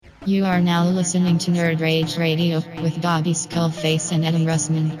You are now listening to Nerd Rage Radio with Bobby Skullface and Adam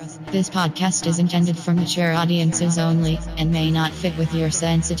Russman. This podcast is intended for mature audiences only and may not fit with your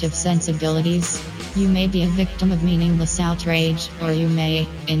sensitive sensibilities. You may be a victim of meaningless outrage, or you may,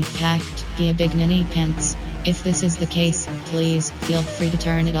 in fact, be a big ninny pants. If this is the case, please feel free to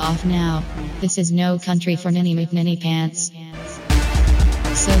turn it off now. This is no country for Ninny McNinny pants.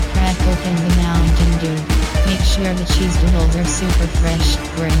 So crack open the Mountain Dew. Make sure the cheese doodles are super fresh.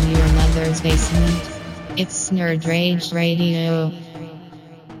 We're in your mother's basement. It's Nerd Rage Radio.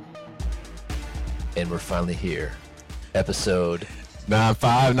 And we're finally here. Episode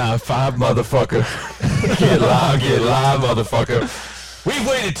 9595, motherfucker. Get live, motherfucker. We've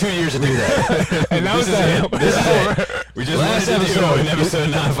waited 2 years to do that. And that was that. This is it. We just Last wanted to do episode. it in episode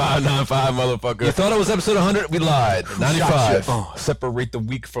 9595, motherfucker. You thought it was episode 100? We lied. 95. Separate the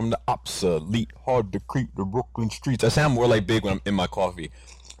weak from the obsolete. Hard to creep the Brooklyn streets. I sound more like Big when I'm in my coffee.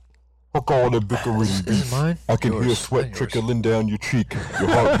 Fuck all the bickering. This is mine? I can Yours. hear sweat Yours. trickling down your cheek. Your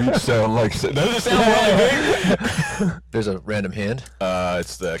heartbeat sound like... Doesn't it sound more like Big? There's a random hand.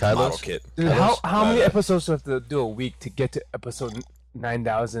 It's the Kylo's? model kit. Dude, how many episodes do we have to do a week to get to episode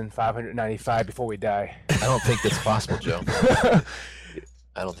 9,595 before we die? I don't think that's possible, Joe.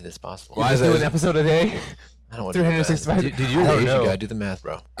 I don't think that's possible. Why is Do that? an episode a day? I don't want to do that. 365. Dude, you're I the don't Asian know. guy. Do the math,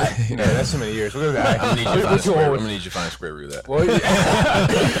 bro. No, that's too many years. We're gonna die. I'm gonna need you to We're find a too square. I'm old. gonna need you to find a square root of that. Well,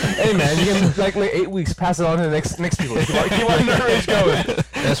 hey man, you can like 8 weeks. Pass it on to the next people. Keep on Nerd Rage going.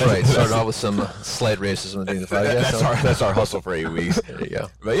 That's right. Started off with some slight racism at the beginning of the podcast. That's our hustle for 8 weeks. There you go.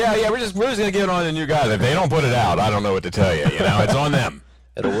 But yeah, we're just gonna get on the new guys. If they don't put it out, I don't know what to tell you. You know, it's on them.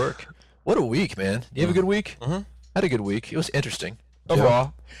 It'll work. What a week, man. You have a good week? Mm-hmm. Had a good week. It was interesting.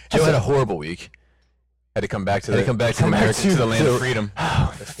 Overall, Joe had a horrible week. had to come back to Had the to come back to America, America, to the land to- of freedom.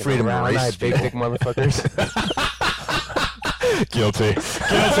 Freedom of Round race. eye, big dick motherfuckers. Guilty.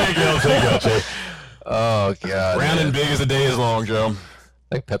 Guilty. Oh, God. Round man. and big as the day is long, Joe.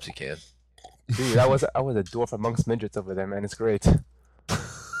 Like Pepsi can. Dude, I was a dwarf amongst midgets over there, man. It's great.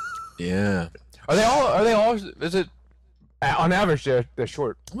 Yeah. Are they all? Is it? On average, they're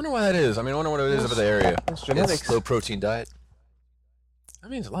short. I wonder why that is. I mean, I wonder what it is about the area. It's genetics. It's low protein diet. I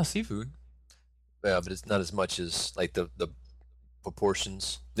mean, it's a lot of seafood. Yeah, but it's not as much as like the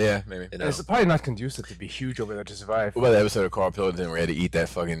proportions. Yeah, maybe. You know? It's probably not conducive to be huge over there to survive. What about the episode of Carl Pilkington where he had to eat that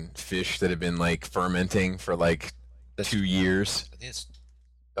fucking fish that had been like fermenting for like 2 years? I think it's.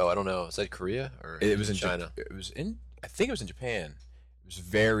 Oh, I don't know. Is that Korea or It was in China? I think it was in Japan. It was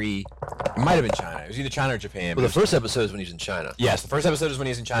very. It might have been China. It was either China or Japan. Well, but the first episode is when he's in China. Yes, the first episode is when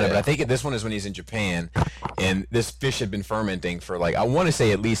he's in China, Yeah. but I think this one is when he's in Japan, and this fish had been fermenting for like I want to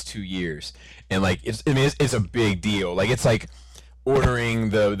say at least 2 years, and like it's a big deal. Like it's like ordering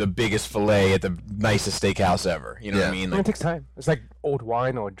the biggest fillet at the nicest steakhouse ever. You know what I Yeah. mean? I mean, it Like, takes time. It's like old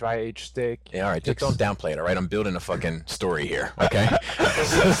wine or dry aged steak. yeah, all right, just don't downplay it. All right, I'm building a fucking story here. Okay,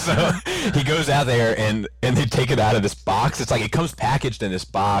 so he goes out there and they take it out of this box. It's like it comes packaged in this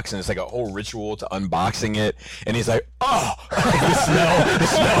box, and it's like a whole ritual to unboxing it. And he's like, oh, the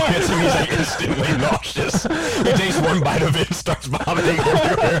smell hits him. He's like instantly nauseous. He takes one bite of it and starts vomiting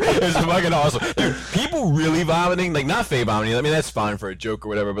everywhere. It's fucking awesome, dude. People really vomiting, like not fake vomiting. I mean, that's fine for a joke or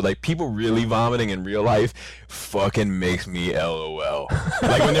whatever, but like people really vomiting in real life fucking makes me LOL.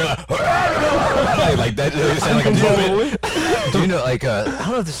 Like when they're like that just sound like a movie. Do you know, like, I don't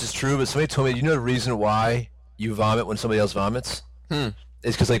know if this is true, but somebody told me, you know the reason why you vomit when somebody else vomits?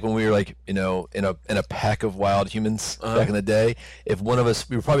 It's because, like, when we were, like, you know, in a pack of wild humans back in the day, if one of us,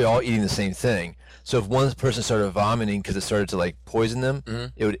 we were probably all eating the same thing. So if one person started vomiting because it started to, like, poison them,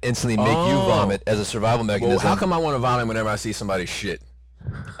 it would instantly make you vomit as a survival mechanism. Well, how come I want to vomit whenever I see somebody shit?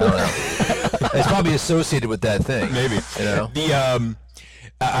 I don't know. It's probably associated with that thing. Maybe. You know? The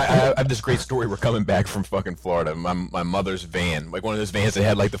I have this great story. We're coming back from fucking Florida. My mother's van, like one of those vans that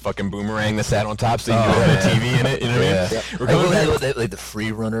had like the fucking boomerang that sat on top, so you could have a TV in it. You know what I mean? We're coming back. Like the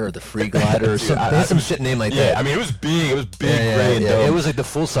free runner or the free glider or something. They had some shit name like that. Yeah, I mean it was big. It was big, gray, and dope. It was like the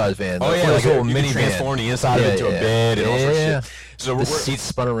full size van. Oh yeah, like like a little you mini could van. transform the inside of it into a bed and all sorts of shit. So The we're seats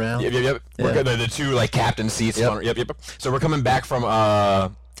spun around. Yep. We're Yeah. the two like captain seats. Yep. Yep. So we're coming back from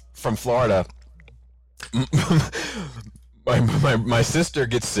Florida. My sister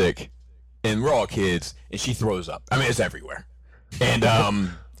gets sick, and we're all kids, and she throws up. I mean, it's everywhere. And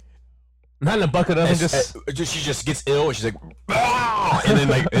Not in a bucket of just. she just gets ill, and she's like, "Ah!" And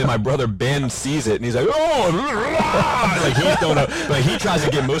then and my brother Ben sees it, and he's like, "Oh!" Like he's throwing up. Like he tries to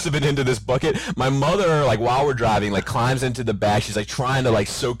get most of it into this bucket. My mother, like while we're driving, like climbs into the back. She's like trying to like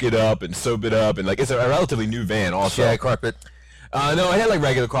soak it up and soap it up, and like it's a relatively new van, also. Shag carpet. No, I had like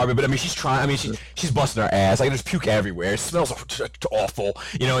regular carpet, but I mean, she's trying. I mean, she's busting her ass. Like there's puke everywhere. It smells awful,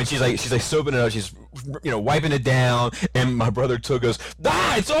 you know. And she's like soaping it up. She's, you know, wiping it down. And my brother goes,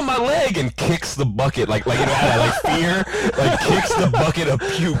 it's on my leg, and kicks the bucket like you know, out of like fear, like kicks the bucket of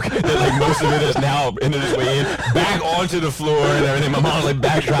puke that like most of it is now ended its way in back onto the floor and everything. My mom's like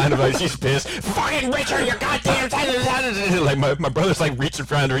back trying to, like, she's pissed. Fucking Richard, your goddamn like my brother's like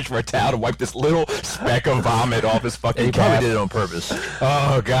trying to reach for a towel to wipe this little speck of vomit off his fucking. He probably did it on purpose.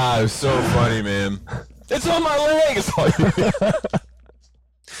 Oh god, it was so funny, man. It's on my leg. It's all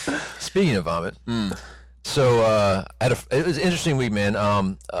Speaking of vomit, so it was an interesting week, man.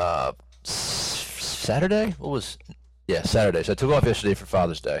 Saturday? Saturday. So I took off yesterday for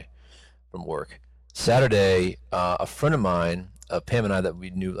Father's Day from work. Saturday, a friend of mine, Pam and I, that we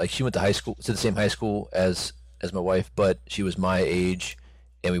knew, like, she went to the same high school as my wife, but she was my age,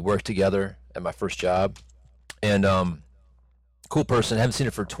 and we worked together at my first job. And cool person. Haven't seen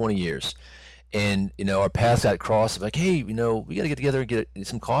her for 20 years. And, you know, our paths got crossed. I'm like, hey, you know, we got to get together and get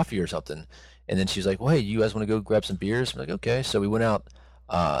some coffee or something. And then she's like, well, hey, you guys want to go grab some beers? I'm like, okay. So we went out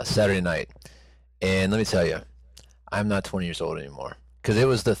Saturday night. And let me tell you, I'm not 20 years old anymore. Because it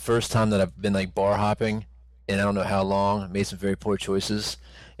was the first time that I've been, like, bar hopping, and I don't know how long. I made some very poor choices.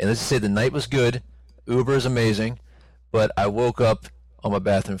 And let's just say the night was good. Uber is amazing. But I woke up on my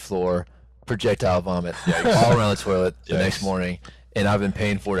bathroom floor, projectile vomit all around the toilet the next morning. And I've been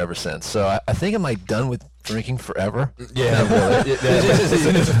paying for it ever since. So I think I'm, like, done with drinking forever. Yeah.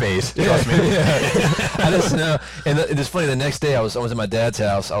 It's a phase. Trust me. I just know. And it's funny, the next day I was at my dad's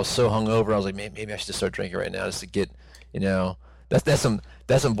house. I was so hungover. I was like, maybe I should just start drinking right now just to get, you know, that's some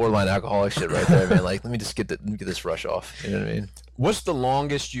borderline alcoholic shit right there, man. Like, let me get this rush off. You know what I mean? What's the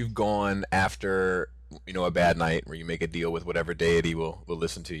longest you've gone after, you know, a bad night where you make a deal with whatever deity will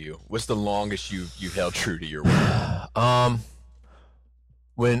listen to you? What's the longest you've held true to your word?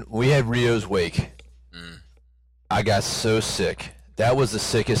 When we had Rio's wake, I got so sick. That was the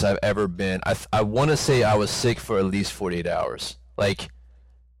sickest I've ever been. I want to say I was sick for at least 48 hours. Like,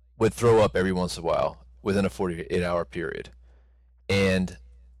 would throw up every once in a while within a 48-hour period. And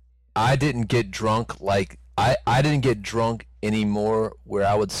I didn't get drunk I didn't get drunk anymore where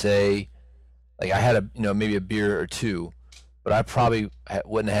I would say, like, I had maybe a beer or two, but I probably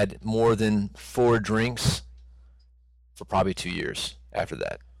wouldn't have had more than 4 drinks for probably 2 years after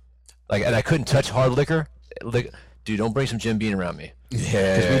that. Like, and I couldn't touch hard liquor. Dude, don't bring some Jim Beam around me.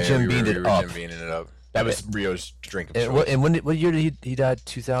 Yeah, because we Jim Beamed it up. Jim Beaming it up. That was Rio's drinking. And what year did he died?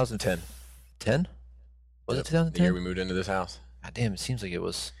 2010. 10? Was it 2010? The year we moved into this house. God damn, it seems like it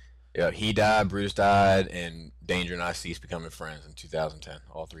was. Yeah, he died, Bruce died, and Danger and I ceased becoming friends in 2010.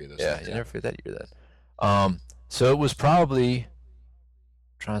 All 3 of those. Yeah, you never forget that year. So it was probably, I'm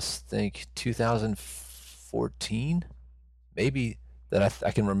trying to think, 2014, maybe, that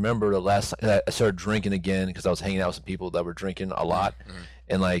I can remember the last time I started drinking again, because I was hanging out with some people that were drinking a lot,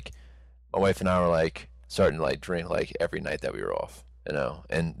 and, like, my wife and I were, like, starting to, like, drink, like, every night that we were off. You know,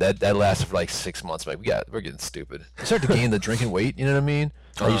 and that lasted for like 6 months. Like, we're getting stupid. I started to gain the drinking weight. You know what I mean?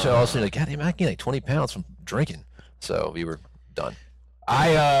 I used to also like, God damn, I gained like 20 pounds from drinking. So we were done.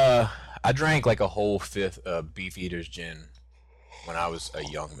 I drank like a whole 5th of Beefeater's gin when I was a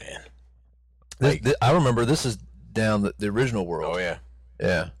young man. I remember this is down the original world. Oh yeah.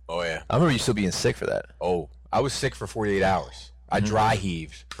 Yeah. Oh yeah. I remember you still being sick for that. Oh, I was sick for 48 hours. I dry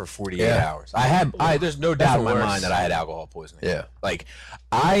heaved for 48 hours. There's no doubt in my mind that I had alcohol poisoning. Yeah. Like,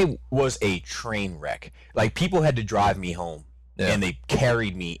 I was a train wreck. Like, people had to drive me home, and they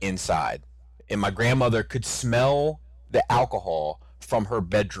carried me inside. And my grandmother could smell the alcohol from her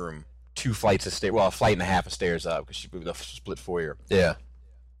bedroom 2 flights of stairs, well, a flight and a half of stairs up, because she moved a split foyer. Yeah.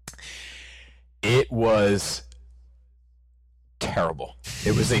 It was terrible.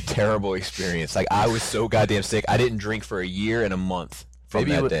 It was a terrible experience. Like, I was so goddamn sick. I didn't drink for a year and a month from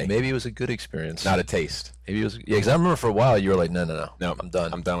that day. Maybe it was a good experience. Not a taste. Maybe it was. Yeah, because I remember for a while you were like, no, I'm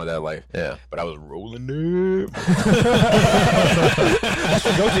done. I'm done with that life. Yeah. But I was rolling it. That's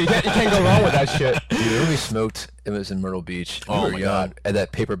the go-to. You can't go wrong with that shit. Dude, when we smoked, it was in Myrtle Beach. Oh my God. And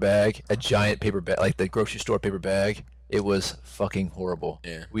that paper bag, a giant paper bag, like the grocery store paper bag. It was fucking horrible.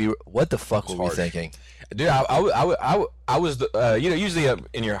 Yeah. What the fuck were we thinking? Dude, I was the usually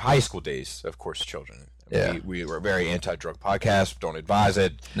in your high school days, of course, children. Yeah. We were a very anti-drug podcast. Don't advise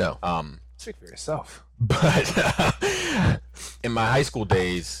it. No. Speak for yourself. But in my high school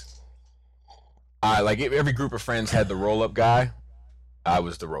days, every group of friends had the roll-up guy. I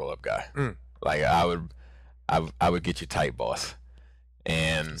was the roll-up guy. Like, I would get you tight, boss.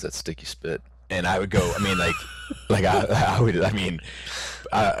 And Is that sticky spit? And I would go. I mean,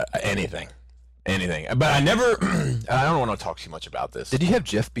 anything. anything. But I never. I don't want to talk too much about this. Did you have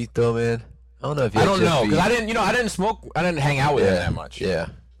Jeff beat though, man? I don't know if you I had don't Jeff know beat. because I didn't. You know, I didn't smoke. I didn't hang out with him that much. Yeah.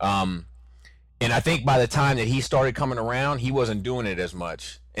 And I think by the time that he started coming around, he wasn't doing it as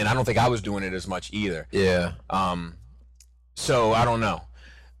much, and I don't think I was doing it as much either. Yeah. So I don't know,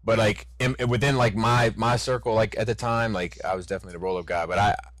 but like within like my circle, like at the time, like I was definitely the roll-up guy.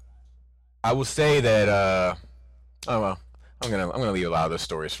 But I will say that oh well, I'm gonna leave a lot of those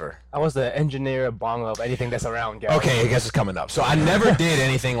stories for. I was the engineer bong of anything that's around, guys. Okay, I guess it's coming up. So I never did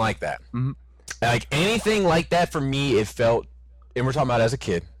anything like that. Mm-hmm. Like anything like that for me, it felt, and we're talking about as a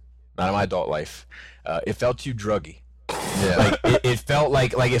kid, not in my adult life. It felt too druggy. Yeah. Like it felt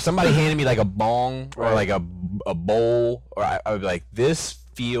like if somebody handed me like a bong or like a bowl, or I would be like, this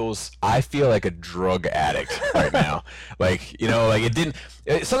feels. I feel like a drug addict right now. Like like it didn't.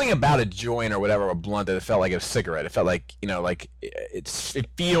 Something about a joint or whatever, a blunt, that it felt like a cigarette. It felt like like it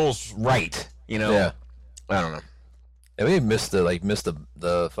feels right. Yeah. I don't know. And we missed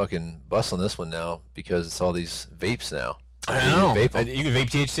the fucking bus on this one now because it's all these vapes now. I know. You can vape 'em. You can vape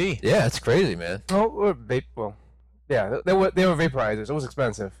THC. Yeah, it's crazy, man. Oh, or vape. Well, yeah, they were vaporizers. It was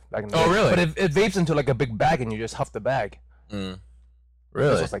expensive back in the day. Oh, really? But it vapes into like a big bag and you just huff the bag. This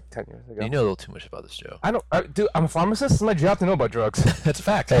Really? was like 10 years ago. You know a little too much about this, Joe. I don't. Dude, I'm a pharmacist. It's my job to know about drugs. That's a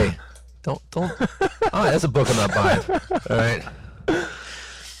fact. Hey, don't. All right, that's a book I'm not buying. All right.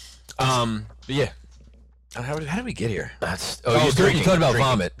 But yeah. How did we get here? That's Oh, you drinking, talked about drinking.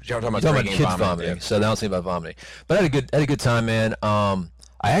 vomit. You're talking about kids drinking and vomiting. vomiting, So now I'm thinking about vomiting. But I had a good time, man.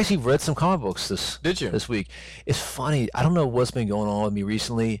 I actually read some comic books Did you? this week. It's funny. I don't know what's been going on with me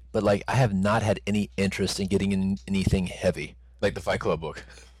recently, but like I have not had any interest in getting in anything heavy. Like the Fight Club book.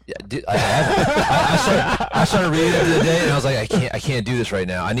 Yeah, dude, I haven't. I started reading it the other day, and I was like, I can't do this right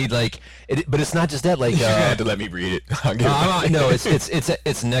now. I need like, but it's not just that. Like, You're gonna have to let me read it. I'll give it. no,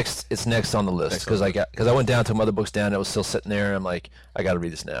 it's next on the list because I went down to my other books down. And it was still sitting there, and I'm like, I got to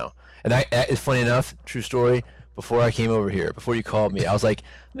read this now. And it's funny enough, true story. Before I came over here, before you called me, I was like,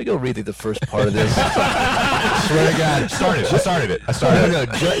 let me go read the first part of this. Swear to God, I started it. No,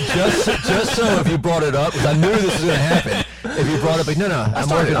 just so if you brought it up, because I knew this was going to happen. If you brought it up, like, no, I'm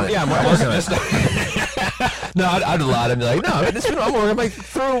working on it. Yeah, I'm working on it. No, I'd lie. I'd be like, no, I'm working like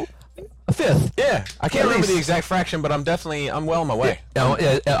through a fifth. Yeah, I can't At remember least. the exact fraction, but I'm well on my way. I'm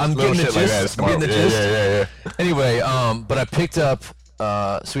getting the shit like that is gist. I'm smart. getting the Yeah, gist. yeah. Anyway, but I picked up.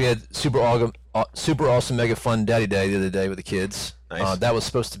 So we had super awesome, mega fun Daddy Day the other day with the kids. Nice. That was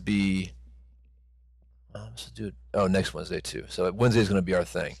supposed to be. Next Wednesday too. So Wednesday is going to be our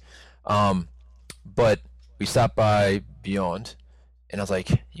thing. But we stopped by Beyond, and I was like,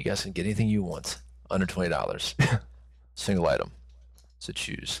 "You guys can get anything you want under $20, single item. So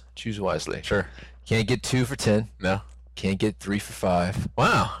choose wisely. Sure. Can't get 2 for 10. No. Can't get 3 for 5.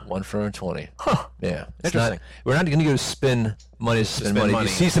 Wow. 1 for 20. Huh. Yeah. Interesting. We're not going to go spend money to spend money. If you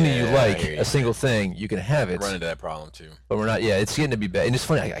see something you like, a single thing, you can have it. Run into that problem too. But we're not. Yeah, it's getting to be bad. And it's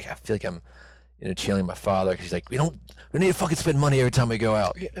funny. I feel like I'm, channeling my father because he's like, we need to fucking spend money every time we go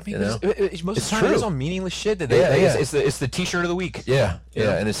out. I mean, you know? most It's of the time true. it's on meaningless shit. That Yeah, yeah. It's the T-shirt of the week. Yeah, You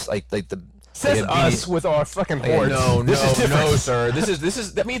know? and it's like the. Says like a us beanie. with our fucking Like, hordes. No, This is different. no, sir. This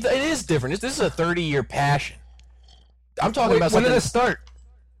is. I mean, it is different. This is a 30-year passion. I'm talking Wait, about when something did it start?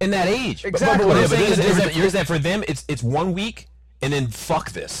 in that age. Exactly. But what I'm Yeah, but saying this is different. is that for them, it's 1 week and then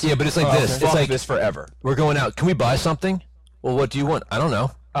fuck this. Yeah, but it's like Oh, this. okay. It's Fuck like this forever. we're going out. Can we buy something? Well, what do you want? I don't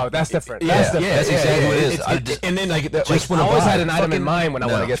know. Oh, that's different. Yeah, That's different. yeah, that's exactly what it is. I It's- just- and then like just I wanna always buy had an item in fucking- mind when I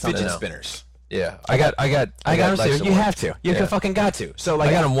No, want to get something. fidget no. spinners. Yeah, I got them like too. some You more. have to. You Yeah. fucking got to. So like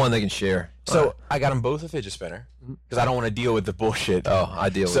I got them one they can share. So I got them both a fidget spinner because I don't want to deal with the bullshit. Oh, I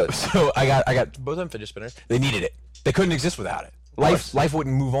deal with So, it. so I got both of them fidget spinners. They needed it. They couldn't exist without it. Life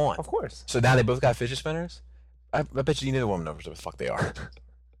wouldn't move on. Of course. So now they both got fidget spinners. I bet you neither one knows what the fuck they are.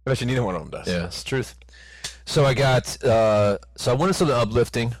 I bet you neither one of them does. Yeah, it's the truth. So I got so I wanted something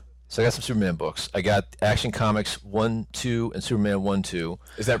uplifting. So I got some Superman books. I got Action Comics 1, 2, and Superman 1, 2.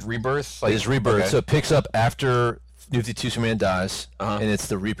 Is that Rebirth? It's Rebirth. okay. So it picks up after New 52 Superman dies, Uh-huh. and it's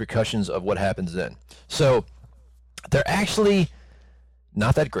the repercussions of what happens then. So they're actually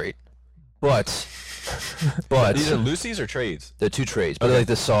not that great, but These are Lucy's or trades? they're 2 trades. But they're like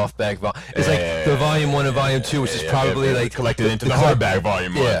the softback volume. It's like the volume 1 and volume 2, which is probably like collected into the hardback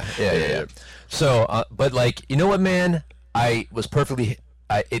volume. Yeah. So, but like, you know what, man? I was perfectly.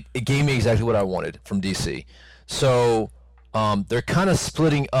 It gave me exactly what I wanted from DC. So, they're kind of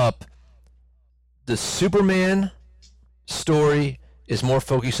splitting up. The Superman story is more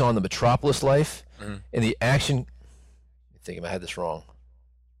focused on the Metropolis life, and the action. I think I had this wrong.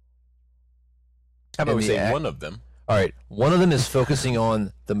 How about And we the say ac- one of them? All right, one of them is focusing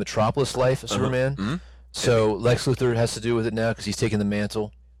on the Metropolis life of Superman. Mm-hmm. So Lex Luthor has to do with it now because he's taking the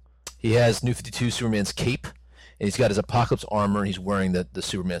mantle. He has New 52 Superman's cape, and he's got his Apocalypse armor, and he's wearing the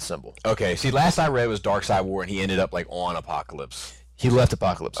Superman symbol. Okay. See, last I read was Darkseid War, and he ended up like on Apocalypse. He left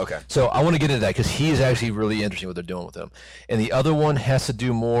Apocalypse. Okay. So I want to get into that because he is actually really interesting what they're doing with him. And the other one has to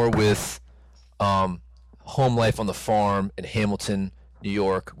do more with home life on the farm in Hamilton, New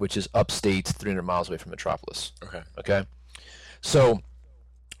York, which is upstate, 300 miles away from Metropolis. Okay. Okay. So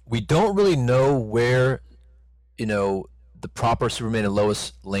we don't really know where, the proper Superman and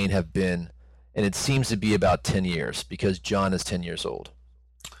Lois Lane have been, and it seems to be about 10 years because John is 10 years old,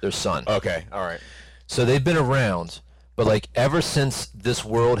 their son. Okay. All right. So they've been around, but like ever since this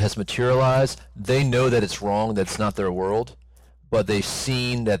world has materialized, they know that it's wrong, that it's not their world, but they've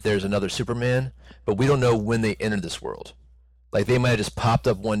seen that there's another Superman, but we don't know when they entered this world. Like they might have just popped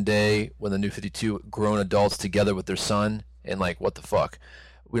up one day when the New 52 grown adults together with their son, and like, what the fuck?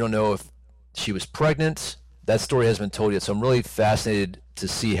 We don't know if she was pregnant. That story hasn't been told yet, so I'm really fascinated to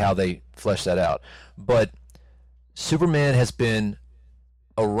see how they flesh that out. But Superman has been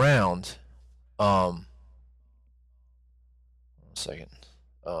around. One second.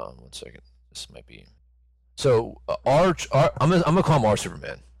 This might be. So I'm gonna call him our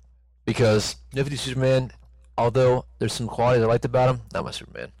Superman because New 52 Superman, although there's some qualities I liked about him, not my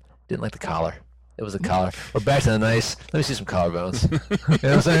Superman. Didn't like the collar. It was a collar. We're back to the nice. Let me see some collarbones. You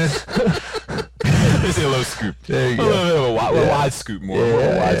know what I'm saying? It's a low scoop. There you go. A little wide scoop more.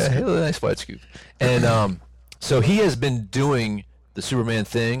 More wide scoop. A nice wide scoop. And so he has been doing the Superman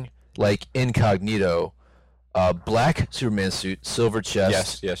thing like incognito. Black Superman suit, silver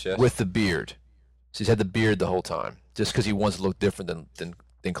chest, Yes. with the beard. So he's had the beard the whole time, just because he wants to look different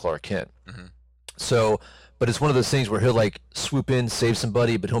than Clark Kent. Mm-hmm. So, but it's one of those things where he'll like swoop in, save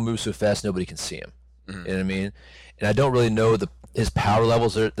somebody, but he'll move so fast nobody can see him. Mm-hmm. You know what I mean? And I don't really know his power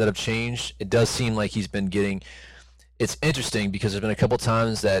levels that have changed. It does seem like he's been getting. It's interesting because there's been a couple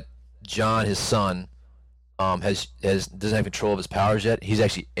times that John, his son, doesn't have control of his powers yet. He's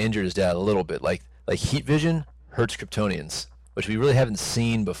actually injured his dad a little bit, like heat vision hurts Kryptonians, which we really haven't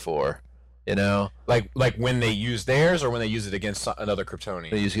seen before. Like when they use theirs or when they use it against another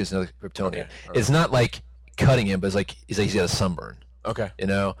Kryptonian. They use it against another Kryptonian. Okay. It's not like cutting him, but it's like he's got a sunburn. Okay.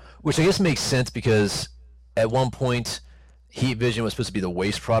 Which I guess makes sense because at one point, heat vision was supposed to be the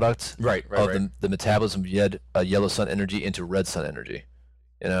waste product Right. the metabolism of yellow sun energy into red sun energy.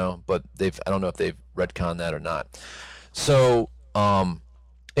 But I don't know if they've retconned that or not. So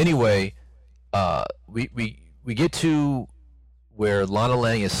anyway, we get to where Lana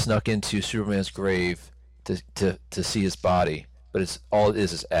Lang has snuck into Superman's grave to see his body, but all it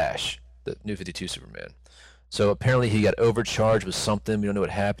is Ash, the New 52 Superman. So apparently he got overcharged with something. We don't know what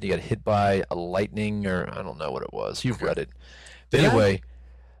happened. He got hit by a lightning, or I don't know what it was. You've read it. But anyway,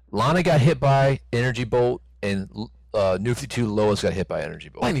 Lana got hit by energy bolt, and New 52 Lois got hit by energy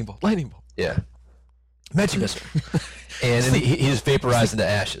bolt. Lightning bolt. Yeah. Magic missile. And then he just vaporized into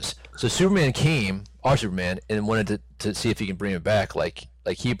ashes. So Superman came, our Superman, and wanted to see if he can bring him back like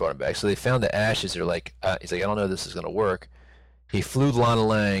he brought him back. So they found the ashes. They're like, he's like, I don't know if this is going to work. He flew Lana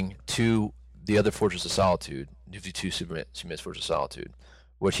Lang to the other Fortress of Solitude, New 52 Superman's Fortress of Solitude,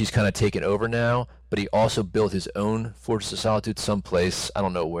 which he's kind of taken over now, but he also built his own Fortress of Solitude someplace, I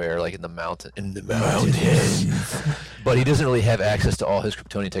don't know where, like in the mountains. But he doesn't really have access to all his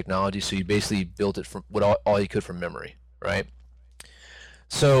Kryptonian technology, so he basically built it from all he could from memory, right?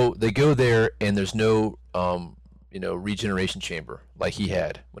 So they go there, and there's no regeneration chamber like he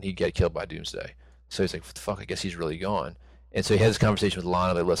had when he got killed by Doomsday. So he's like, what the fuck, I guess he's really gone. And so he has this conversation with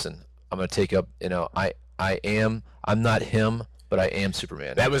Lana, like, listen, I'm going to take up, I'm not him, but I am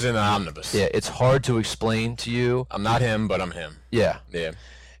Superman. That was in the omnibus. Yeah, it's hard to explain to you. I'm not him, but I'm him. Yeah. Yeah.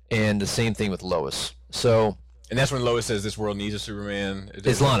 And the same thing with Lois. So. And that's when Lois says this world needs a Superman.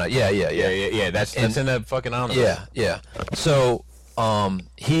 It's Lana. Yeah. That's in the fucking omnibus. Yeah. So,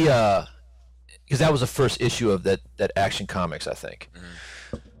 he, because that was the first issue of that Action Comics, I think.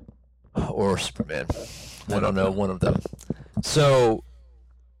 Mm-hmm. Or Superman. I don't know, one of them. So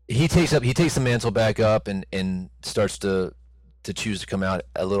he takes the mantle back up and starts to choose to come out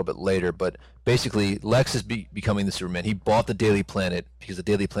a little bit later. But basically, Lex is becoming the Superman. He bought the Daily Planet because the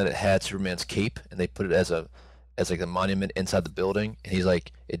Daily Planet had Superman's cape, and they put it as like a monument inside the building. And he's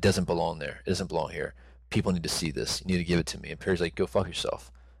like, it doesn't belong there. It doesn't belong here. People need to see this. You need to give it to me. And Perry's like, go fuck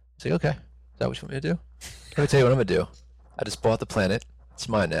yourself. He's like, okay. Is that what you want me to do? Let me tell you what I'm going to do. I just bought the planet. It's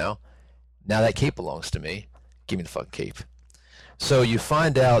mine now. Now that cape belongs to me. Give me the fucking cape. So you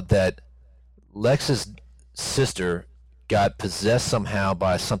find out that Lex's sister got possessed somehow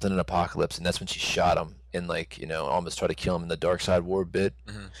by something in Apocalypse, and that's when she shot him and like, you know, almost try to kill him in the Dark Side War bit.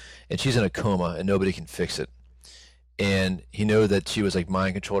 And she's in a coma and nobody can fix it. And he knows that she was like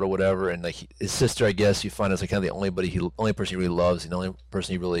mind controlled or whatever, and like his sister, I guess you find is like kind of the only person he really loves, and the only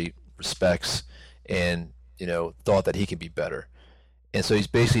person he really respects, and you know, thought that he can be better. And so he's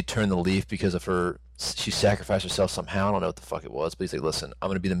basically turned the leaf because of her. She sacrificed herself somehow. I don't know what the fuck it was, but he's like, listen, I'm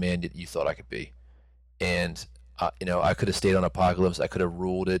gonna be the man that you thought I could be. And you know, I could have stayed on Apocalypse. I could have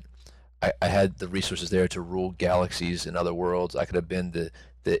ruled it. I had the resources there to rule galaxies and other worlds. I could have been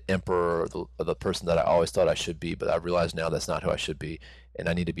the emperor, or the person that I always thought I should be, but I realize now that's not who I should be, and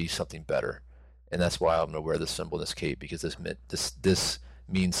I need to be something better. And that's why I'm gonna wear this symbol, this cape, because this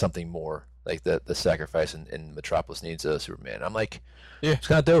means something more. Like the sacrifice in Metropolis needs a Superman. I'm like, yeah, it's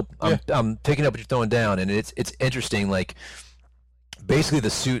kind of dope. I'm picking up what you're throwing down, and it's interesting. Like, basically the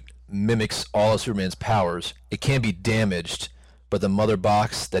suit mimics all of Superman's powers. It can be damaged, but the mother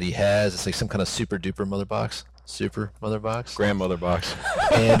box that he has, it's like some kind of super duper mother box. Super mother box? Grandmother box.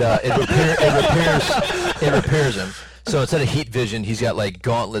 And it repairs him. So instead of heat vision, he's got like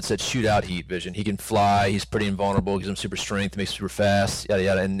gauntlets that shoot out heat vision. He can fly. He's pretty invulnerable. Gives him super strength. Makes him super fast. Yada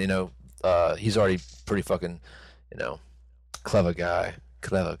yada. And you know, he's already pretty fucking, you know, clever guy,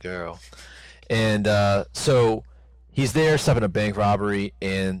 clever girl. And so he's there stopping a bank robbery,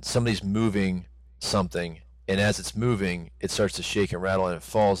 and somebody's moving something. And as it's moving, it starts to shake and rattle, and it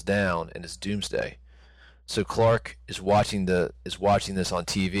falls down, and it's Doomsday. So Clark is watching this on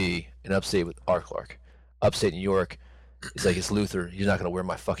TV in upstate with our Clark, upstate New York. He's like, it's Luthor. He's not gonna wear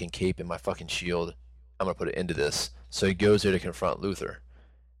my fucking cape and my fucking shield. I'm gonna put it into this. So he goes there to confront Luthor.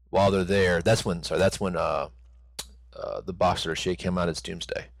 While they're there, that's when the boxer shake him out as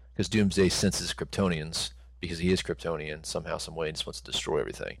Doomsday, because Doomsday senses Kryptonians because he is Kryptonian somehow, some way, and just wants to destroy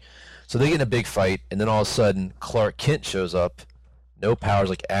everything. So they get in a big fight, and then all of a sudden Clark Kent shows up, no powers,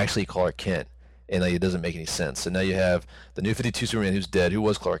 like actually Clark Kent. And like, it doesn't make any sense. So now you have the New 52 Superman who's dead, who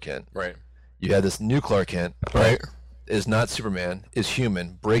was Clark Kent. Right. You have this new Clark Kent, right? Is not Superman, is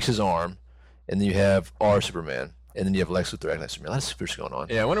human, breaks his arm, and then you have our Superman, and then you have Lex Luthor acting like Superman. A lot of super going on.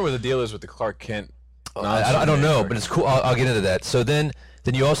 Yeah, I wonder what the deal is with the Clark Kent. I don't know, but it's cool. I'll get into that. So then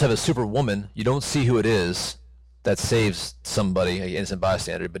you also have a Superwoman. You don't see who it is that saves somebody, an innocent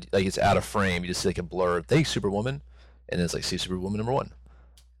bystander, but like it's out of frame. You just see like a blur. Thanks, Superwoman, and then it's like, see Superwoman number 1.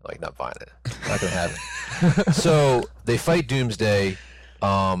 Like, not buying it. Not gonna happen. So they fight Doomsday.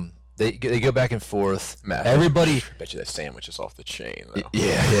 They go back and forth. Matt, everybody. I bet you that sandwich is off the chain. Though.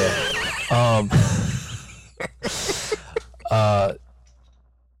 Yeah.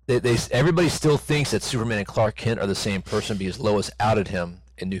 Everybody still thinks that Superman and Clark Kent are the same person because Lois outed him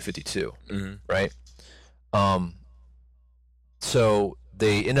in New 52, right? So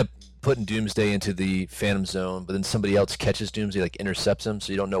they end up putting Doomsday into the Phantom Zone, but then somebody else catches Doomsday, like intercepts him,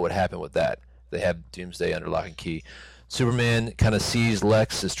 so you don't know what happened with that. They have Doomsday under lock and key. Superman kind of sees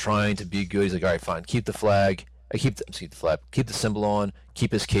Lex is trying to be good. He's like, all right, fine, keep the flag. Keep the symbol on.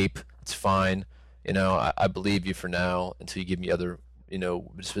 Keep his cape. It's fine. You know, I believe you for now until you give me other. You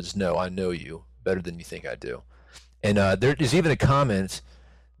know, just know I know you better than you think I do. And there's even a comment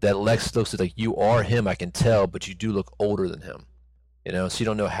that Lex looks like, you are him, I can tell, but you do look older than him. You know, so you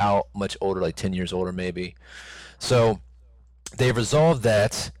don't know how much older, like 10 years older maybe. So they've resolved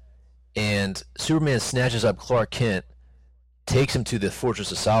that, and Superman snatches up Clark Kent, takes him to the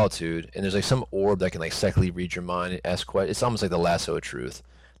Fortress of Solitude, and there's like some orb that can like psychically read your mind and ask questions. It's almost like the lasso of truth.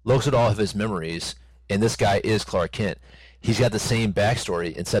 Looks at all of his memories, and this guy is Clark Kent. He's got the same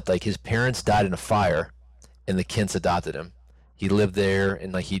backstory, except like his parents died in a fire, and the Kents adopted him. He lived there,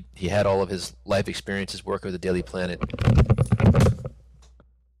 and like he had all of his life experiences working with the Daily Planet.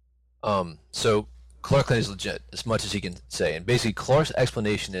 So Clark Kent is legit, as much as he can say. And basically, Clark's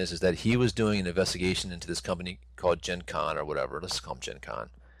explanation is that he was doing an investigation into this company called Gen Con or whatever. Let's call them Gen Con.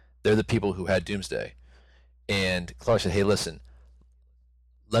 They're the people who had Doomsday. And Clark said, hey, listen,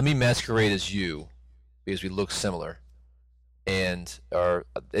 let me masquerade as you because we look similar. And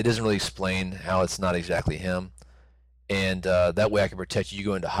it doesn't really explain how it's not exactly him. And that way I can protect you. You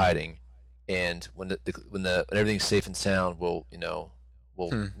go into hiding. And when everything's safe and sound, we'll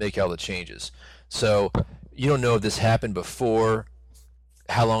make all the changes. So you don't know if this happened before,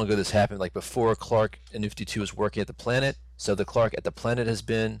 how long ago this happened, like before Clark in New 52 was working at the planet. So the Clark at the planet has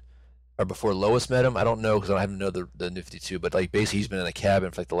been, or before Lois met him. I don't know because I haven't know the New 52, but like basically he's been in a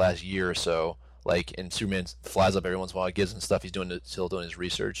cabin for like the last year or so. Like, and Superman flies up every once in a while, gives him stuff. He's still doing his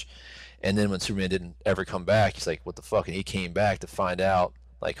research. And then when Superman didn't ever come back, he's like, what the fuck? And he came back to find out,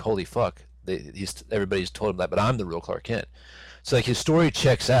 like, holy fuck, everybody's told him that, but I'm the real Clark Kent. So like his story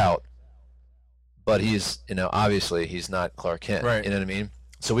checks out, but he's, obviously he's not Clark Kent. Right. You know what I mean?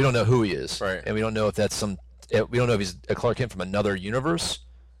 So we don't know who he is, Right. and we don't know if that's we don't know if he's a Clark Kent from another universe,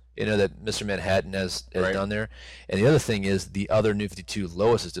 that Mr. Manhattan has Right. done there. And the other thing is the other New 52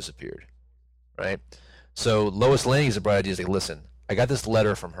 Lois has disappeared, right? So Lois Lane is a bright idea. Is like, listen, I got this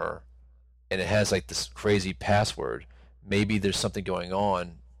letter from her, and it has like this crazy password. Maybe there's something going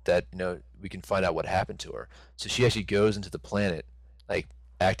on that we can find out what happened to her. So she actually goes into the planet, like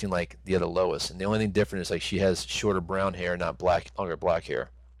acting like the other Lois, and the only thing different is like she has shorter brown hair, not longer black hair.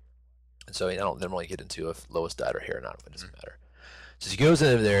 And so I don't really get into if Lois dyed her hair or not. It doesn't matter. So she goes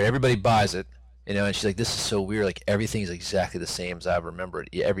over there, everybody buys it, and she's like, this is so weird. Like everything is exactly the same as I remember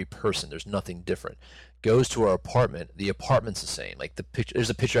it. Every person, there's nothing different. Goes to our apartment. The apartment's the same. Like the picture, there's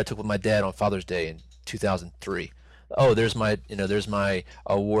a picture I took with my dad on Father's Day in 2003. Oh, there's my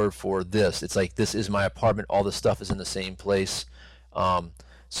award for this. It's like, this is my apartment. All the stuff is in the same place.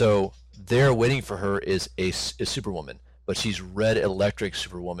 So there waiting for her is a Superwoman, but she's red electric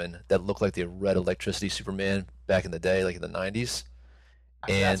Superwoman that looked like the red electricity Superman back in the day, like in the 90s.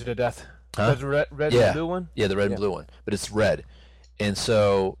 And to the death. Huh? The red Yeah. and blue one? Yeah, the red and blue one, but it's red. And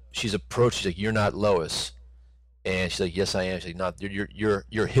so she's approached. She's like, "You're not Lois," and she's like, "Yes, I am." She's like, "Not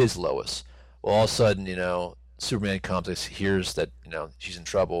you're his Lois." Well, all of a sudden, Superman comes, and hears that she's in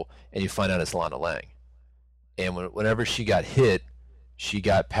trouble, and you find out it's Lana Lang. And whenever she got hit, she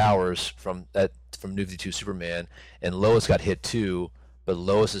got powers from New 52 Superman, and Lois got hit too, but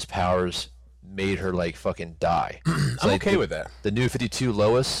Lois's powers made her like fucking die. I'm like okay with that. The New 52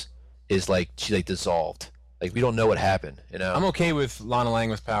 Lois is like she like dissolved. Like we don't know what happened. I'm okay with Lana Lang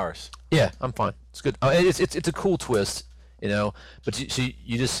with powers. Yeah, I'm fine. It's good. It's a cool twist, But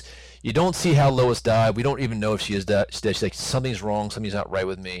you don't see how Lois died. We don't even know if she is dead. She's like, something's wrong. Something's not right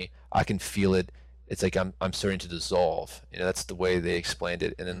with me. I can feel it. It's like I'm starting to dissolve. That's the way they explained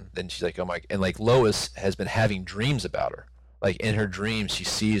it. And then she's like, oh my. And like Lois has been having dreams about her. Like in her dreams, she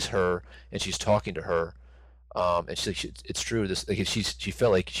sees her and she's talking to her. And she's like, it's true. This like she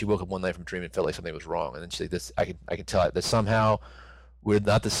felt like she woke up one night from a dream and felt like something was wrong. And then she's like, this I can tell that somehow we're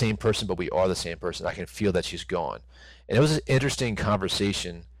not the same person, but we are the same person. I can feel that she's gone. And it was an interesting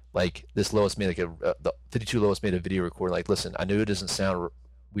conversation. Like this Lois made the 52 Lois made a video recording. Like, listen, I know it doesn't sound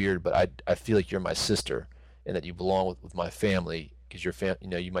weird, but I feel like you're my sister and that you belong with my family because your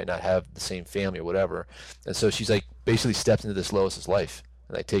you might not have the same family or whatever. And so she's like basically stepped into this Lois's life.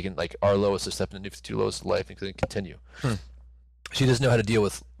 And like taken like our Lois to step into New 52 Lois' life and couldn't continue. She doesn't know how to deal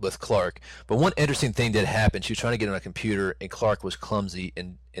with Clark. But one interesting thing did happen. She was trying to get on a computer, and Clark was clumsy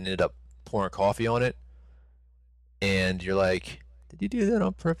and ended up pouring coffee on it. And you're like, did you do that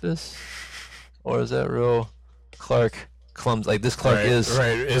on purpose, or is that real? Clark clumsy. Like this Clark is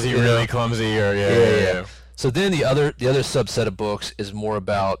right. Is he really clumsy or yeah. So then the other subset of books is more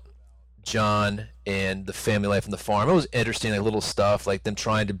about John and the family life on the farm. It was interesting, like little stuff, like them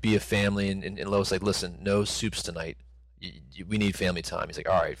trying to be a family, and Lois like, listen, no soups tonight. We need family time. He's like,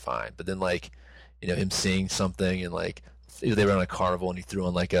 all right, fine. But then like, him seeing something and like they were on a carnival and he threw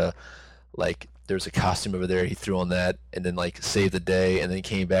on there's a costume over there. He threw on that and then like saved the day, and then he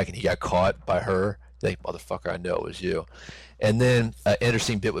came back and he got caught by her. Like, motherfucker, I know it was you. And then an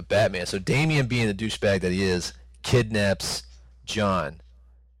interesting bit with Batman. So Damian, being the douchebag that he is, kidnaps John.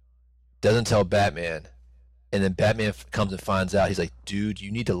 Doesn't tell Batman, and then Batman comes and finds out. He's like, dude,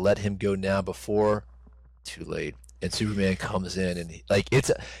 you need to let him go now before too late. And Superman comes in, and it's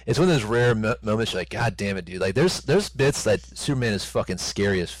one of those rare moments. You're like, God damn it, dude! Like there's bits that Superman is fucking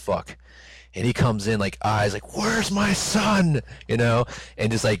scary as fuck, and he comes in like eyes like, where's my son? And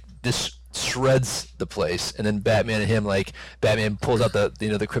just shreds the place. And then Batman and him, like Batman pulls out the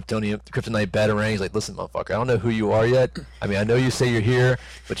kryptonite batarang. He's like, listen, motherfucker, I don't know who you are yet. I mean, I know you say you're here,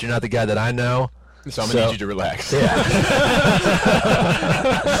 but you're not the guy that I know. So I'm gonna need you to relax. Yeah.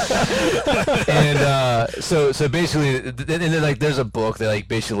 And so basically, and then like there's a book that like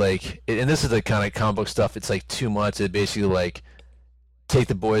basically like, and this is the kind of comic book stuff. It's like too much. It basically like take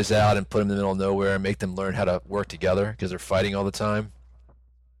the boys out and put them in the middle of nowhere and make them learn how to work together because they're fighting all the time.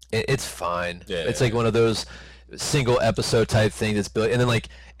 It's fine. Yeah, it's like one of those single episode type thing that's built, and then like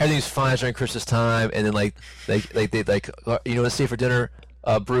everything's fine during Christmas time, and then like they let's stay for dinner.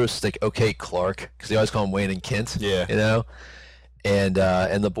 Bruce, like, okay, Clark, because they always call him Wayne and Kent. Yeah. And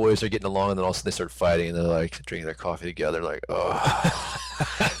the boys are getting along, and then all of a sudden they start fighting, and they're like drinking their coffee together, like, oh.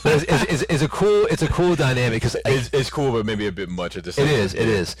 But it's a cool dynamic because it's cool, but maybe a bit much at the same time. It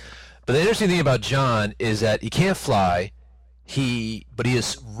is. But the interesting thing about John is that he can't fly. But he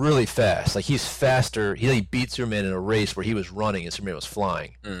is really fast. Like he's faster. He beat Superman in a race where he was running and Superman was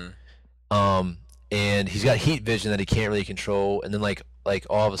flying. And he's got heat vision that he can't really control. And then like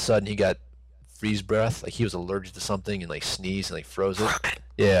all of a sudden he got freeze breath. Like he was allergic to something and like sneezed and like froze it.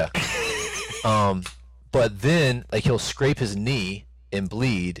 Yeah. But then like he'll scrape his knee and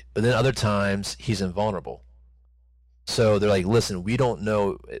bleed, but then other times he's invulnerable. So they're like, listen, we don't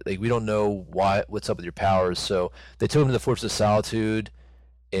know what's up with your powers. So they took him to the Fortress of Solitude,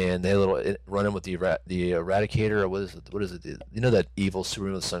 and they had a little run-in with the Eradicator, or what is it? You know that evil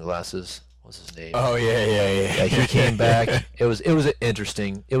Superman with sunglasses? What's his name? Oh yeah. He came back. It was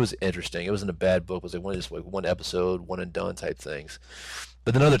interesting. It wasn't a bad book. It was like one episode, one and done type things.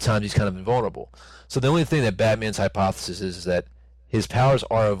 But then other times he's kind of invulnerable. So the only thing that Batman's hypothesis is that his powers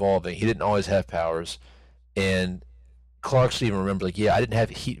are evolving. He didn't always have powers, and Clark should even remember, like, yeah, I didn't have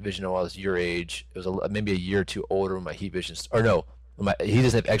heat vision when I was your age. It was maybe a year or two older when my heat vision, or no, he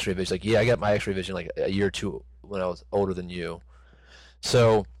doesn't have X-ray vision. Like, yeah, I got my X-ray vision like a year or two when I was older than you.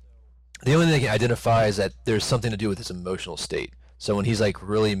 So the only thing I can identify is that there's something to do with his emotional state. So when he's like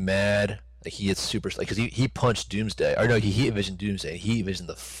really mad, like he gets super, like, because he punched Doomsday, or no, he heat visioned Doomsday, and he heat visioned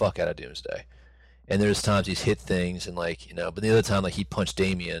the fuck out of Doomsday. And there's times he's hit things and like, but the other time like he punched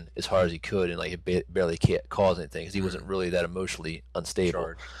Damian as hard as he could and like it barely caused anything because he wasn't really that emotionally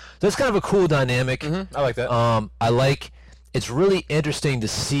unstable. So that's kind of a cool dynamic. I like that. It's really interesting to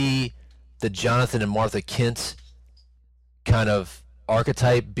see the Jonathan and Martha Kent kind of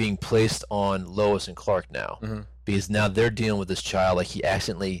archetype being placed on Lois and Clark now, because now they're dealing with this child. Like he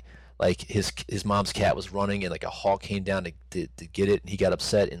accidentally, like his mom's cat was running and like a hawk came down to get it, and he got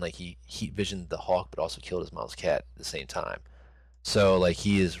upset and like he heat visioned the hawk but also killed his mom's cat at the same time. So like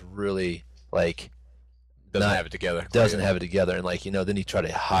he is really like doesn't have it together. And like then he tried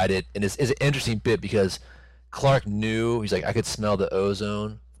to hide it, and it's an interesting bit because Clark knew, he's like, I could smell the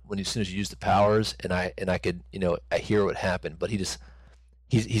ozone as soon as you use the powers, and I could I hear what happened, but he's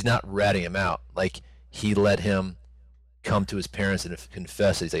not ratting him out. Like he let him come to his parents and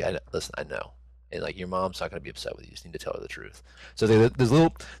confess. He's like, listen, I know, and like your mom's not gonna be upset with you. You just need to tell her the truth. So there's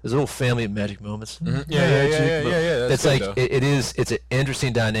little family magic moments. Yeah. It's like it's an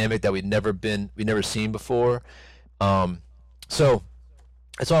interesting dynamic that we've never seen before. So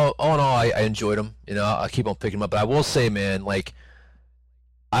it's all in all, I enjoyed them. I keep on picking them up, but I will say, man, like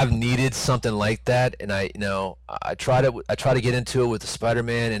I've needed something like that, and I try to get into it with the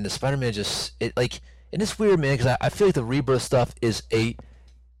Spider-Man, and the Spider-Man and it's weird, man, because I feel like the Rebirth stuff is a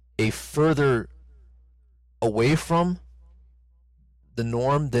further away from the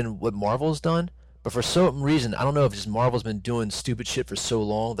norm than what Marvel's done. But for some reason, I don't know if just Marvel's been doing stupid shit for so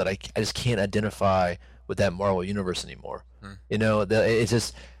long that I just can't identify with that Marvel universe anymore. It's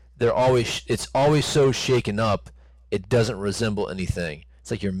just it's always so shaken up. It doesn't resemble anything.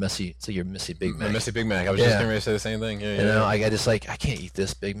 It's like your messy Big Mac. Messy Big Mac. I was just going to say the same thing. I just like, I can't eat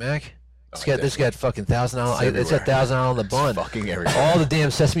this Big Mac. It's got fucking $1,000. It's got $1,000 on the bun. Fucking everywhere. All the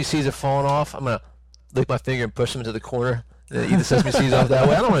damn sesame seeds are falling off. I'm gonna lick my finger and push them into the corner and then eat the sesame seeds off that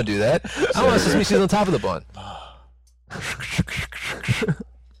way. I don't want to do that. I want sesame seeds on top of the bun.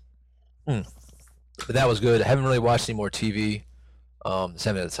 But that was good. I haven't really watched any more TV. Just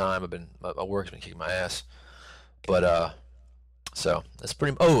haven't had the time. My work's been kicking my ass. But so that's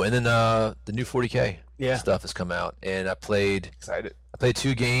pretty. Oh, and then the new 40K stuff has come out, and I played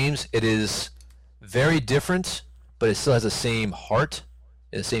 2 games. It is very different, but it still has the same heart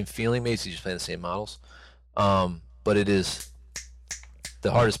and the same feeling. Maybe you're just playing the same models. But it is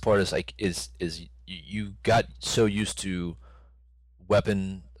the hardest part is like you got so used to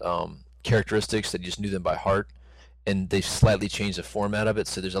weapon characteristics that you just knew them by heart, and they've slightly changed the format of it.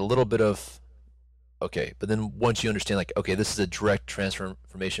 So there's a little bit of okay, but then once you understand, like, okay, this is a direct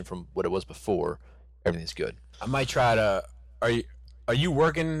transformation from what it was before, everything's good. I might try to. Are you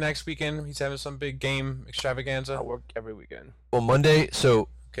working next weekend? He's having some big game extravaganza. I work every weekend. Well, Monday. So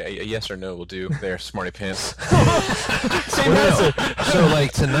okay, a yes or no will do. There, smarty pants. Same answer. So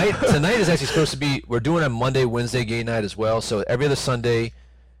like tonight is actually supposed to be. We're doing a Monday, Wednesday game night as well. So every other Sunday.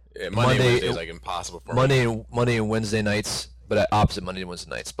 Yeah, Monday and Wednesday is like impossible for me. Monday and Wednesday nights, but opposite Monday and Wednesday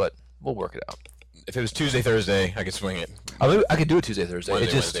nights. But we'll work it out. If it was Tuesday, Thursday, I could swing it. I could do it Tuesday, Thursday.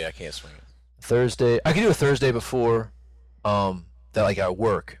 Wednesday, I can't swing it. Thursday, I could do a Thursday before, that like I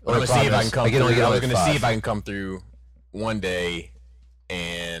work. I'm gonna see if I can come. I was gonna see if I can come through one day,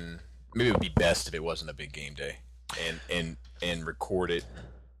 and maybe it would be best if it wasn't a big game day, and record it,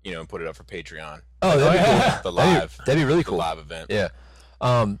 and put it up for Patreon. Oh, that'd be cool. The live. That'd be really cool. The live event. Yeah.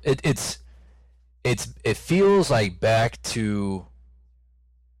 It feels like back to.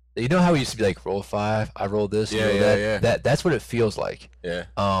 You know how we used to be like roll 5, I roll this, yeah. That's what it feels like. Yeah.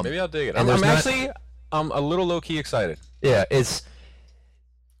 Maybe I'll dig it. I'm a little low key excited. Yeah, it's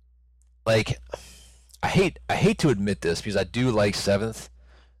like I hate to admit this because I do like 7th,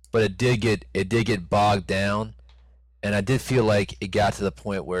 but it did get bogged down, and I did feel like it got to the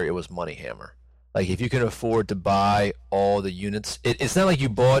point where it was money hammer. Like if you can afford to buy all the units, it's not like you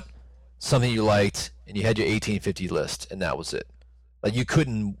bought something you liked and you had your 1850 list and that was it. Like you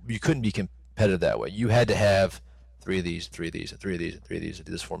couldn't be competitive that way. You had to have 3 of these, 3 of these, and 3 of these, and 3 of these, and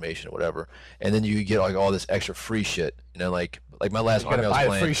this formation or whatever, and then you could get like all this extra free shit. You know, like my last army I was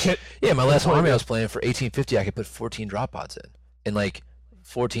playing. Free shit. Yeah, my last army I was playing for 1850, I could put 14 drop pods in, and like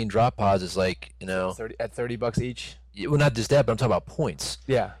 14 drop pods is like, you know, $30 each. Well, not just that, but I'm talking about points.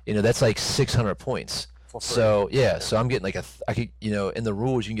 Yeah. You know, that's like 600 points. So yeah, so I'm getting like I could, you know, in the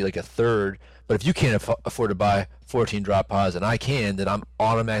rules you can get like a third, but if you can't afford to buy 14 drop pods and I can, then I'm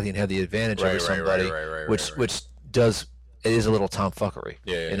automatically gonna have the advantage over somebody, which does, it is a little tomfuckery.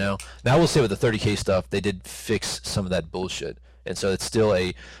 Yeah. You know. Now I will say with the 30K stuff, they did fix some of that bullshit, and so it's still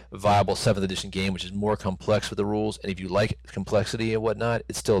a viable 7th edition game, which is more complex with the rules, and if you like complexity and whatnot,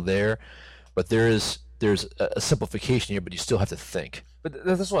 it's still there, but there's a simplification here, but you still have to think. But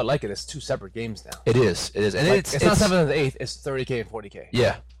that's what I like it. It's 2 separate games now. It is, and like, it's not 7th and 8th. It's 30K and 40K.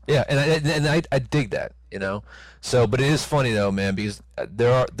 Yeah, and I dig that, you know. So, but it is funny though, man, because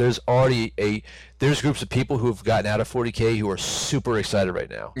there's groups of people who have gotten out of 40K who are super excited right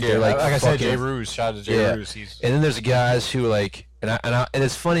now. Yeah, like I said, Jay Ruse, shout out to Jay Ruse. And then there's guys who like, and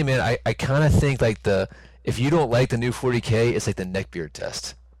it's funny, man. I kind of think like if you don't like the new 40K, it's like the neckbeard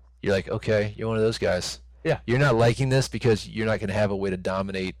test. You're like, okay, you're one of those guys. Yeah. You're not liking this because you're not going to have a way to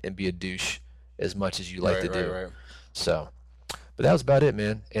dominate and be a douche as much as you like to do. Right. So, but that was about it,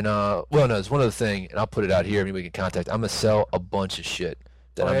 man. And well, no, there's one other thing, and I'll put it out here. Maybe we can contact. I'm gonna sell a bunch of shit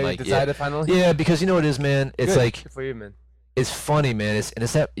that I'm like, you decided finally? Yeah, because you know what it is, man. It's good. like Good for you, man. It's funny, man.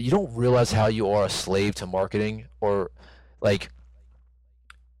 It's that you don't realize how you are a slave to marketing, or like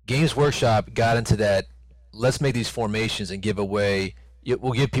Games Workshop got into that. Let's make these formations and give away.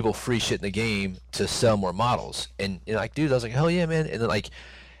 We'll give people free shit in the game to sell more models, and like, dude, I was like, hell yeah, man. And then like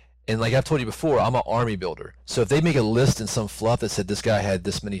I've told you before, I'm an army builder. So if they make a list in some fluff that said this guy had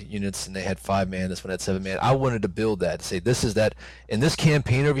this many units and they had 5 man, this one had 7 man, I wanted to build that to say this is that in this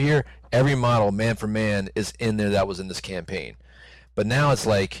campaign over here, every model man for man is in there that was in this campaign. But now it's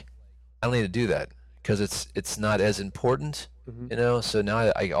like I don't need to do that because it's not as important. You know, so now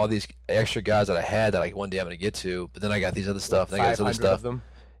I all these extra guys that I had that like one day I'm gonna get to, but then I got these other stuff, and I got this other stuff. Of them.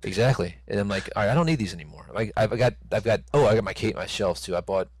 Exactly, and I'm like, all right, I don't need these anymore. Like I got my shelves too. I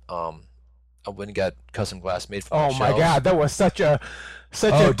bought I went and got custom glass made for my shelves. Oh my god, that was such a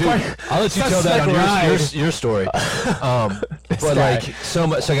dude, I'll let you tell that on your story. But like so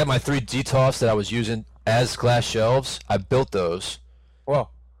much, so I got my 3 G-Toffs that I was using as glass shelves. I built those.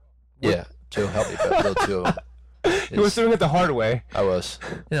 Well, yeah, Joe helped me build 2 of them. He was doing it the hard way. I was.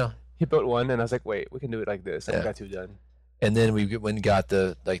 You know. He built one, and I was like, wait, we can do it like this. And we got 2 done. And then we went and got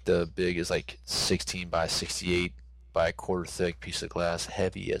the big is like 16 by 68 by a quarter thick piece of glass,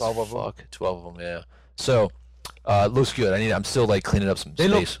 heavy as 12 of fuck. 12 of them, yeah. So it looks good. I'm still like cleaning up some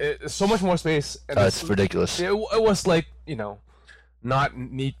space. So much more space. And it's ridiculous. It was like, not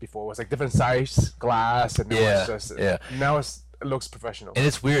neat before. It was like different size glass, and now it's just now it looks professional. And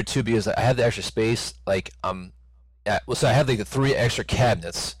it's weird too because I have the extra space. Like so I have like the 3 extra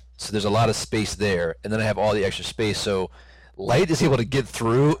cabinets, so there's a lot of space there, and then I have all the extra space, so light is able to get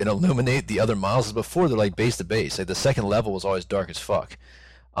through and illuminate the other models. Before they're like base to base. Like the second level was always dark as fuck.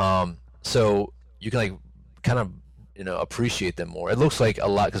 So you can like kind of appreciate them more. It looks like a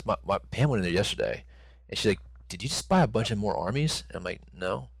lot because my Pam went in there yesterday, and she's like, "Did you just buy a bunch of more armies?" And I'm like,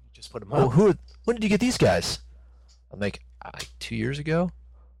 "No, just put them up." Well, when did you get these guys? I'm like 2 years ago.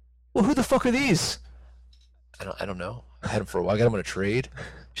 Well, who the fuck are these? I don't know. I had them for a while. I got them on a trade.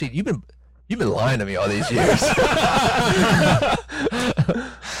 Shit, you've been lying to me all these years.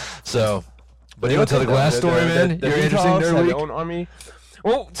 So, but you want to tell the glass story, man? You're interesting. Their own army.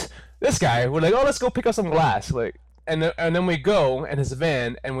 Well, this guy, we're like, oh, let's go pick up some glass, like, and then we go in his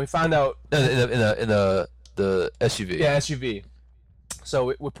van, and we found out in the SUV. Yeah, SUV.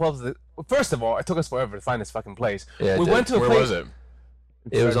 So we pulled up first of all, it took us forever to find this fucking place. Yeah, we went to a place. Where was it?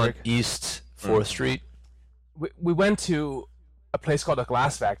 It was on East 4th Street. We went to a place called the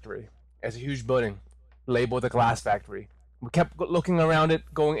Glass Factory. It's a huge building, labeled the Glass Factory. We kept looking around it,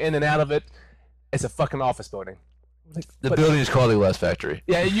 going in and out of it. It's a fucking office building. The building is called the Glass Factory.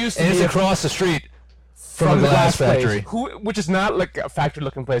 Yeah, it used to and be. it's across the street from the glass factory. Which is not like a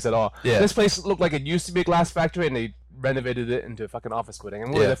factory-looking place at all. Yeah. This place looked like it used to be a glass factory, and they renovated it into a fucking office building.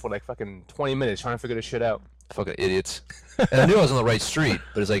 And we were there for like fucking 20 minutes trying to figure this shit out. Fucking idiots. And I knew I was on the right street,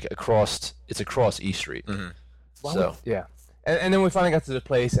 but it's like across East Street. Mm-hmm. So yeah. And then we finally got to the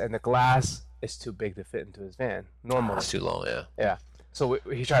place, and the glass is too big to fit into his van. Normally. It's too long, yeah. Yeah. So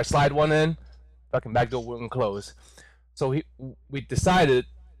he tried to slide one in, fucking back door wouldn't close. So we decided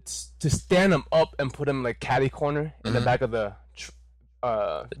to stand him up and put him like caddy corner in the back of the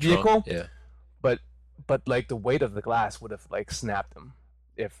vehicle. Trunk, yeah. But like the weight of the glass would have like snapped him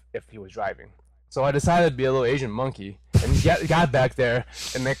if he was driving. So I decided to be a little Asian monkey and got back there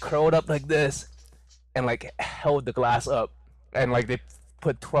and they curled up like this and like held the glass up and like they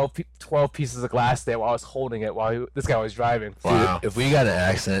put 12 pieces of glass there while I was holding it while this guy was driving. Wow. Dude, if we got in an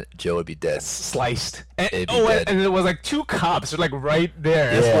accident, Joe would be dead. Sliced. And, dead. And there was like 2 cops like right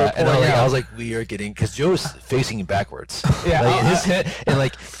there. Yeah, and I was like, we are getting, because Joe was facing backwards. Yeah. Like, his head, and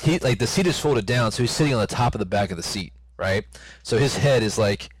like the seat is folded down, so he's sitting on the top of the back of the seat, right? So his head is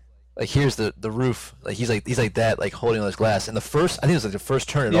like here's the roof, like he's like that, like holding on his glass. And I think it was like the first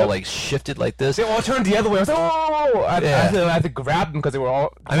turn, it all like shifted like this. They all turned the other way. I was like, oh! I had to grab them because they were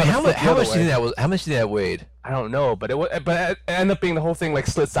all. I mean, how much do you think that weighed? I don't know, but it ended up being the whole thing like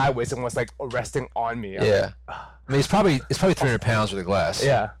slid sideways and was like resting on me. Yeah. I mean, it's probably 300 pounds worth of glass.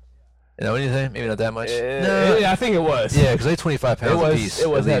 Yeah. You know anything? Maybe not that much. No. Yeah, I think it was. Yeah, because they 25 pounds a piece. It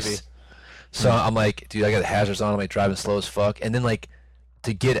was at heavy. least. So I'm like, dude, I got the hazards on. I'm like driving slow as fuck, and then like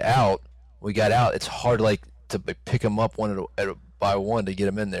to get out, we got out. It's hard like to pick them up one by one to get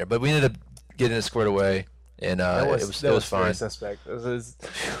them in there, but we ended up getting it squared away, and it was fine. Very suspect.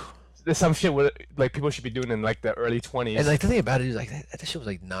 There's some shit where like people should be doing in like the early 20s. And like the thing about it is like that shit was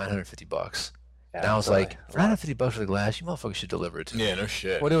like $950. Yeah, and I was like, for $950 for the glass, you motherfuckers should deliver it to me. Yeah, no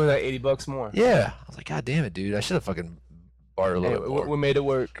shit. What it was like $80 more. Yeah, I was like, God damn it, dude! I should have fucking borrowed a little bit more. We made it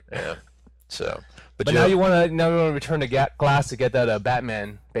work. Yeah. So, but now you want to return the glass to get that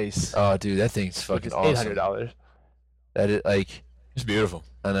Batman base. Oh, dude, that thing's fucking awesome. $800. That is like, it's beautiful.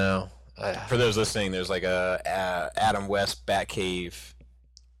 I know. For those listening, there's like a Adam West Batcave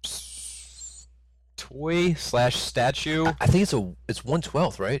toy / statue. I think it's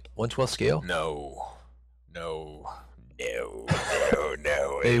 1/12, right? 1/12 scale. No.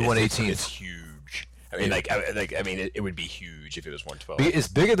 Maybe 1/18. It's huge. I mean, it would be huge if it was 1/12. It's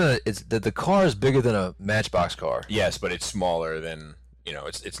bigger than the car is bigger than a Matchbox car. Yes, but it's smaller than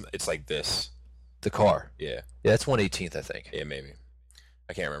it's like this. The car. Yeah. Yeah, it's 1/18, I think. Yeah, maybe.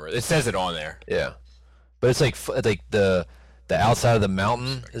 I can't remember. It says it on there. Yeah, but it's like the outside of the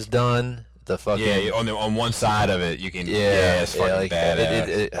mountain is done. The fucking on one side of it you can it's fucking like,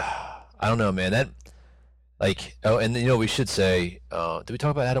 badass. I don't know, man. That like and we should say, did we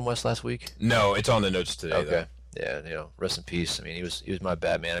talk about Adam West last week? No, it's on the notes today. Okay, though. Yeah, rest in peace. I mean, he was my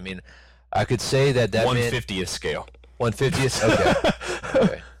Batman. I mean, I could say that 150th scale. 150th.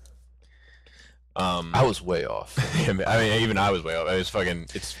 Okay. I was way off. I mean, even I was way off. I was fucking.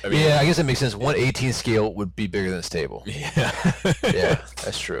 I guess it makes sense. 1/18 scale would be bigger than a stable. Yeah. Yeah,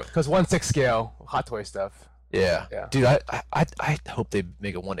 that's true. Because 1/6 scale Hot Toy stuff. Yeah. Yeah. Dude, I hope they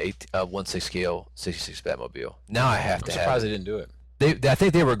make a 1/6 scale 66 Batmobile. Now I have to have. I'm surprised they didn't do it. I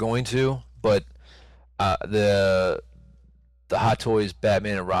think they were going to, but the Hot Toys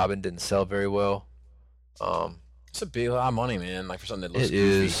Batman and Robin didn't sell very well. It's a big lot of money, man. Like for something that looks it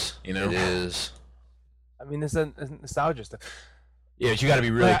goofy, is. you know. It is. I mean, it's a nostalgia stuff. Yeah, but you got to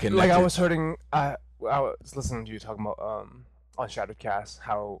be really connected. Like I was listening to you talking about on Shadowcast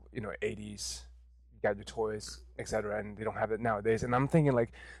how 80s you got your toys, etc., and they don't have it nowadays. And I'm thinking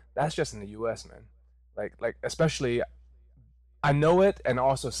like that's just in the U.S., man. Like especially. I know it and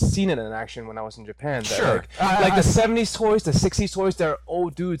also seen it in action when I was in Japan. Sure. Like the 70s toys, the 60s toys, there are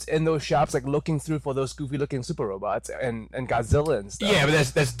old dudes in those shops like looking through for those goofy looking super robots and Godzilla and stuff. Yeah,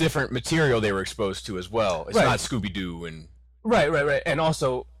 but that's different material they were exposed to as well. It's not Scooby-Doo and... Right. And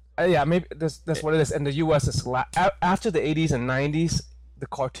also, maybe that's what it is. In the U.S., it's after the 80s and 90s, the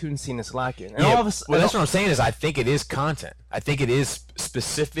cartoon scene is lacking. And that's what I'm saying is I think it is content. I think it is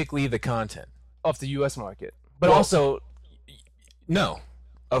specifically the content. Of the U.S. market. But also... No,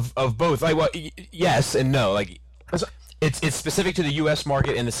 of both. Like, well, yes and no. Like, it's specific to the U.S.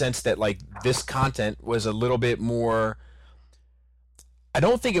 market in the sense that like this content was a little bit more. I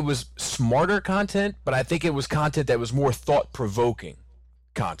don't think it was smarter content, but I think it was content that was more thought-provoking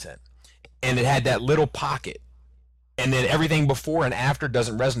content, and it had that little pocket. And then everything before and after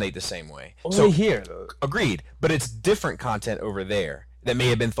doesn't resonate the same way. Only here, though. Agreed, but it's different content over there. That may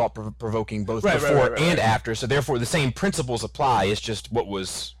have been thought-provoking both before and after, so therefore the same principles apply. It's just what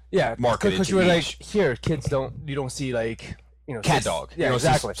was marketed because to you were each. like here, you don't see like cat dog. Yeah, you don't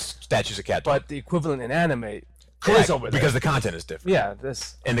exactly. see statues of cat dog. But the equivalent in anime Correct, is over there because the content is different. Yeah,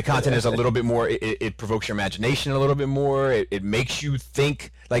 and the content is a little bit more. It provokes your imagination a little bit more. It makes you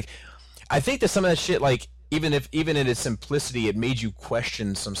think. Like, I think that some of that shit, like even in its simplicity, it made you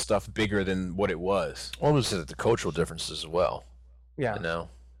question some stuff bigger than what it was. Well, it was the cultural differences as well. Yeah. You know,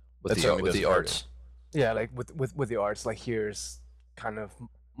 with That the certainly with the doesn't hurt arts. Yeah, like with the arts, like here's kind of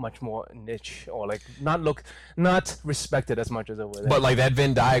much more niche or like not respected as much as over there. But like that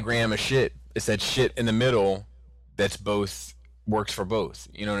Venn diagram of shit, it's that shit in the middle that's both works for both.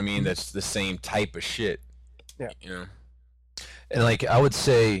 You know what I mean? That's the same type of shit. Yeah. You know. And like I would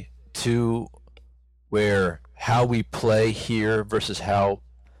say too, where how we play here versus how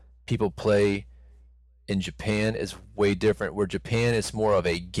people play in Japan is way different. Where Japan is more of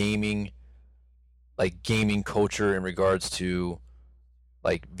a gaming culture in regards to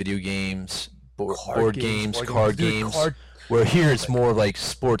like video games, board games, card games. Where here it's more like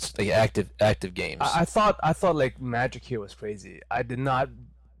sports, like active games. I thought like Magic here was crazy. I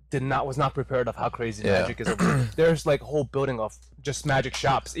was not prepared of how crazy Magic is over there. There's like a whole building of just Magic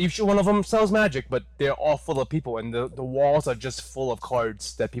shops. Each one of them sells Magic, but they're all full of people, and the walls are just full of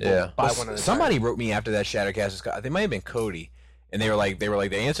cards that people buy one at a time. Somebody wrote me after that Shattercast. They might have been Cody, and they were like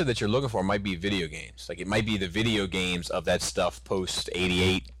the answer that you're looking for might be video games. Like it might be the video games of that stuff post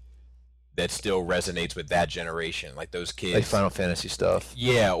 '88 that still resonates with that generation, like those kids. Like Final Fantasy stuff.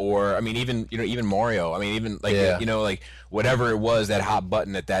 Yeah, or I mean, even Mario. I mean, even like like whatever it was, that hot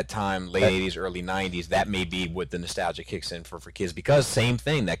button at that time, late '80s, early '90s. That may be what the nostalgia kicks in for kids, because same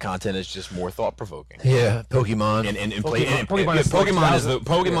thing. That content is just more thought provoking. Yeah, Pokemon.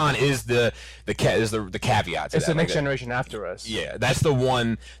 Pokemon is the caveat. To it's that, the next like generation after us. Yeah, that's the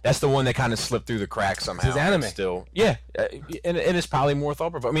one that kind of slipped through the cracks somehow. It's anime. Still, yeah, and it's probably more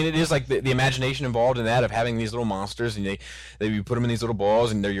thought provoking. I mean, it is like the imagination involved in that of having these little monsters, and you put them in these little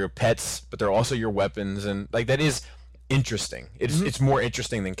balls, and they're your pets, but they're also your weapons, and like that is interesting. It's more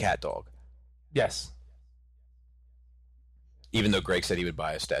interesting than Cat Dog. Yes. Even though Greg said he would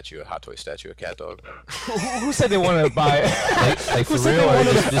buy a Hot Toy statue of Cat Dog. Who said they wanted to buy it? like for real, or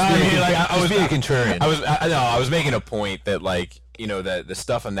just being a contrarian. I was making a point that like, the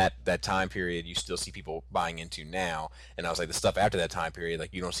stuff in that time period you still see people buying into now, and I was like, the stuff after that time period,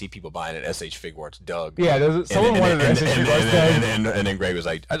 like you don't see people buying it. SH Figuarts Doug. Yeah, someone wanted an SH Figuarts Doug. And then Greg was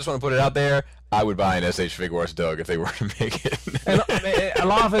like, I just want to put it out there. I would buy an SH Figuarts Doug if they were to make it. And a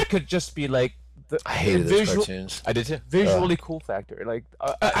lot of it could just be like I hated those cartoons. I did too. Visually cool factor. Like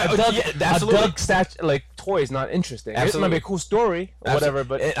a Doug statue, like toy is not interesting. It might be a cool story or whatever,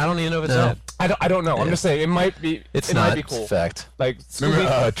 but I don't even know if it's that. I don't know. I'm just saying it might be. It might be cool. Fact. Like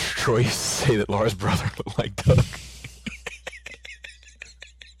remember, Troy used to say that Laura's brother looked like Doug.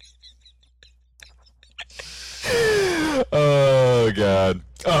 Oh God.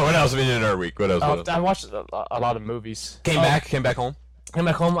 Oh, what else have you done in our week? What else? I watched a lot of movies. Came back home. Came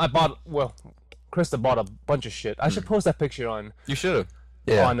back home. I bought Krista bought a bunch of shit. I should post that picture on. You should have.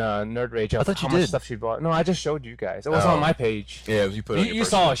 Yeah. On Nerd Rage. I thought how you much did. stuff she bought. No, I just showed you guys. It was on my page. Yeah, you put it on your You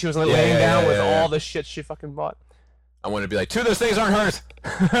personal. saw it. She was like laying down with all the shit she fucking bought. I wanted to be like, two of those things aren't hers.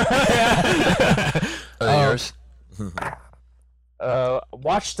 Are they yours?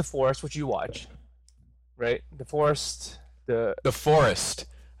 Watch The Forest, which you watch. Right? The Forest. The Forest.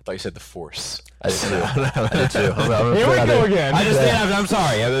 I thought you said The Force. I did too. I'm Here we go again. I'm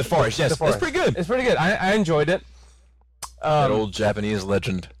sorry. Yeah, The Forest. Yes, The Forest. it's pretty good. It's pretty good. I enjoyed it. That old Japanese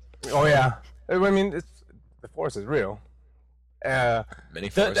legend. Oh yeah. I mean, The Forest is real. Many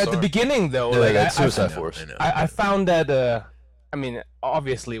forests at the beginning though, like Suicide Force. I found that I mean,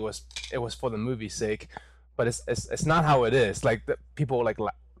 obviously it was for the movie's sake, but it's not how it is. Like people like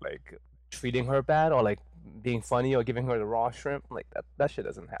treating her bad or like being funny or giving her the raw shrimp, like that shit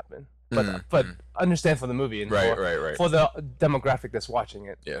doesn't happen. But understand for the movie and right. for the demographic that's watching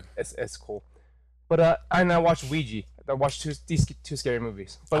it. Yeah, it's cool. But and I watched Ouija. I watched these two scary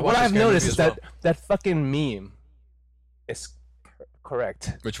movies. But what watched a I've scary noticed movie is as that fucking meme is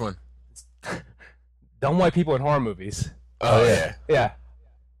correct. Which one? Dumb white people in horror movies. Oh yeah. Yeah.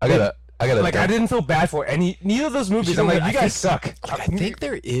 I gotta. Like I didn't feel bad for neither of those movies. I'm like, you guys suck. Like, I think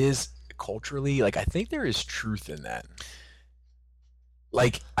there is culturally, like I think there is truth in that.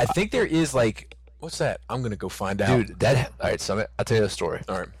 Like I think there is like, what's that? I'm gonna go find out. Dude, all right. So I'll tell you the story.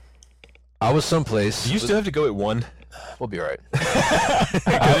 All right. I was someplace. Do you still have to go at 1? We'll be all right.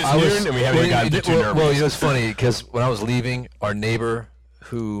 I was, and we haven't even gotten to 2 nervous. Well, it's funny because when I was leaving, our neighbor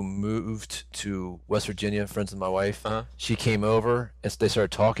who moved to West Virginia, friends of my wife, she came over and they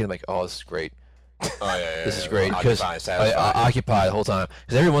started talking. I'm like, oh, this is great. Oh yeah. This is great because I occupy the whole time.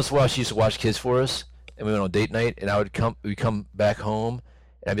 Because every once in a while she used to watch kids for us, and we went on date night, and we'd come back home,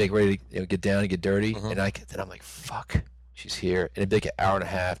 and I'd be like ready to get down and get dirty, and then I'm like, fuck, she's here, and it'd be like an hour and a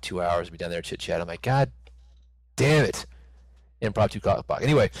half, 2 hours, we'd be down there chit chat. I'm like, God damn it, improv 2 o'clock.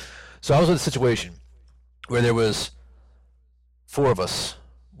 Anyway, so I was in a situation where there was 4 of us.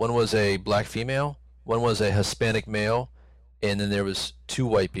 One was a black female, one was a Hispanic male, and then there was 2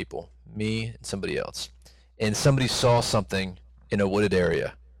 white people, me and somebody else, and somebody saw something in a wooded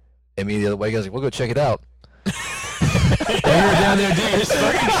area, and me and the other white guy's like, we'll go check it out. And we were down there, dude. And this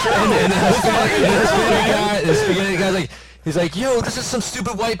Hispanic guy's like, he's like, yo, this is some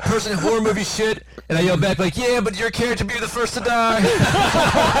stupid white person horror movie shit. And I yelled back like, yeah, but your character be the first to die.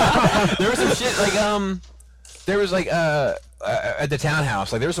 There was some shit like there was like at the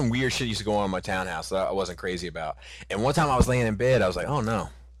townhouse, like there was some weird shit used to go on in my townhouse that I wasn't crazy about. And one time I was laying in bed, I was like, oh no,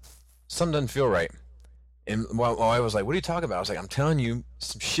 something doesn't feel right. And my wife was like, what are you talking about? I was like, I'm telling you,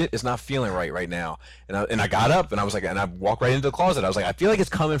 some shit is not feeling right now. And I got up and I was like, and I walked right into the closet. I was like, I feel like it's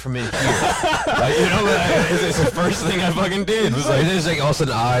coming from in here. Like, you know, it's the first thing I fucking did. Was like, there's like all of a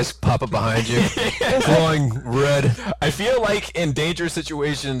sudden eyes pop up behind you, glowing red. I feel like in dangerous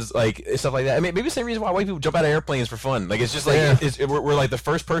situations, like stuff like that. I mean, maybe it's the same reason why white people jump out of airplanes for fun. Like, it's just like we're like the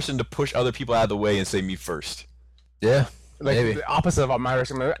first person to push other people out of the way and say me first. Yeah. Like Maybe. the opposite of my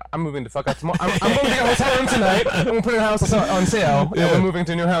reaction. I'm moving the fuck out tomorrow. I'm going to get a hotel room tonight. I'm going to put a house on sale. Yeah. And we're moving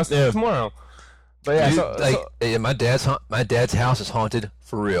to a new house tomorrow. But yeah, dude, my dad's house is haunted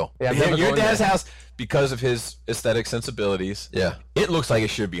for real. Yeah, your dad's house, because of his aesthetic sensibilities. Yeah, it looks like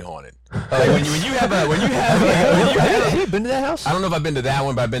it should be haunted. Like have you been to that house? I don't know if I've been to that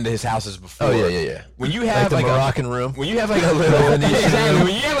one, but I've been to his houses before. Oh yeah. When you have like the Moroccan room. When you have like a little exactly.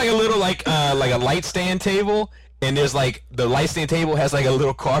 When you have like a little like a light stand table. And there's like the light stand table has like a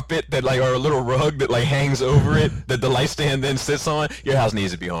little carpet that like or a little rug that like hangs over it that the light stand then sits on. Your house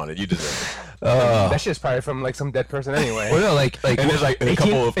needs to be haunted. You deserve it. That shit's probably from like some dead person anyway. Well, no, like and there's like a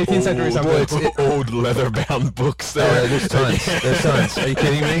couple of 18th century old leather-bound books there. There's tons. There's tons. Are you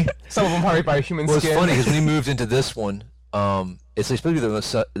kidding me? Some of them probably by human skin. Well, it's funny because when we moved into this one, it's like supposed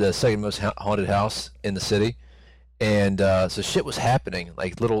to be the second most haunted house in the city. And so shit was happening,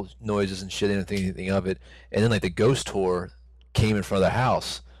 like little noises and shit. They didn't think anything of it. And then like the ghost tour came in front of the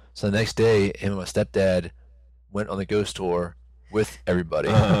house. So the next day, him and my stepdad went on the ghost tour with everybody.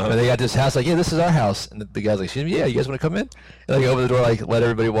 And they got this house, like, yeah, this is our house. And the guy's like, excuse me, yeah, you guys want to come in? And like open the door, like let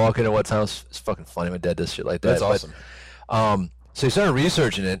everybody walk in at what time. It's fucking funny. My dad does shit like that. That's awesome. But, so he started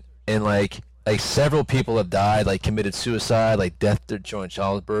researching it, and like several people have died, like committed suicide, like death during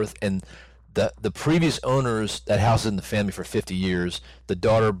childbirth, and the previous owners, that house is in the family for 50 years. The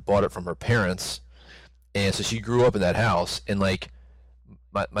daughter bought it from her parents, and so she grew up in that house. And like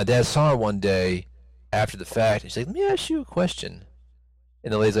my dad saw her one day after the fact, and she's like, let me ask you a question.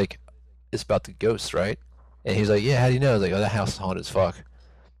 And the lady's like, it's about the ghosts, right? And he's like, yeah, how do you know? I was like, oh, that house is haunted as fuck.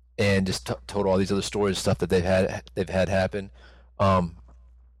 And just told all these other stories, stuff that they've had happen. But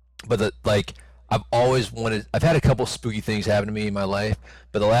I've had a couple spooky things happen to me in my life,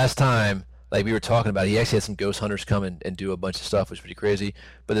 but the last time, like we were talking about, he actually had some ghost hunters come and do a bunch of stuff, which was pretty crazy.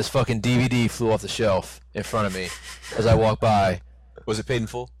 But this fucking DVD flew off the shelf in front of me as I walked by. Was it paid in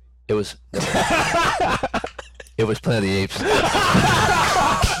full? It was. It was Planet of the Apes.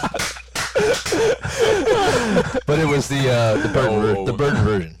 But it was the Burton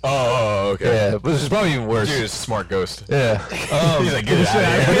version. Oh, okay. Yeah, which is probably even worse. Dude, it's a smart ghost. Yeah. He's like, get it out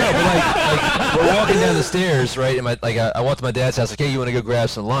of here. Yeah, but like we're walking down the stairs, right? And I walked to my dad's house. Like, hey, you want to go grab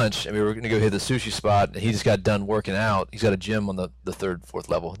some lunch? And we were gonna go hit the sushi spot. And he just got done working out. He's got a gym on the third, fourth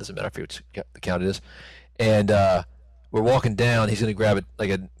level. It doesn't matter which count it is. And we're walking down. He's gonna grab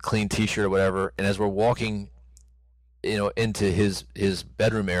a clean T-shirt or whatever. And as we're walking, into his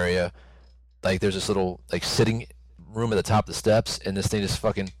bedroom area, like there's this little like sitting room at the top of the steps, and this thing just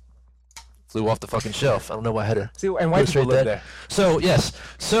fucking flew off the fucking shelf. I don't know why I had to. See, and white people live there. So yes,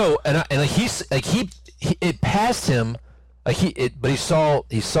 it passed him, but he saw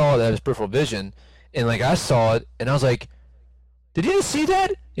that his peripheral vision, and like I saw it, and I was like, did you just see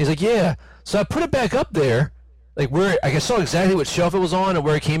that? He's like, yeah. So I put it back up there, like where I saw exactly what shelf it was on and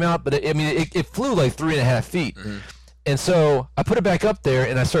where it came out, but it flew like 3.5 feet. Mm-hmm. And so I put it back up there,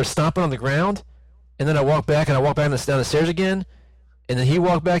 and I started stomping on the ground, and then I walked back down the stairs again, and then he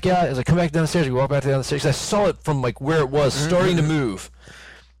walked back out. As I come back down the stairs, we walk back down the stairs. I saw it from like where it was starting to move.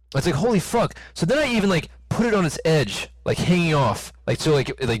 I was like, holy fuck. So then I even like put it on its edge, like hanging off, like so like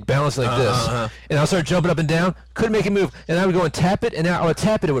it balanced like this. And I started jumping up and down, couldn't make it move, and I would go and tap it, and I would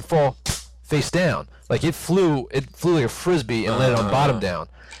tap it, it would fall face down. Like it flew like a frisbee and landed on bottom down,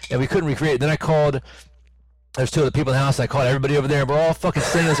 and we couldn't recreate it. Then I called. There's 2 other people in the house, and I called everybody over there, and we're all fucking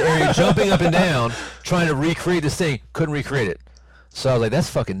staying in this area, jumping up and down, trying to recreate this thing. Couldn't recreate it. So I was like, that's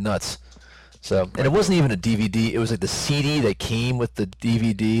fucking nuts. So, and it wasn't even a DVD. It was like the CD that came with the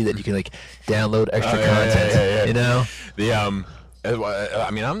DVD that you can like download extra content. Yeah. You know? I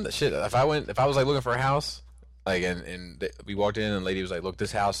mean, I'm the shit. If I was like looking for a house, Like, we walked in, and the lady was like, "Look,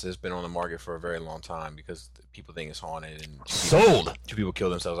 this house has been on the market for a very long time because people think it's haunted and Sold. Two people kill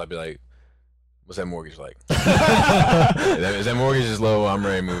themselves." I'd be like, "What's that mortgage like?" Is that mortgage is low? I'm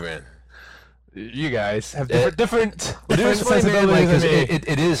ready to move in. You guys have different It's funny, man, sensibilities like, 'cause than me.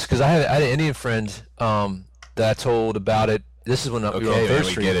 it is because I had an Indian friend that I told about it. This is when we were on Okay, Third man,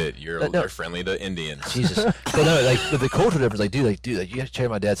 we Street. get it. You're No. friendly to Indians. Jesus, but no, like with the cultural difference, like, dude, you got to check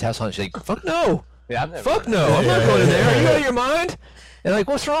my dad's house on. She's like, fuck no, Yeah, I've never fuck done no, that. I'm not going in there. Are you out of your mind? And like,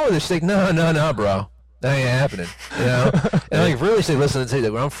 what's wrong with this? She's like, no, bro. That ain't happening, you know. And like, really, say, listen, say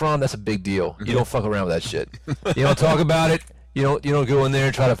that where I'm from, that's a big deal. You don't fuck around with that shit. You don't talk about it. You don't go in there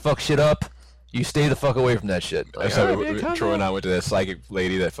and try to fuck shit up. You stay the fuck away from that shit. Like, So all right, man, calm Troy and down. I went to that psychic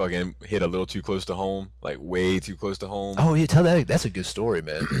lady that fucking hit a little too close to home, like way too close to home. Oh yeah, tell that. That's a good story,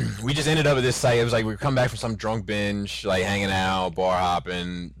 man. We just ended up at this site. It was like we come back from some drunk binge, like hanging out, bar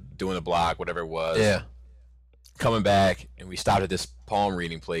hopping, doing the block, whatever it was. Yeah. Coming back, and we stopped at this palm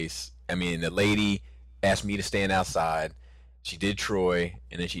reading place. I mean, the lady asked me to stand outside. She did Troy,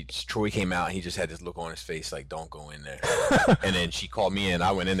 and then Troy came out, and he just had this look on his face like, "Don't go in there." And then she called me in.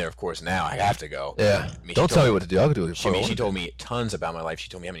 I went in there, of course. Now I have to go. Yeah. I mean, Don't she tell told me what to do. I'll do it. She told me tons about my life. She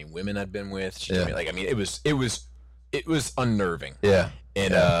told me how many women I'd been with. She told Yeah. me, like, I mean, it was unnerving. Yeah.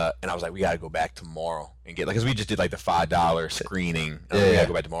 And and I was like, we gotta go back tomorrow and get, like, cause we just did like the $5 screening. And I was like, we Yeah. gotta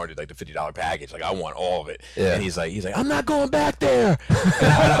go back tomorrow and do like the $50 package. Like, I want all of it. Yeah. And he's like, I'm not going back there.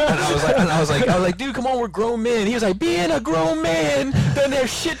 and I was like, dude, come on, we're grown men. He was like, being a grown man, then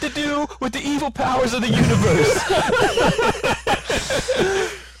there's shit to do with the evil powers of the universe.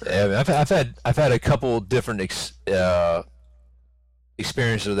 Yeah, man, I've had a couple different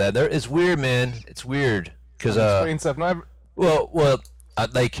experiences with that. It's weird, man. It's weird because Explain stuff. No,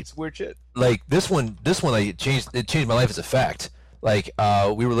 like it's weird shit. like this one like it changed my life as a fact. Like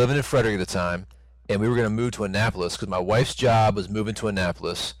we were living in Frederick at the time, and we were gonna move to Annapolis because my wife's job was moving to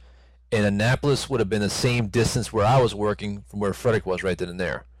Annapolis, and Annapolis would have been the same distance where I was working from where Frederick was right then and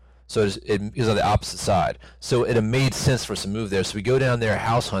there. So it was on the opposite side. So it had made sense for us to move there. So we go down there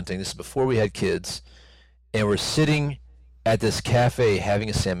house hunting. This is before we had kids, and we're sitting at this cafe having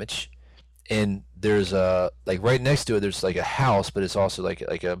a sandwich, and there's like right next to it there's like a house, but it's also like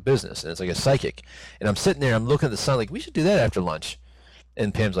a business, and it's like a psychic. And I'm sitting there, I'm looking at the sun like, we should do that after lunch.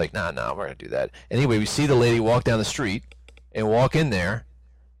 And Pam's like, nah, we're gonna do that. Anyway, we see the lady walk down the street and walk in there,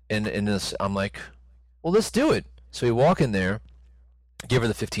 and I'm like, well, let's do it. So we walk in there, give her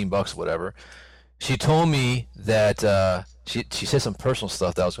the $15 or whatever. She told me that she said some personal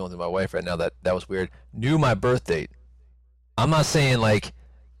stuff that I was going through my wife right now that was weird. Knew my birth date. I'm not saying like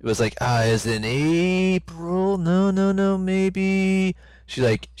it was like, is it in April? No, maybe.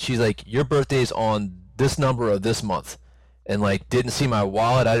 She's like, your birthday's on this number of this month, and like didn't see my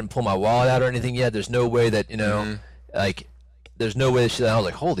wallet. I didn't pull my wallet out or anything yet. There's no way that like, there's no way that I was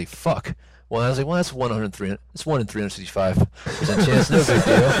like, holy fuck. Well, I was like, well, that's 1 in 365% chance, no big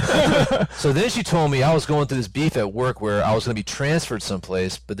deal. So then she told me I was going through this beef at work where I was going to be transferred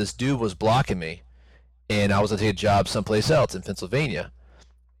someplace, but this dude was blocking me, and I was going to take a job someplace else in Pennsylvania.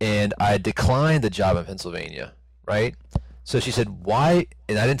 And I declined the job in Pennsylvania, right? So she said, why?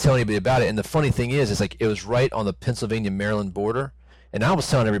 And I didn't tell anybody about it. And the funny thing is, it's like it was right on the Pennsylvania-Maryland border. And I was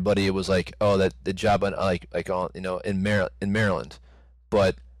telling everybody it was like, oh, that the job on like on in Maryland,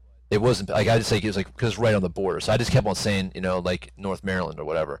 but it wasn't. Like I just like it was like because it's right on the border. So I just kept on saying like North Maryland or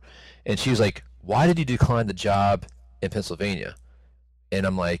whatever. And she was like, why did you decline the job in Pennsylvania? And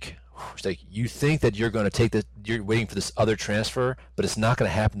I'm like, she's like, you think that you're going to take this? You're waiting for this other transfer, but it's not going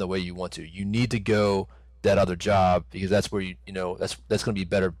to happen the way you want to. You need to go that other job because that's where that's going to be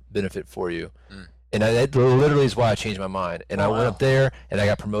better benefit for you. And that literally is why I changed my mind. And I went up there and I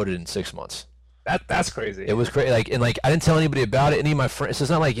got promoted in 6 months. That's crazy. It was crazy. Like I didn't tell anybody about it. Any of my friends. So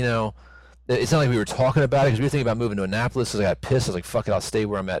it's not like it's not like we were talking about it because we were thinking about moving to Annapolis. Because I got pissed. I was like, fuck it, I'll stay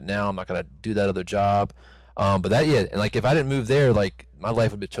where I'm at now. I'm not gonna do that other job. But and like if I didn't move there, like my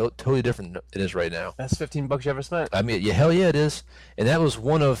life would be totally different than it is right now. That's $15 you ever spent. I mean, yeah, hell yeah, it is. And that was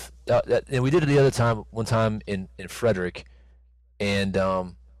one of, and we did it the other time, one time in Frederick, and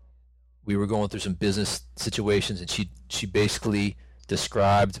we were going through some business situations, and she basically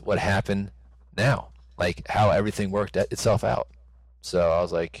described what happened now, like how everything worked itself out. So I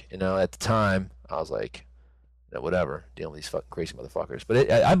was like, at the time, I was like, whatever, dealing with these fucking crazy motherfuckers. But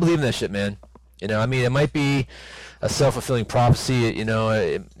I believe in that shit, man. I mean, it might be a self-fulfilling prophecy. It It's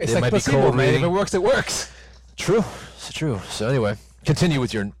it like might placebo, be cold man. If reading. it works, it works. True. It's true. So anyway, continue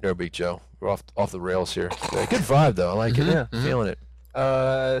with your Nerd Week, Joe. We're off the rails here. Yeah, good vibe though. I like it. Yeah. Feeling it.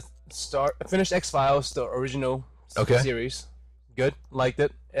 Finished X-Files, the original Okay. series. Good. Liked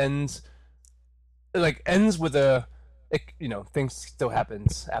it. And like ends with a, things still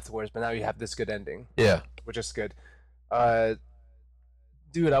happens afterwards, but now you have this good ending, Yeah. which is good.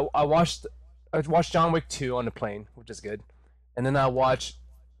 Dude, I watched John Wick 2 on the plane, which is good, and then I watched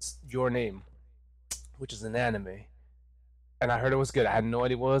Your Name, which is an anime, and I heard it was good. I had no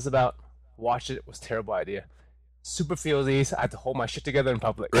idea what it was about. Watched it. It was a terrible idea. Super feelsies. I had to hold my shit together in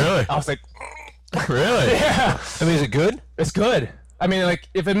public. Really? I was like, Really? yeah, I mean, is it good? it's good. I mean, like,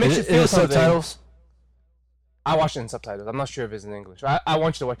 if it makes you Is feel it something. subtitles? I watched it in subtitles. I'm not sure if it's in English. I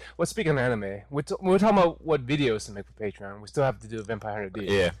want you to watch. Well, speaking of anime, we're talking about what videos to make for Patreon. We still have to do Vampire Hunter D.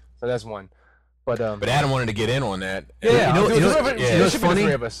 Yeah. So that's one. But Adam wanted to get in on that. yeah, you know what's should be the funny?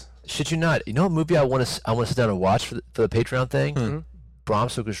 three of us. Shit you not. You know what movie I want to sit down and watch for the Patreon thing? Mhm. Bram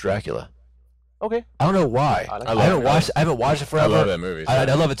Stoker's Dracula. Okay. I don't know why. I like I that. haven't watched. I haven't watched it I forever. love that movie. I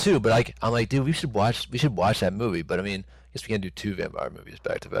love it too. But like, I'm like, dude, we should watch that movie. But I mean, I guess we can't do 2 vampire movies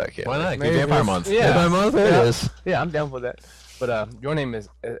back to back. Why not? Maybe Vampire it's- Month. Yeah. Vampire Month. There Yeah. it is. Yeah, I'm down for that. But Your Name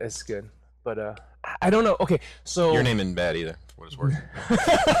is good. But I don't know. Okay, so Your name isn't bad either, for what it's worth.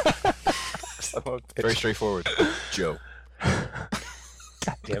 Very straightforward. Joe.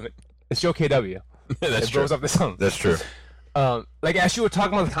 God damn it. It's Joe KW. That's It true. blows up the song. That's true. Like as you were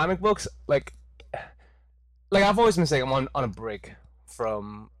talking about the comic books, like I've always been saying I'm on a break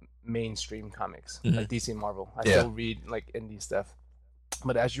from mainstream comics like DC and Marvel. I Yeah. still read like indie stuff.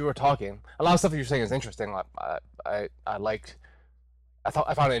 But as you were talking, a lot of stuff you're saying is interesting. I liked. I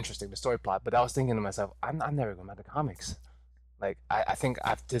found it interesting, the story plot. But I was thinking to myself, I'm never going back to comics. Like I think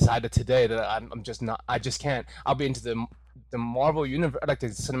I've decided today that I'm just not. I just can't. I'll be into the Marvel universe, like the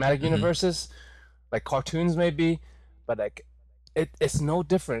cinematic universes, like cartoons maybe, but like it's no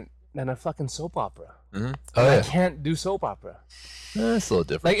different than a fucking soap opera. Oh I yeah, can't do soap opera. it's a little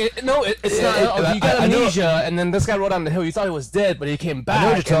different. Like it's Yeah, not. Oh, you got I know- amnesia, and then this guy rode down the hill. You thought he was dead, but he came back. I know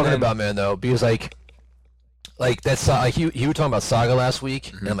what you're and talking then- about, man. Though, because like that's like you were talking about Saga last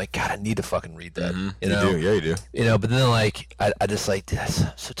week, and I'm like, God, I need to fucking read that. You know, do. Yeah, you do. you know. But then like I just like, dude, I'm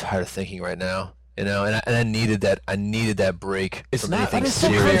so tired of thinking right now. You know, and I needed that. I needed that break It's from not- anything but it's so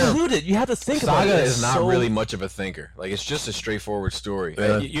serious. convoluted. You have to think about Saga it. is not So- really much of a thinker. Like, it's just a straightforward story.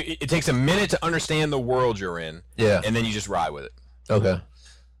 Yeah. It takes a minute to understand the world you're in, Yeah. and then you just ride with it. Okay.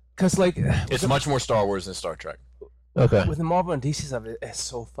 Because like It's much more Star Wars than Star Trek. Okay. with the Marvel and DC stuff, it's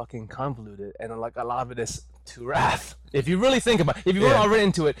so fucking convoluted, and like a lot of it is to wrath. If you really think about, if you weren't Yeah. already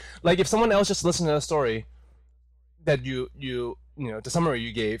into it, like if someone else just listened to the story that you know the summary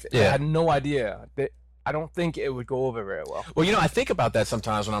you gave, and Yeah. had no idea, that I don't think it would go over very well. Well, I think about that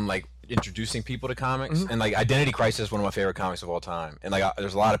sometimes when I'm like introducing people to comics, and like Identity Crisis is one of my favorite comics of all time, and like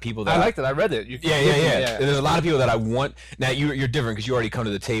there's a lot of people that I liked it. I read it. You, Yeah. There's a lot of people that I want. Now you're different because you already come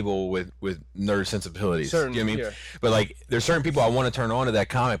to the table with nerd sensibilities. Certain, you know what I mean? yeah. But like, there's certain people I want to turn on to that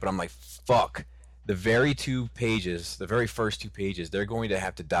comic, but I'm like, fuck. The very first 2 pages, they're going to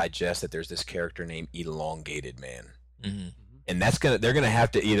have to digest that there's this character named Elongated Man. And they're gonna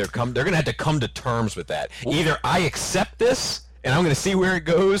have to come to terms with that. Either I accept this and I'm gonna see where it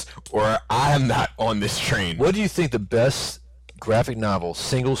goes, or I am not on this train. What do you think the best graphic novel,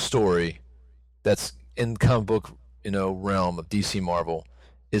 single story, that's in comic book, realm of DC Marvel,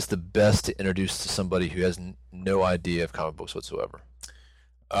 is the best to introduce to somebody who has no idea of comic books whatsoever?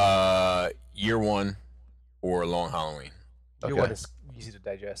 Year One or Long Halloween. Your Okay. one is easy to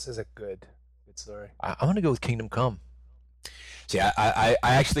digest. It's a good story. I'm gonna go with Kingdom Come. See, I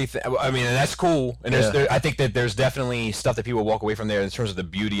actually, I mean, and that's cool, and I think that there's definitely stuff that people walk away from there in terms of the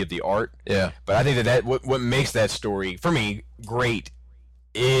beauty of the art. Yeah. But I think that what makes that story for me great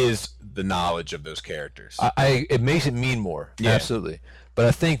is the knowledge of those characters. It makes it mean more. Yeah. Absolutely. But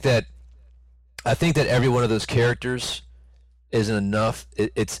I think that every one of those characters isn't enough.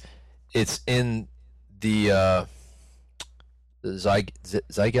 It's in the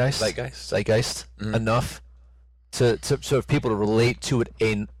zeitgeist enough to for people to relate to it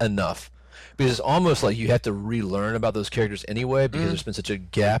enough, because it's almost like you have to relearn about those characters anyway, because there's been such a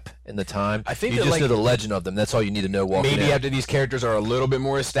gap in the time. I think you that, just like, know the legend of them. That's all you need to know walking Maybe in. after these characters are a little bit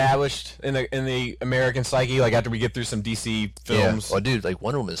more established in the American psyche, like after we get through some DC films. Yeah. Well, dude, like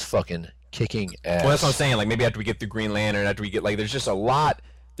Wonder Woman is fucking kicking ass. Well, that's what I'm saying. Like maybe after we get through Green Lantern, after we get like, there's just a lot.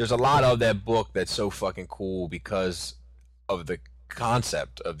 There's a lot of that book that's so fucking cool because of the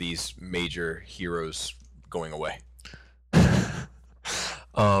concept of these major heroes going away.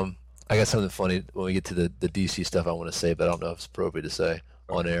 I got something funny when we get to the DC stuff I want to say, but I don't know if it's appropriate to say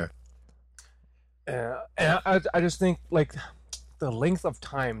on air. And I just think like the length of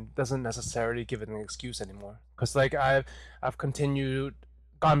time doesn't necessarily give it an excuse anymore. Because like I've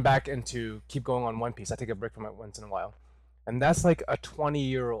gone back into keep going on One Piece. I take a break from it once in a while, and that's like a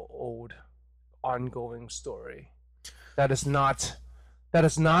 20-year-old ongoing story that is not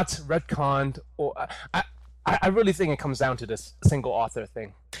retconned, or I really think it comes down to this single author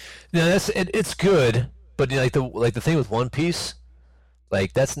thing. No, it's good, but you know, like the thing with One Piece,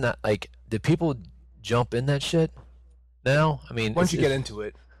 like that's not like, did people jump in that shit now? I mean, Once you get into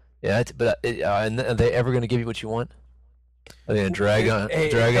it, yeah, and are they ever going to give you what you want? Are they going to drag on?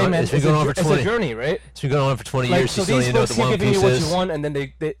 man, It's been going on for 20. It's a journey, right? It's been going on for 20 Like, years. so You still these need to know what books the One keep giving Piece you what is. you want,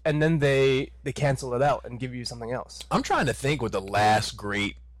 and then they cancel it out and give you something else. I'm trying to think what the last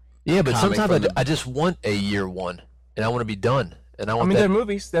great. Yeah, but comic sometimes from I just want a year one, and I want to be done, and I I want mean, there that. are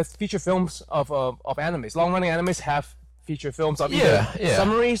movies that's feature films of animes. Long-running animes have feature films of Yeah, either yeah.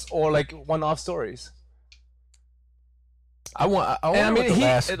 summaries or like one-off stories. I want. And I mean,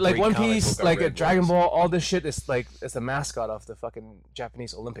 like One comic Piece, book I like read Dragon was. Ball, all this shit is like it's the mascot of the fucking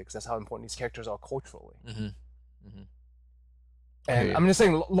Japanese Olympics. That's how important these characters are culturally. Mhm. And Yeah. I'm just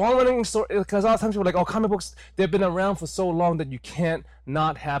saying, long-running story, because a lot of times people are like, oh, comic books, they've been around for so long that you can't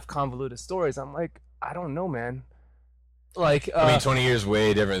not have convoluted stories. I'm like, I don't know, man. Like, I mean, 20 years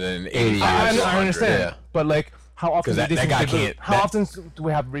way different than 80 years. I 100. understand, yeah. but like, how often 'Cause that- do that these guy things reboot? can't- How that- often do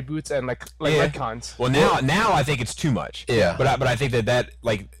we have reboots and like Yeah. retcons? Well, now I think it's too much. Yeah. But I think that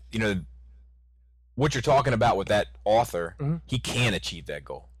like, you know, what you're talking about with that author, Mhm. he can achieve that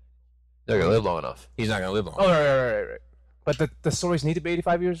goal. They're gonna live long enough. He's not gonna live long. Oh, right. But the stories need to be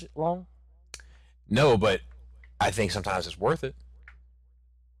 85 years long. No, but I think sometimes it's worth it.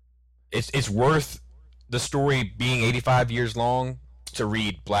 It's worth the story being 85 years long to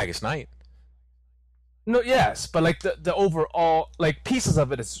read Blackest Night. No, yes, but like the overall, like pieces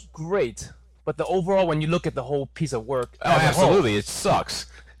of it is great, but the overall, when you look at the whole piece of work, Oh, as a whole, absolutely, it sucks.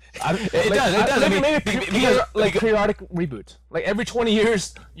 It does. It does. Maybe, I mean, like periodic reboot. Like every 20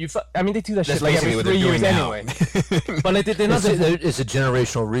 years, I mean, they do that that's shit like every basically what 3 they're years doing now. anyway. But like, they're not It's a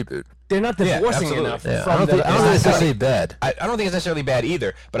generational reboot. they're not Yeah, divorcing absolutely. enough Yeah, from I don't think it's the necessarily bad. I don't think it's necessarily bad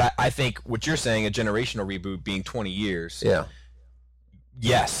either, but I think what you're saying, a generational reboot being 20 years. Yeah.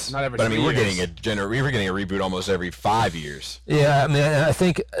 Yes. Not every but I mean, 3 we're years. we're getting a reboot almost every 5 years. Yeah, I mean, I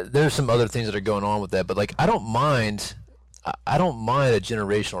think there's some other things that are going on with that, but like, I don't mind a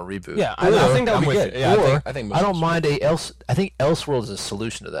generational reboot. Yeah, I think that would I'm be with good. you. Yeah, Or I think most I don't of us mind I think Elseworlds is a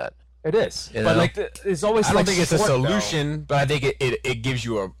solution to that. It is, You but know? like it's always. I don't like think it's a short, though. solution, but I think it gives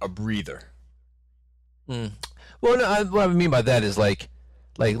you a breather. Well, no, what I mean by that is like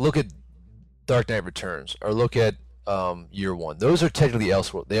look at Dark Knight Returns or look at Year One. Those are technically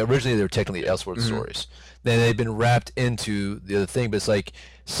Elseworlds. They were technically Elseworlds stories. Then they've been wrapped into the other thing, but it's like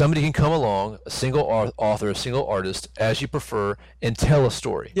somebody can come along, a single author, a single artist, as you prefer, and tell a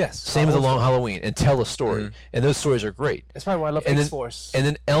story. Yes, Same with the Long Halloween, and tell a story, and those stories are great. That's probably why I love And X then, Force. and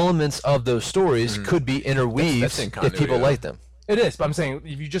then elements of those stories could be interweaved That's in if continuity, people though. like them. It is, but I'm saying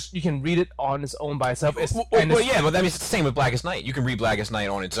if you can read it on its own by itself. It's, Well, it's yeah, but that means it's the same with Blackest Night. You can read Blackest Night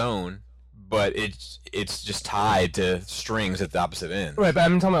on its own, but it's just tied to strings at the opposite end. right. But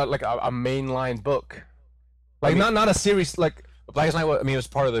I'm talking about like a mainline book, like not a series. Like Blackest Night, it was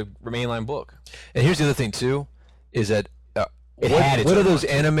part of the mainline book. And here's the other thing too, is that It what, had its what own of those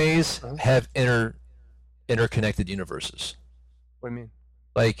content. animes have interconnected universes? what do you mean?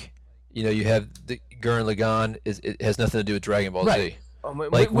 Like, you know, you have the Gurren Lagann. It has nothing to do with Dragon Ball Right. Z.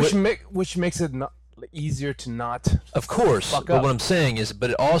 Like what- which makes it not easier to not. Of course, Fuck but up. what I'm saying is,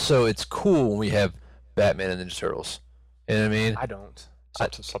 but it's cool when we have Batman and Ninja Turtles. You know what I mean? I don't.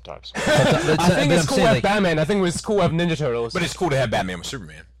 Sometimes. But I think but it's I'm cool saying, with like, Batman. I think it's cool with Ninja Turtles. But it's cool to have Batman with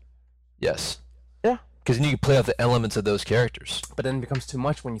Superman. yes, yeah. because then you can play off the elements of those characters. But then it becomes too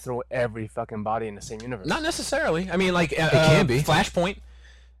much when you throw every fucking body in the same universe. Not necessarily. I mean, like it can be. Flashpoint,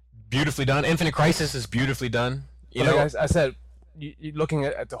 beautifully done. Infinite Crisis is beautifully done. You But know, like I said, you're looking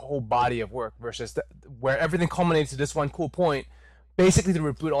at the whole body of work versus where everything culminates to this one cool point, basically to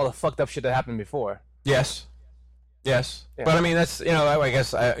reboot all the fucked up shit that happened before. yes. Yeah. But I mean, that's I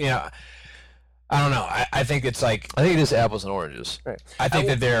guess I don't know. I think it's like I think it is apples and oranges. Right. I think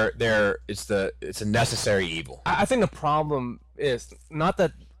that it's a necessary evil. I think the problem is not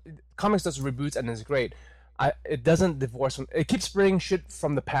that comics does reboots and it's great. It doesn't divorce from. It keeps bringing shit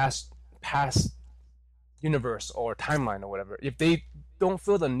from the past universe or timeline or whatever. If they don't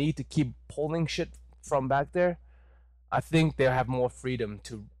feel the need to keep pulling shit from back there, I think they'll have more freedom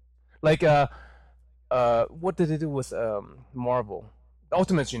to, like what did they do with Marvel, the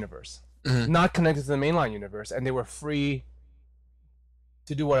Ultimates universe, not connected to the mainline universe, and they were free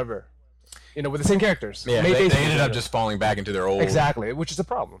to do whatever, with the same characters. Yeah, Made they basically ended up together. just falling back into their old. Exactly, which is a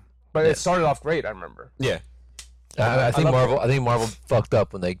problem. But it started off great, I remember. Yeah, I think love Marvel fucked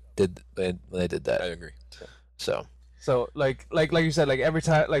up when they did that. I agree. So So like you said, like every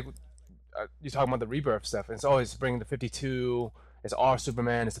time, like you're talking about the rebirth stuff, and it's always bringing the 52. It's our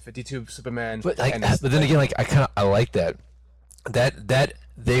Superman. It's the 52 Superman. But like, and but then again, like I like that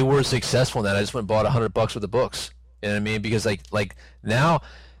they were successful in that. I just went and bought $100 worth of books. You know what I mean? Because like now,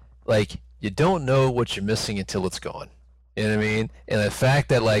 like you don't know what you're missing until it's gone. You know what I mean? And the fact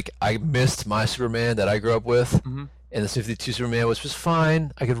that like I missed my Superman that I grew up with, and the 52 Superman was just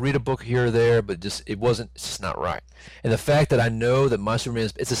fine. I could read a book here or there, but it's just not right. And the fact that I know that my Superman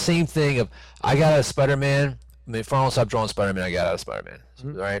it's the same thing of I got a Spider-Man. I mean, finally stopped drawing Spider-Man. I got out of Spider-Man,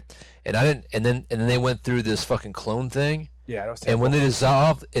 right? And I didn't. And then they went through this fucking clone thing. Yeah, that was And terrible. when they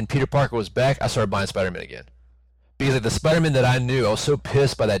dissolved and Peter Parker was back, I started buying Spider-Man again. Because like the Spider-Man that I knew, I was so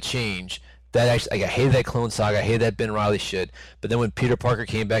pissed by that change that actually like, I hated that clone saga. I hated that Ben Reilly shit. But then when Peter Parker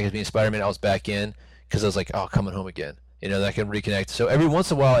came back as being Spider-Man, I was back in because I was like, oh, coming home again. You know, that I can reconnect. So every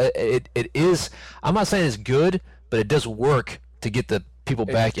once in a while, it is. I'm not saying it's good, but it does work to get the people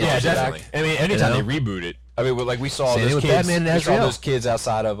back in. Yeah, definitely. I mean, anytime You know? they reboot it. I mean, like we saw Same those with kids. Batman and We saw Azrael. those kids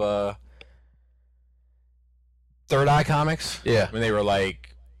outside of Third Eye Comics. Yeah. When they were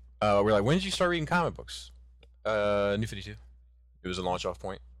like, we're like, when did you start reading comic books? New 52. It was a launch off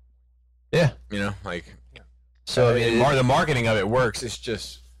point. Yeah. You know, like. So I mean, the marketing of it works. It's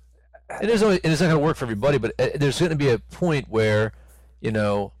just. and it's not going to work for everybody, but there's going to be a point where, you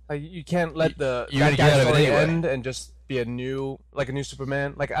know, Like you can't let the you that gotta get guy's out of it story anyway. end and just be a new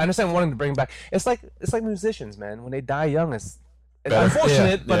Superman. Like I understand wanting to bring back. It's like musicians, man. When they die young, it's Better.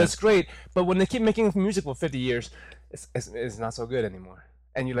 unfortunate, Yeah, but yeah. it's great. But when they keep making music for 50 years, it's not so good anymore.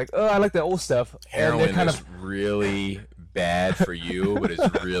 And you're like, oh, I like the old stuff. And Heroin they're kind is really bad for you, but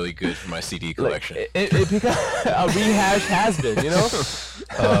it's really good for my CD collection. it becomes a rehash has been, you know.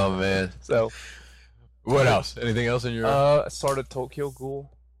 oh man, So What else? Anything else in your? sort of Tokyo Ghoul.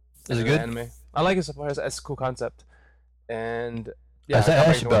 is it an good? Anime. I like it so far. It's a cool concept. And yeah, I got back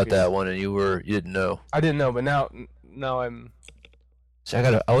asked you into One about Piece. that one, and you didn't know. I didn't know, but now I'm. So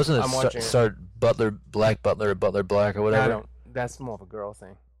I was gonna I'm watching it. start Butler Black Butler or Butler Black or I whatever. don't. That's more of a girl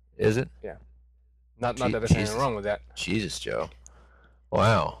thing. Is it? Not that there's Jesus. anything wrong with that. Jesus, Joe.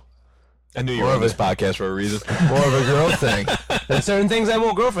 Wow. I knew you More were of on this a- podcast for a reason. More of a girl thing. There's certain things that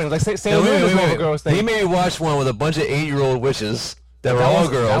more girlfriends. Like No, Sailor Moon is more of a girl's thing. He made me watch one with a bunch of 8-year-old witches that were That all was-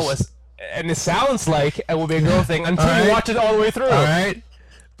 girls. That was, and it sounds like it will be a girl thing until All you right. watch it all the way through. All right.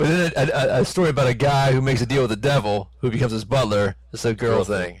 But then a story about a guy who makes a deal with the devil, who becomes his butler. It's a girl Girl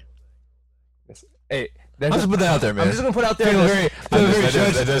thing. Hey, I'm there's just putting that out there, man. I'm just gonna put out there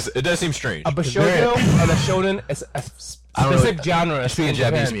Feeling there's It does seem strange. a Bashojo and a Shonen is a I don't know specific what- genre. You're speaking in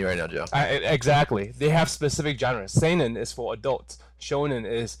Japanese Japan. to me right now, Joe. Exactly. They have specific genres. Seinen is for adults. Shonen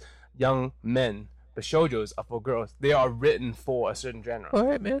is young men. The shoujos are for girls. They are written for a certain genre. All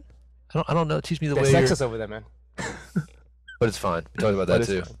right, man. I don't know. Teach me the They're way you're... sexist over there, man. But it's fine. We talked about But that it's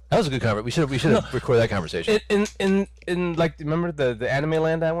too. fine. That was a good conversation. We should have recorded that conversation. In like, remember the anime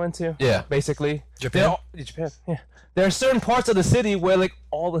land I went to? Yeah. Basically. Japan? Japan, yeah. There are certain parts of the city where like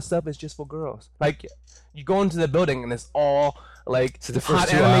all the stuff is just for girls. Like, you go into the building and it's all like It's the first hot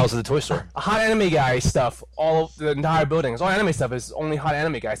 2 anime- aisles of the toy store. hot anime guy stuff. All of the entire building. All anime stuff is only hot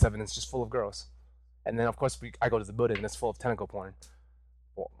anime guy stuff, and it's just full of girls. And then of course I go to the building and it's full of tentacle porn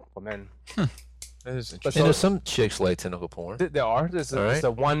for men. That is But And so there's some chicks like tentacle porn. there are. There's All right. the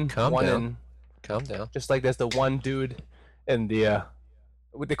one Calm one down. in Calm down. just like there's the one dude in the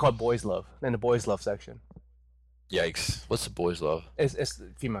what they call boys love in the boys love section. Yikes. What's the boys love? It's the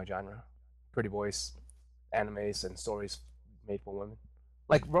female genre, pretty boys, animes and stories made for women,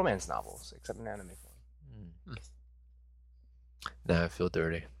 like romance novels, except in anime form. Nah, I feel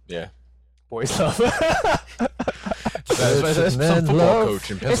dirty. Yeah. Boys love. That's Men some football love-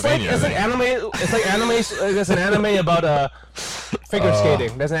 coach in It's like Pennsylvania. I think. anime. It's like anime. There's an anime about figure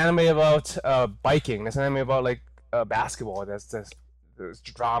skating. There's an anime about biking. There's an anime about like basketball. There's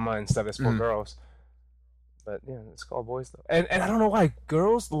drama and stuff. That's for girls. But yeah, it's called boys though. And I don't know why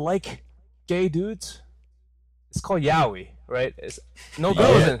girls like gay dudes. It's called yaoi, right? It's no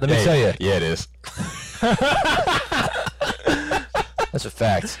girls. in Let me tell you, Yeah, it is. that's a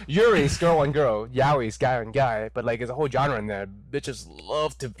fact. Yuri's girl on girl, yaoi's guy on guy, but like there's a whole genre in there. Bitches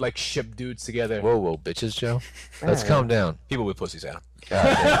love to like ship dudes together. Whoa, bitches, Joe. Let's Yeah. calm down. People with pussies, Adam.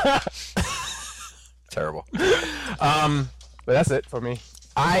 God damn. Terrible. But that's it for me.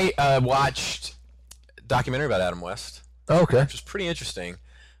 I watched a documentary about Adam West, Okay. which was pretty interesting.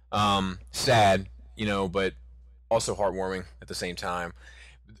 Sad, but also heartwarming at the same time.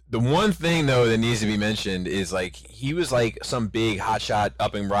 The one thing though that needs to be mentioned is like he was like some big hotshot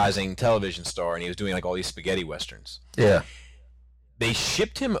up and rising television star, and he was doing like all these spaghetti westerns. Yeah. They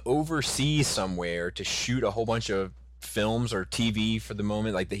shipped him overseas somewhere to shoot a whole bunch of films or TV for the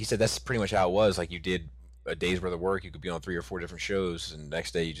moment. Like he said, that's pretty much how it was. Like you did a day's worth of work, you could be on 3 or 4 different shows, and the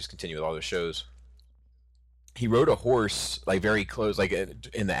next day you just continue with all those shows. He rode a horse like very close, like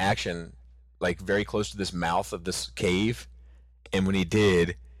in the action, like very close to this mouth of this cave, and when he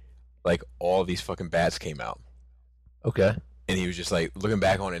did, like all these fucking bats came out. Okay. And he was just like, looking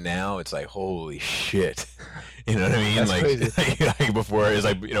back on it now, it's like, holy shit. You know what I mean? That's like, crazy. like before, it was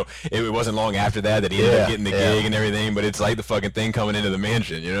like, you know, it wasn't long after that he ended up getting the gig and everything, but it's like the fucking thing coming into the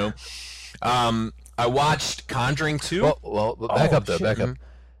mansion, you know? I watched Conjuring 2. Well, back up though. Shit. Back up.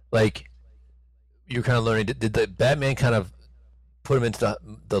 Like, you're kind of learning. Did the Batman kind of put him into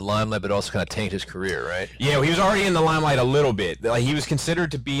the limelight, but also kind of tanked his career, right? Yeah, well, he was already in the limelight a little bit. Like he was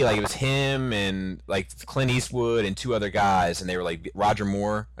considered to be like, it was him and like Clint Eastwood and 2 other guys, and they were like Roger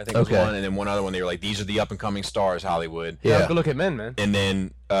Moore, I think was one, and then one other one. They were like, these are the up and coming stars, Hollywood. Yeah. Good look at men, man. And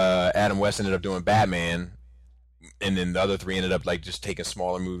then Adam West ended up doing Batman, and then the other 3 ended up like just taking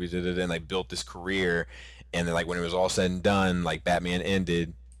smaller movies and like built this career. And then like when it was all said and done, like Batman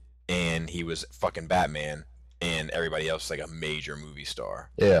ended, and he was fucking Batman. And everybody else was like a major movie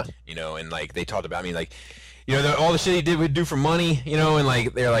star. Yeah. You know, and like they talked about, I mean, like, you know, all the shit he would do for money, you know, and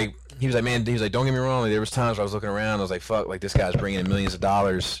like they're like, he was like, man, he was like, don't get me wrong, like, there was times where I was looking around, I was like, fuck, like this guy's bringing in millions of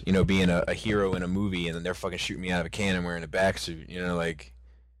dollars, you know, being a hero in a movie, and then they're fucking shooting me out of a cannon wearing a backsuit, you know, like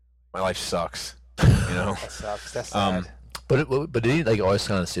my life sucks, you know. That sucks. That's sad. But did he like always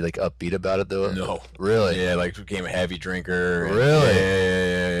kind of see like upbeat about it though? No, Really? yeah, like became a heavy drinker. And, Really?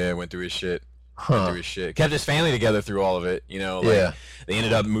 Yeah. Went through his shit. Huh. Through his shit. Kept his family together through all of it, you know. Like, Yeah. They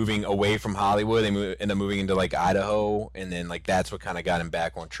ended up moving away from Hollywood. They ended up moving into like Idaho, and then like that's what kind of got him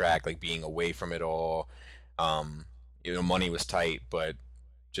back on track, like being away from it all. You know, money was tight, but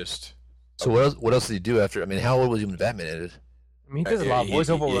just. So what else did he do after? I mean, how old was he when Batman ended? I mean, he does a lot of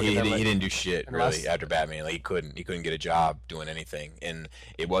voiceover work. He and then, didn't do shit unless- really after Batman. Like he couldn't get a job doing anything, and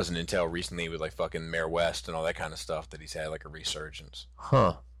it wasn't until recently with like fucking Mayor West and all that kind of stuff that he's had like a resurgence.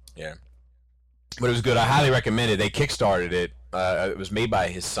 Huh. Yeah. But it was good. I highly recommend it. They kickstarted it. It was made by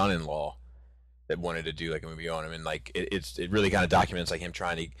his son-in-law that wanted to do like a movie on him, and like it really kind of documents like him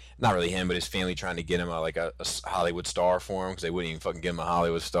trying to, not really him, but his family trying to get him a Hollywood star for him, because they wouldn't even fucking give him a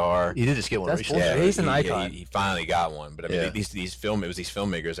Hollywood star. He did just get one That's recently. bullshit. He's an icon. He finally got one, but I mean, Yeah. it was these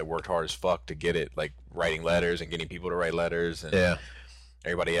filmmakers that worked hard as fuck to get it, like writing letters and getting people to write letters, and Yeah.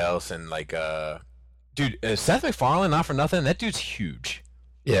 everybody else, and like dude, Seth MacFarlane, not for nothing, that dude's huge.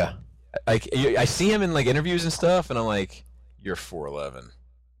 Yeah. Like I see him in like interviews and stuff, and I'm like, you're 4'11".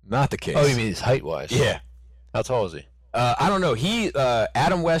 Not the case. Oh, you mean his height wise? Yeah. How tall is he? I don't know. He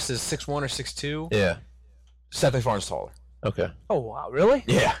Adam West is 6'1" or 6'2". Yeah. Seth MacFarlane's taller. Okay. Oh wow, really?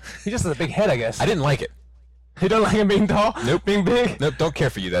 Yeah. He just has a big head, I guess. I didn't like it. You don't like him being tall? Nope. Being big? Nope. Don't care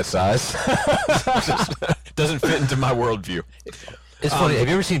for you that size. Just doesn't fit into my worldview. It's funny. Have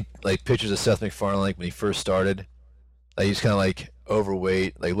you ever seen like pictures of Seth MacFarlane like when he first started? Like he's kind of like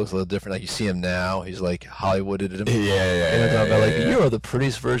overweight, like looks a little different. Like you see him now, he's like Hollywooded him. Yeah. And they're talking about like you are the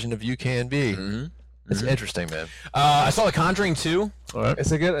prettiest version of you can be. Mm-hmm. It's interesting, man. I saw The Conjuring 2. All right.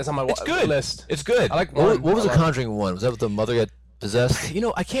 It's on my It's good. list. It's good. I like What one. was I the like- Conjuring one? Was that what the mother got possessed? You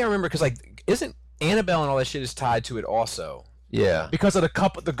know, I can't remember because like, isn't Annabelle and all that shit is tied to it also? Yeah. Because of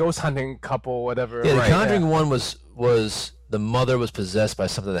the ghost hunting couple, whatever. Yeah. The Right, Conjuring one was the mother was possessed by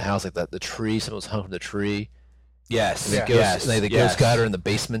something in the house, like that. The tree, something was hung from the tree. Yes. And the Yeah. ghost, Yes. and, like, the ghost got her in the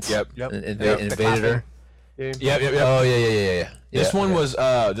basements. Yep. And Yep. invaded her. Yeah. Yep. Oh yeah. This Yeah. one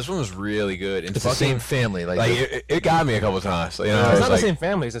was really good. And It's the same family. Like, Like it got me a couple times. You know, It's was not like, the same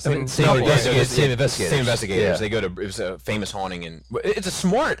family. It's the same. same couple. investigators. yeah, Same investigators. Same investigators. Yeah. They go to, it was a famous haunting, and it's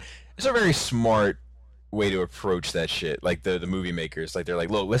a very smart way to approach that shit. Like the movie makers, like they're like,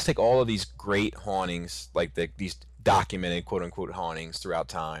 look, let's take all of these great hauntings, like these documented quote unquote hauntings throughout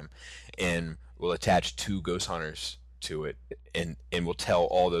time, and we'll attach 2 ghost hunters to it, and we'll tell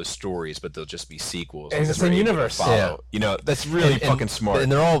all those stories, but they'll just be sequels. And it's that the same we're able to universe. follow. Yeah. You know, that's really fucking smart.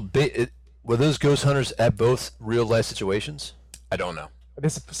 And they're all were those ghost hunters at both real life situations? I don't know.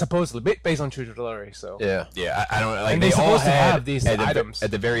 This is supposedly based on true story. So Yeah. Yeah, I don't like. And They they're all supposed to had have these at items.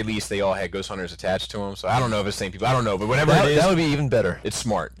 at the very least, they all had ghost hunters attached to them. So I don't know if it's the same people. I don't know, but whatever it is, That would be even better. it's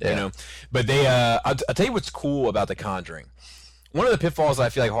smart, Yeah. you know. But they, I'll tell you what's cool about The Conjuring. One of the pitfalls that I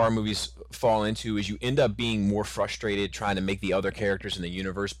feel like horror movies fall into is you end up being more frustrated trying to make the other characters in the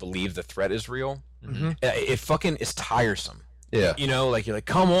universe believe the threat is real. Mm-hmm. It fucking is tiresome. Yeah. You know, like you're like,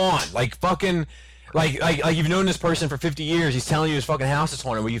 come on, like fucking. Like you've known this person for 50 years. He's telling you his fucking house is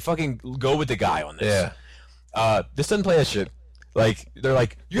haunted. Will you fucking go with the guy on this? Yeah. This doesn't play that shit. Like they're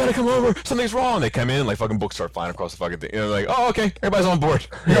like, you gotta come over, something's wrong. They come in, like fucking books start flying across the fucking thing. You know, like, oh okay, everybody's on board.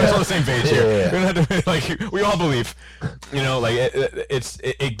 Everybody's on the same page here. Yeah. We don't have to, like, we all believe. You know, like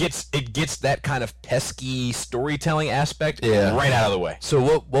it gets that kind of pesky storytelling aspect right out of the way. So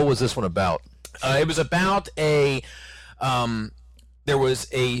what was this one about? It was about there was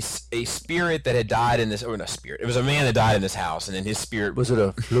a spirit that had died in this, or not spirit. It was a man that died in this house, and then his spirit Was it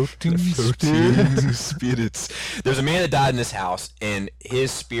a floating spirits. There's a man that died in this house, and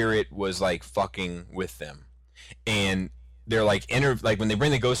his spirit was like fucking with them, and they're like like when they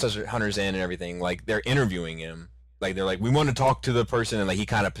bring the ghost hunters in and everything, like they're interviewing him, like they're like, we want to talk to the person, and like he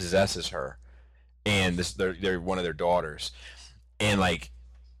kind of possesses her, and they're one of their daughters, and like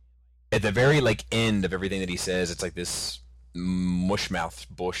at the very like end of everything that he says, it's like this mushmouth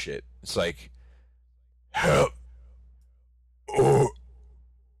bullshit. It's like, help, oh,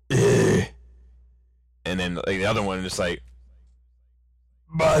 yeah. And then like the other one is like,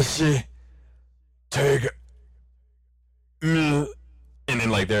 Basi, take me. And then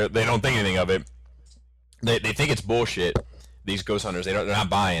like they don't think anything of it. They think it's bullshit. These ghost hunters, they're not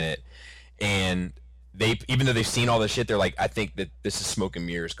buying it, and even though they've seen all this shit, they're like, I think that this is smoke and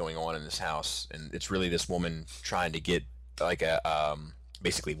mirrors going on in this house, and it's really this woman trying to get like a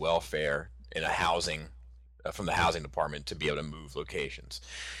basically welfare in a housing from the housing department to be able to move locations.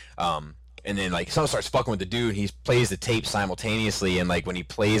 And then like someone starts fucking with the dude. He plays the tape simultaneously, and like when he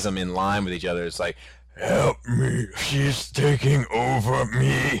plays them in line with each other, it's like, help me, she's taking over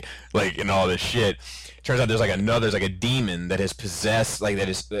me, like, and all this shit. Turns out there's like a demon that has possessed, like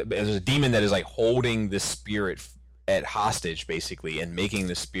there's a demon that is like holding this spirit at hostage basically, and making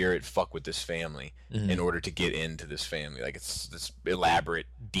the spirit fuck with this family in order to get into this family. Like it's this elaborate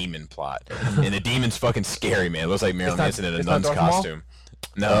demon plot, and the demon's fucking scary, man. It looks like Marilyn Manson in a nun's costume.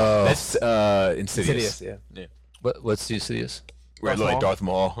 No, that's Insidious. Yeah. What's the Insidious? Where like Darth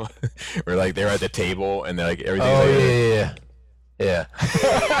Maul, where like they're at the table and they're like everything's. Oh yeah.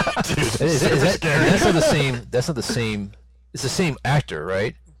 Dude, That's not the same. That's not the same. It's the same actor,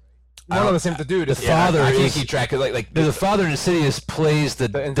 right? Not the same to do. The father I can't is keep track. Like the father in Insidious plays the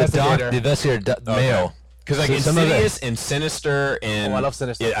investigator male. Because like Insidious and Sinister and I love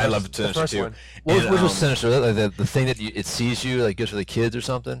Sinister. Yeah, I love Sinister too. One. What was Sinister? Like the thing that it sees you, like goes for the kids or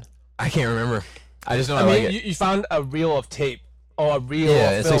something. I can't remember. I just know I I mean, like it. you found a reel of tape or a reel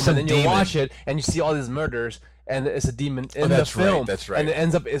it's of like film, some and then you demon. watch it and you see all these murders, and it's a demon in the that's right, film. that's right. And it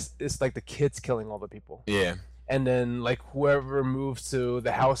ends up it's like the kids killing all the people. Yeah. And then like whoever moves to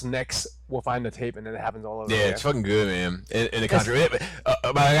the house next will find the tape, and then it happens all over. Yeah, again. it's fucking good, man. And the Conjuring.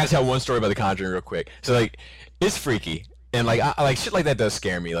 But I gotta tell one story about the Conjuring real quick. So like, it's freaky, and like I like shit like that does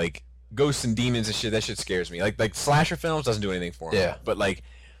scare me. Like ghosts and demons and shit. That shit scares me. Like slasher films doesn't do anything for me. Yeah. But like,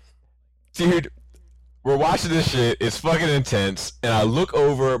 dude, we're watching this shit. It's fucking intense, and I look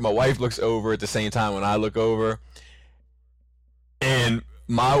over. My wife looks over at the same time when I look over, and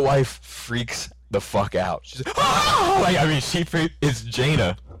my wife freaks the fuck out. She's like, ah! Like, I mean, it's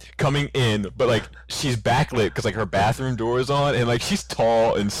Jaina coming in, but like she's backlit because like her bathroom door is on, and like she's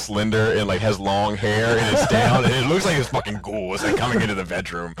tall and slender and like has long hair and it's down, and it looks like this fucking ghoul is like coming into the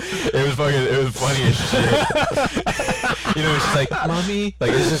bedroom. It was funny as shit. You know, she's like, mommy,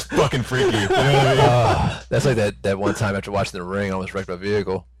 like it's just fucking freaky. You know what I mean? That's like that one time after watching The Ring, I almost wrecked my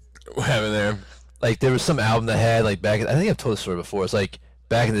vehicle. What happened there? Like there was some album that had like back. I think I've told this story before. It's like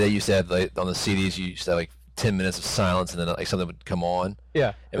back in the day, you used to have like on the CDs, you used to have like 10 minutes of silence, and then like something would come on.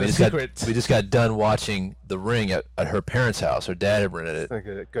 Yeah. And we just got done watching The Ring at her parents' house. Her dad had rented it. It's like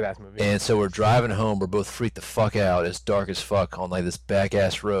a good ass movie. And so we're driving home. We're both freaked the fuck out. It's dark as fuck on like this back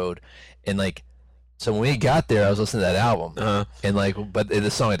ass road, and like. So when we got there, I was listening to that album, and like, but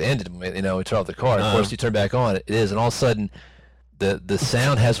the song had ended. You know, we turned off the car. Of course, you turn back on. It is, and all of a sudden, the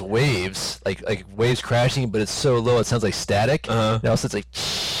sound has waves, like waves crashing, but it's so low it sounds like static. And also it's like,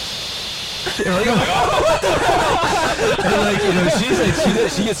 and like, oh, what the hell? And like, you know, she's like,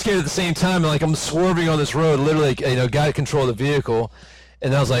 she gets scared at the same time, and like I'm swerving on this road, literally, like, you know, got control of the vehicle.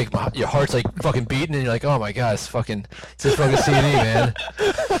 And I was like, your heart's like fucking beating, and you're like, oh my god, it's this fucking CD, man.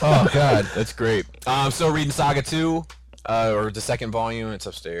 Oh god, that's great. I'm still reading Saga 2, or the second volume. It's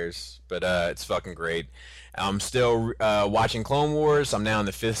upstairs, but it's fucking great. I'm still watching Clone Wars. I'm now in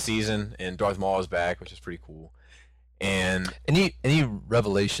the 5th season, and Darth Maul is back, which is pretty cool. And any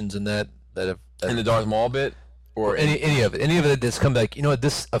revelations in that in the Darth Maul bit, or any of it that's come back? You know what?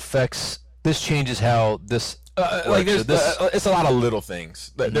 This changes how this. Like there's it's a lot of little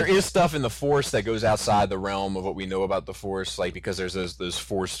things. There is stuff in the Force that goes outside the realm of what we know about the Force, like because there's those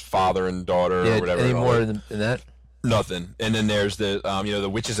Force father and daughter or whatever. Any more than that? Nothing. And then there's the the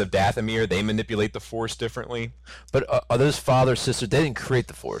witches of Dathomir. They manipulate the Force differently. But are those father sisters? They didn't create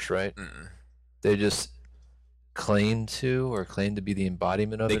the Force, right? Mm-mm. They just claim to be the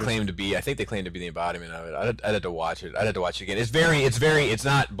embodiment of it. I think they claim to be the embodiment of it. I'd have to watch it. I'd have to watch it again. It's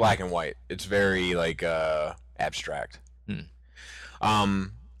not black and white. It's very like abstract.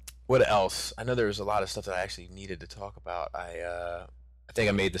 What else? I know there was a lot of stuff that I actually needed to talk about. I think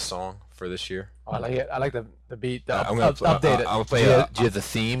I made the song for this year. Oh, I like it. I like the beat. I'm gonna update it. I'll play Do it. you have the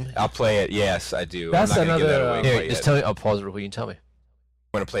theme? I'll play it. Yes, I do. That's I'm not gonna give that another, away Here, quite just yet. tell me. I'll pause it real quick. You can tell me. I'm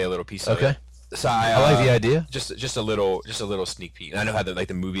gonna play a little piece of Okay. it. So I like the idea. Just a little sneak peek. And I know how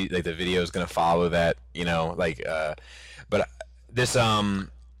the movie, like the video, is gonna follow that. But this the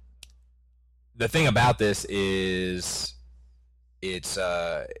thing about this is it's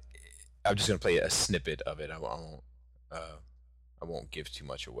I'm just gonna play a snippet of it. I won't give too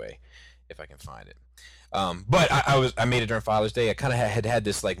much away if I can find it. But I made it during Father's Day. I kind of had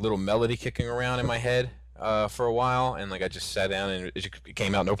this like little melody kicking around in my head for a while, and like I just sat down and it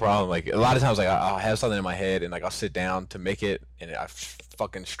came out no problem. Like a lot of times, like I'll have something in my head and like I'll sit down to make it, and I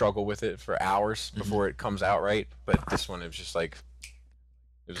fucking struggle with it for hours before it comes out right. But this one, it was just like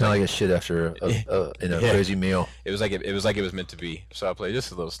it was Kind of like a shit after a Yeah. crazy meal. it was like it was meant to be. So I'll play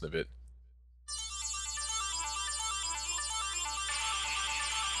just a little snippet.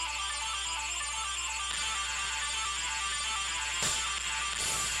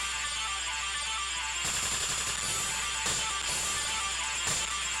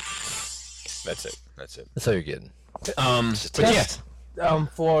 That's it. That's all you're getting. But yeah,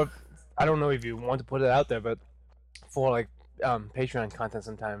 For I don't know if you want to put it out there, but for like Patreon content,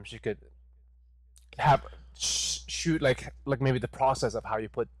 sometimes you could have shoot like maybe the process of how you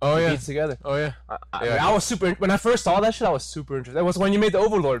put Oh, the yeah. beats together. oh yeah. I mean, I was super when I first saw that shit. I was super interested. That was when you made the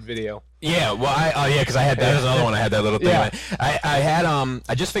Overlord video. Yeah, well, because I had that was another one. I had that little thing. Yeah. I had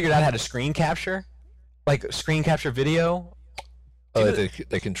I just figured out how to screen capture video. Oh, like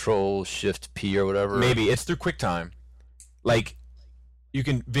the Control Shift P or whatever. Maybe it's through QuickTime. Like you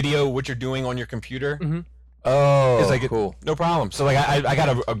can video what you're doing on your computer. Oh, It's like cool. No problem. So like I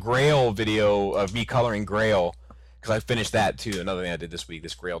got a Grail video of me coloring Grail because I finished that too. Another thing I did this week,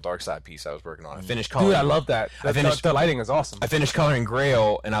 this Grail Dark Side piece I was working on. I finished coloring. Dude, I love that. I finished- the lighting is awesome. I finished coloring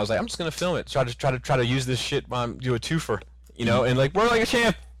Grail, and I was like, I'm just gonna film it. Try to use this shit. Do a twofer, and like we're like a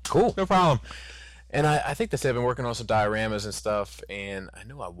champ. Cool. No problem. And I think that's it. I've been working on some dioramas and stuff, and I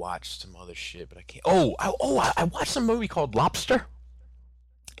know I watched some other shit, but I can't. I watched some movie called Lobster.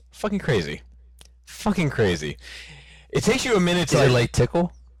 Fucking crazy. It takes you a minute to Is it like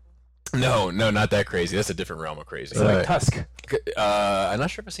Tickle? No, not that crazy. That's a different realm of crazy. It's like Right. Tusk. I'm not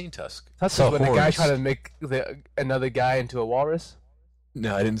sure if I've seen Tusk. Tusk So is when the guy horns. tried to make another guy into a walrus.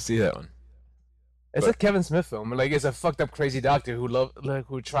 No, I didn't see that one. It's a Kevin Smith film. Like, it's a fucked up crazy doctor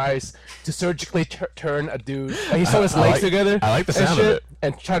who tries to surgically turn a dude. Like, he sew his legs together. I like the and sound of shit, it.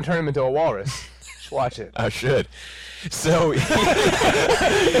 and try to turn him into a walrus. Just watch it. I should. So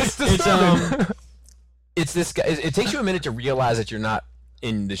It's disturbing. it's this guy. It takes you a minute to realize that you're not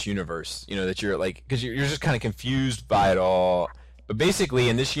in this universe. That you're like, because you're just kind of confused by it all. But basically,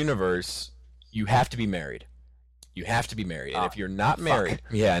 in this universe, you have to be married. You have to be married, and if you're not married,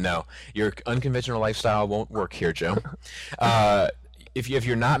 yeah, no, your unconventional lifestyle won't work here, Joe. If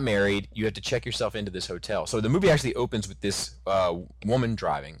you're not married, you have to check yourself into this hotel. So the movie actually opens with this woman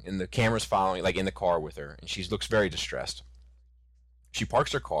driving, and the camera's following, like in the car with her, and she looks very distressed. She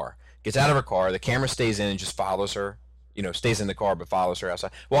parks her car, gets out of her car, the camera stays in and just follows her. Stays in the car but follows her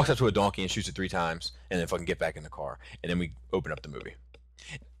outside. Walks up to a donkey and shoots it 3 times, and then fucking get back in the car, and then we open up the movie.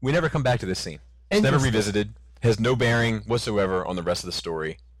 We never come back to this scene. It's never revisited. Has no bearing whatsoever on the rest of the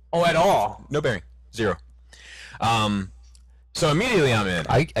story. Oh, at all? No bearing. 0. So immediately I'm in.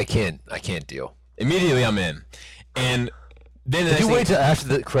 I can't deal. Immediately I'm in. And then the Did next you thing- wait till after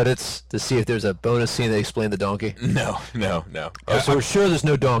the credits to see if there's a bonus scene that explained the donkey? No. Oh, so we're sure there's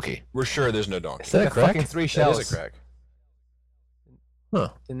no donkey. We're sure there's no donkey. Is that a The crack? fucking 3 That shells. is a crack. Huh.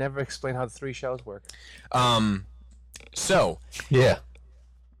 They never explain how the 3 shells work. So Yeah.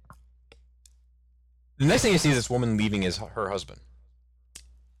 the next thing you see is this woman leaving her husband.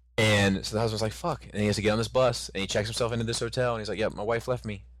 And so the husband's like, fuck. And he has to get on this bus, and he checks himself into this hotel, and he's like, yep, my wife left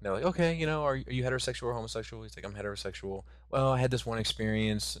me. And they're like, okay, are you heterosexual or homosexual? He's like, I'm heterosexual. Well, I had this one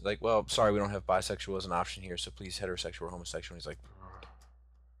experience. Like, well, sorry, we don't have bisexual as an option here, so please heterosexual or homosexual. And he's like,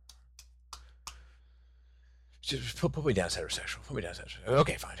 just put me down as heterosexual. Put me down as heterosexual.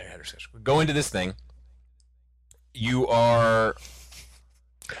 Okay, fine, heterosexual. Go into this thing. You are...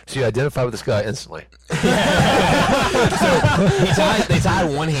 So you identify with this guy instantly. They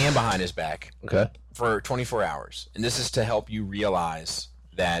tied one hand behind his back Okay. for 24 hours, and this is to help you realize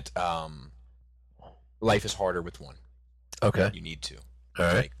that life is harder with one. Okay. You need to. All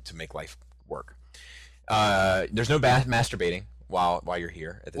right. To make life work. There's no masturbating while you're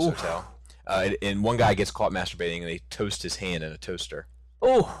here at this hotel. And one guy gets caught masturbating, and they toast his hand in a toaster.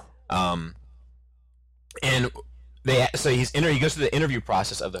 Oh. And he goes through the interview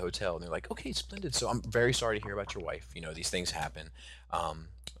process of the hotel, and they're like, "Okay, splendid. So I'm very sorry to hear about your wife. You know, these things happen.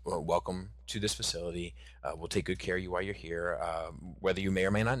 Well, welcome to this facility. We'll take good care of you while you're here. Whether you may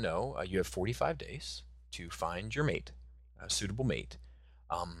or may not know, you have 45 days to find your mate, a suitable mate,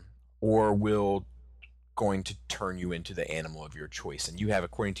 or we'll going to turn you into the animal of your choice. And you have,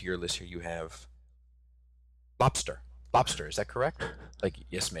 according to your list here, you have lobster. Lobster, is that correct? Like,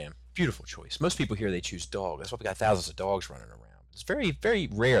 yes, ma'am. Beautiful choice. Most people here, they choose dog. That's why we got thousands of dogs running around. It's very, very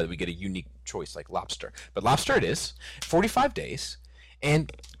rare that we get a unique choice like lobster. But lobster it is. 45 days.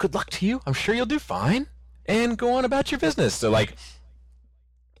 And good luck to you. I'm sure you'll do fine. And go on about your business. So, like,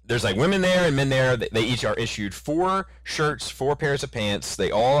 there's like women there and men there. They each are issued 4 shirts, 4 pairs of pants.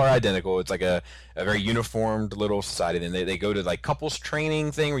 They all are identical. It's like a very uniformed little society. Then they go to like couples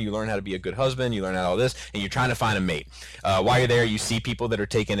training thing where you learn how to be a good husband. You learn all this, and you're trying to find a mate. While you're there, you see people that are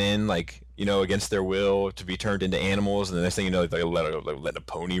taken in, like, you know, against their will to be turned into animals. And the next thing you know, they let a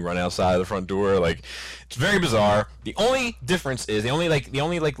pony run outside the front door. Like, it's very bizarre. The only difference is the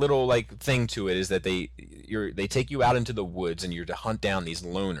only little thing to it is that they take you out into the woods and you're to hunt down these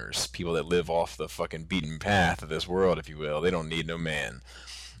loners, people that live off the fucking beaten path of this world, if you will. They don't need no man.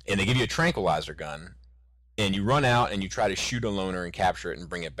 And they give you a tranquilizer gun, and you run out and you try to shoot a loner and capture it and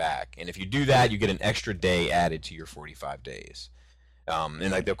bring it back. And if you do that, you get an extra day added to your 45 days. And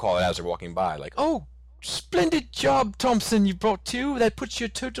like they'll call it as they're walking by, like, "Oh, splendid job, Thompson, you brought 2. That puts your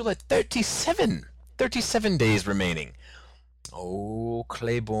total at 37. 37 days remaining." "Oh,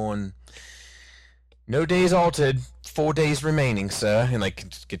 Claiborne, no days altered, 4 days remaining, sir." And like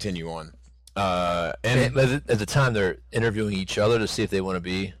continue on. And at the time they're interviewing each other to see if they want to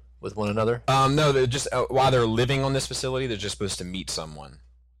be with one another. No, they're just while they're living on this facility, they're just supposed to meet someone.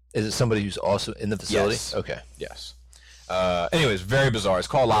 Is it somebody who's also in the facility? Yes. Okay. Yes. Anyways, very bizarre. It's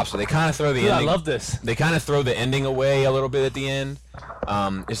called Lobster. They kind of throw the ending. I love this. They kind of throw the ending away a little bit at the end.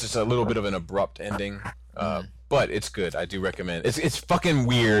 It's just a little bit of an abrupt ending. But it's good. I do recommend. It's fucking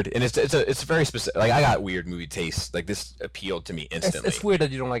weird, and it's very specific. Like, I got weird movie tastes. Like, this appealed to me instantly. It's weird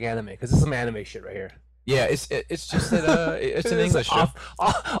that you don't like anime, because it's some anime shit right here. Yeah, it's just that it's an English show.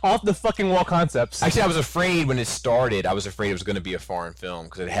 Off the fucking wall concepts. Actually, I was afraid when it started. I was afraid it was going to be a foreign film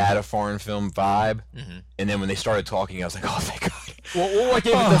because it had a foreign film vibe. Mm-hmm. And then when they started talking, I was like, "Oh, thank God!" Well, what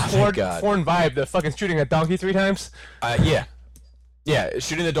gave it the foreign vibe? The fucking shooting a donkey 3 times. Yeah,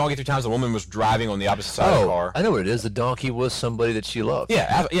 shooting the donkey 3 times. The woman was driving on the opposite side of the car. I know what it is. The donkey was somebody that she loved.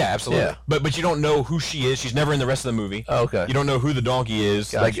 Yeah, absolutely. Yeah. But you don't know who she is. She's never in the rest of the movie. Oh, okay. You don't know who the donkey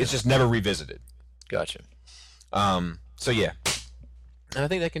is. Gotcha. Like, it's just never revisited. Gotcha. So yeah, and I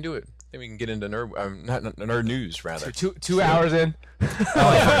think that can do it. I think we can get into nerd news rather. Two hours in.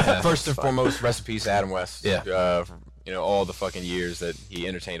 First and foremost, rest in peace, Adam West. Yeah. For, all the fucking years that he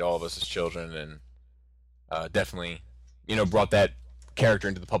entertained all of us as children, and definitely, brought that character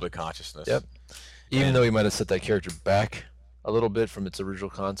into the public consciousness. Yep. Even though he might have set that character back a little bit from its original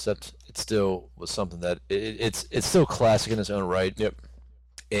concept, it still was something that it's still classic in its own right. Yep.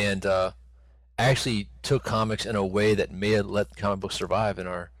 And actually took comics in a way that may have let comic books survive in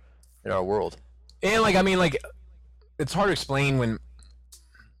our world. And it's hard to explain when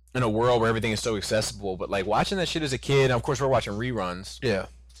in a world where everything is so accessible, but like watching that shit as a kid, and of course we're watching reruns. Yeah.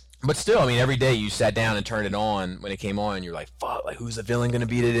 But still, every day you sat down and turned it on when it came on, and you're like, fuck, like who's the villain gonna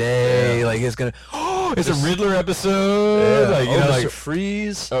be today? Yeah. Like it's a Riddler episode. Yeah. Mr.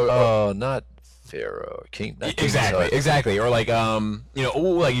 Freeze. Not Pharaoh, King. Exactly. Or like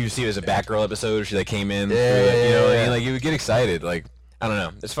like you see it as a Batgirl episode. She came in. Yeah. Like you would get excited. Like, I don't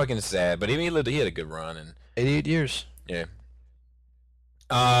know. It's fucking sad. But he had a good run and 88 years. Yeah.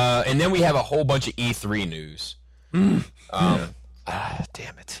 And then we have a whole bunch of E3 news. Damn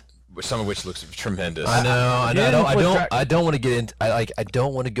it. Some of which looks tremendous. I know. I don't want to get into. I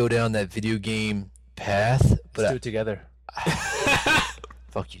don't want to go down that video game path. But Let's do it together.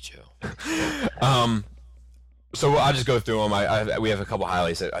 Fuck you, Joe. So I'll just go through them. We have a couple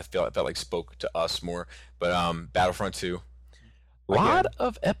highlights that I felt like spoke to us more. But Battlefront 2, a lot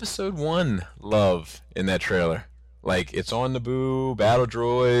of Episode 1 love in that trailer. Like, it's on Naboo, battle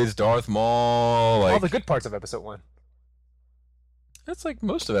droids, Darth Maul. Like, all the good parts of Episode 1. That's like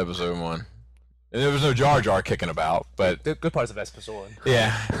most of Episode 1. And there was no Jar Jar kicking about, but The good parts of Esper Sword.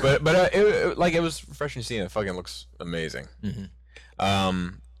 yeah, but it was refreshing to see, and it fucking looks amazing.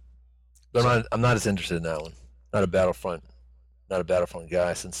 But I'm not as interested in that one. Not a Battlefront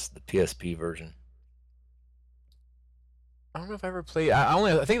guy since the PSP version. I don't know if I ever played.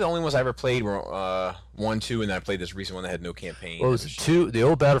 I think the only ones I ever played were 1, 2, and then I played this recent one that had no campaign. Well, it was 2. The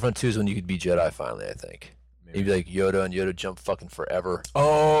old Battlefront 2 is when you could be Jedi finally, I think. You'd be like Yoda, and Yoda jump fucking forever.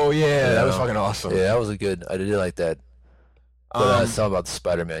 Oh yeah, that was know? fucking awesome. Yeah, that was a good. I did like that. But it's all about the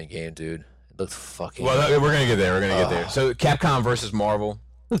Spider-Man game, dude. It looks fucking. Well, we're gonna get there. We're gonna get there. So Capcom versus Marvel.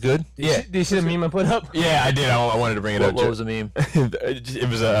 it was good. Yeah. Did you see the meme I put up? Yeah, I did. I wanted to bring it up. What was the meme?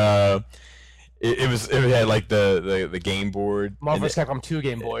 It was it had like the game board. Marvel vs. Capcom 2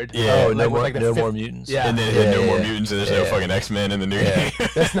 game board. Yeah. Oh, no like more, the no fifth- more mutants. Yeah. And then it had no more yeah. mutants, and there's no Yeah. fucking X-Men in the new Yeah. game.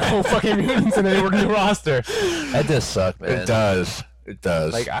 There's no fucking mutants in the new roster. That does suck, man. It does. It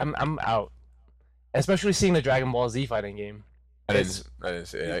does. Like I'm out. Especially seeing the Dragon Ball Z fighting game. I didn't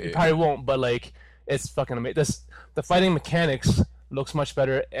see it. You probably won't, but like it's fucking amazing. The fighting mechanics looks much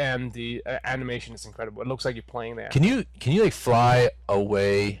better, and the animation is incredible. It looks like you're playing there. Can you like fly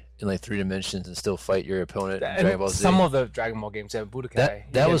away in like 3 dimensions and still fight your opponent in And Dragon Ball Z? some of the Dragon Ball games have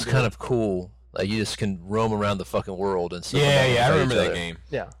Budokai. that was kind of cool. Like you just can roam around the fucking world and stuff. Yeah, and yeah, I fight remember each that other. game.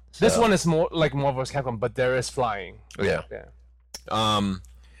 yeah. This So- one is more like Marvel vs. Capcom, but there is flying. Yeah. Yeah.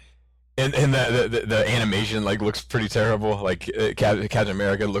 And the animation like looks pretty terrible. Like Captain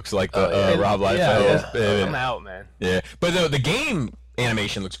America looks like the yeah. Rob Liefeld. Yeah, I'm Yeah, out, man. yeah. But the game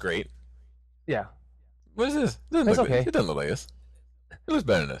animation looks great. Yeah. What is this? It doesn't It's look okay. It doesn't look like this. It looks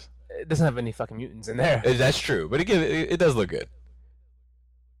better than this. It doesn't have any fucking mutants in there. That's true, but it does look good.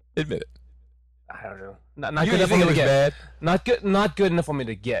 Admit it. I don't know. Not You good enough for think me it to looks get. bad? Not good enough for me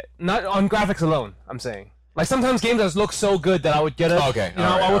to get. Not on graphics alone. I'm saying. Like sometimes games that look so good that I would get it. Okay, You know,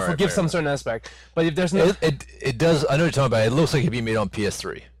 alright, I would alright, forgive fair some enough. certain aspect. But if there's no, It does. I know what you're talking about. It looks like it'd be made on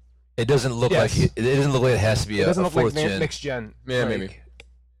PS3. It doesn't look Yes. like it doesn't look like it has to be it a doesn't look like fourth gen. next gen. Yeah, Like, maybe.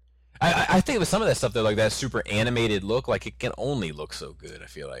 I think with some of that stuff though, like that super animated look, like it can only look so good. I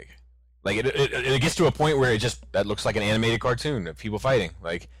feel like it gets to a point where that looks like an animated cartoon of people fighting.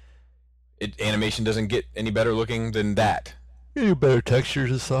 Like animation doesn't get any better looking than that. You better textures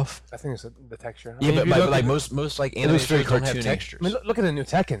and stuff. I think it's the texture. I Yeah, mean, if you but look like at- most like It looks very animations don't have cartoony. textures. I mean, look at the new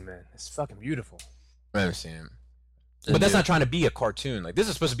Tekken, man. It's fucking beautiful. I understand. But that's not trying to be a cartoon. Like this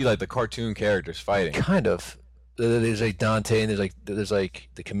is supposed to be like the cartoon characters fighting. Kind of. There's like Dante, and there's like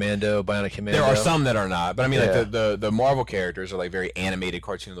the Commando, Bionic Commando. There are some that are not, but I mean, Yeah. like the Marvel characters are like very animated,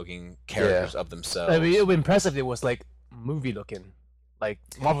 cartoon-looking characters of themselves. I mean, it would be impressive if it was like movie looking, like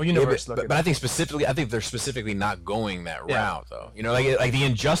Marvel Yeah, Universe looking. but I think they're specifically not going that Yeah. route though. You know, like the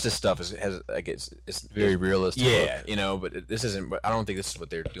Injustice stuff has like it's very realistic. yeah, you know, but this isn't. But I don't think this is what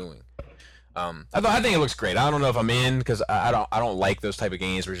they're doing. I think it looks great. I don't know if I'm in because I don't like those type of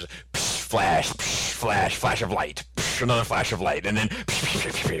games where it's just flash of light, another flash of light, and then flash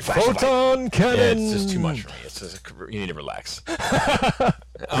of light. Photon cannon. Yeah, it's just too much for me. It's just, you need to relax.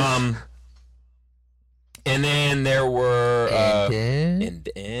 And then there were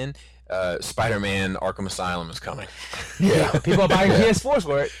Spider-Man: Arkham Asylum is coming. Yeah. People are buying PS4s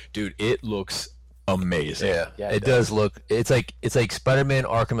for it. Dude, it looks amazing. Yeah, Yeah, it does look. It's like Spider-Man: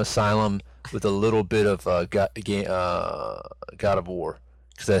 Arkham Asylum with a little bit of God of War,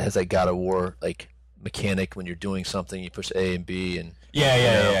 because that has that God of War like mechanic when you're doing something, you push A and B, and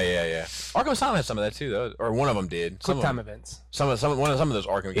Yeah. Arkham Asylum had some of that too, though, or one of them did. Quick Some time of them, events. some of those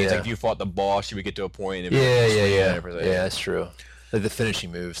Arkham games, Yeah. like if you fought the boss, you would get to a point. And yeah, that's true. Like the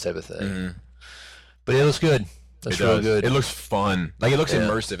finishing moves type of thing. But it looks good. That's It real does. good. It looks fun. Like it looks Yeah.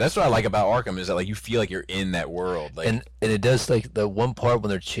 immersive. That's what I like about Arkham is that like you feel like you're in that world. Like and it does like the one part when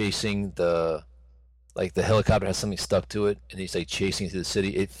they're chasing the helicopter has something stuck to it, and he's like chasing through the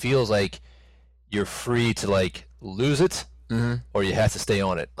city. It feels like you're free to like lose it, or you have to stay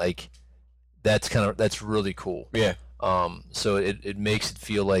on it. Like that's really cool. yeah. So it makes it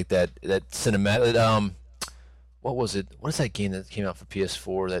feel like that cinematic. What was it? What is that game that came out for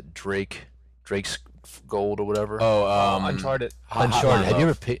PS4? That Drake's Gold or whatever. Oh, Uncharted. Uncharted. Have you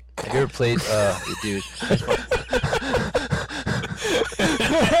Love. ever played? Dude.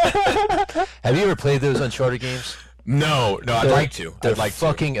 Have you ever played those Uncharted games? No, I'd like to. They're I'd like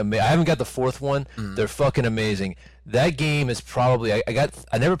fucking amazing. I haven't got the fourth one. They're fucking amazing. That game is probably I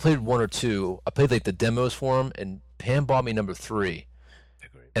never played 1 or 2. I played like the demos for them, and Pam bought me number 3.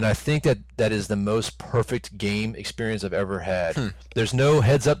 And I think that is the most perfect game experience I've ever had. There's no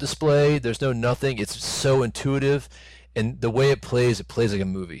heads-up display. There's no nothing. It's so intuitive, and the way it plays like a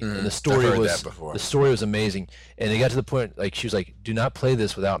movie. And the story I've heard was that before. the story was amazing. And it got to the point like she was like, "Do not play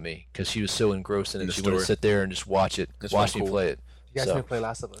this without me," because she was so engrossed in it. The She wanted to story. sit there and just watch it, watch me cool. play it. You guys So- can play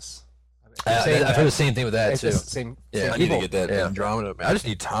Last of Us. I've heard the same thing with that It's too. the same. Yeah. same I need to people. get that Yeah. Andromeda. Man. I just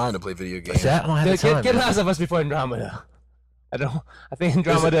need time to play video games. I don't have the time. Get man. Last of Us before Andromeda. I think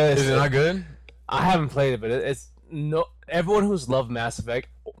Andromeda Is it not good? I haven't played it, but it's no. Everyone who's loved Mass Effect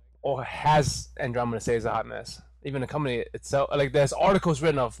or has Andromeda say it's a hot mess. Even the company itself, like there's articles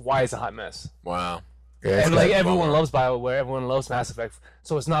written of why it's a hot mess. Wow. Yeah, it's And like got- everyone loves BioWare, everyone loves Mass Effect,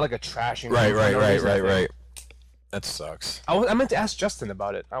 so it's not like a trashing. Right. for no reason, I think. That sucks. I meant to ask Justin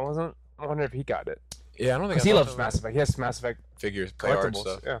about it. I wonder if he got it Yeah, I don't think because he loves Mass Effect. He has Mass Effect figures, play art collectibles.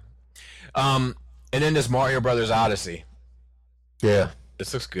 stuff. Yeah. And then this Mario Brothers Odyssey. yeah.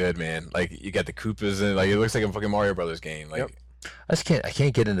 This looks good, man. Like you got the Koopas and like it looks like a fucking Mario Brothers game. Like, Yep. I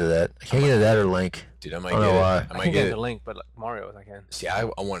can't get into that. I can't get into that or Link. dude, I might I don't get know it. why. I I might can get get it. the Link, but like Mario, I can. See, I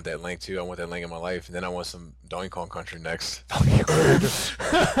want that Link too. I want that Link in my life, and then I want some Donkey Kong Country next.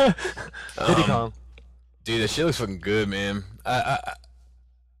 Diddy Kong. Dude, that shit looks fucking good, man.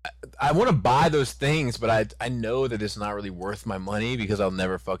 I want to buy those things, but I know that it's not really worth my money because I'll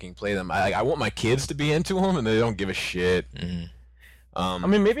never fucking play them. I want my kids to be into them, and they don't give a shit. Mm-hmm. I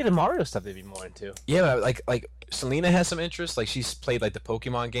mean, maybe the Mario stuff they'd be more into. Yeah, but like Selena has some interest. Like she's played like the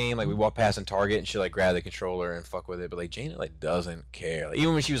Pokemon game. Like we walk past in Target and she like grab the controller and fuck with it. But like Janet like doesn't care. Like,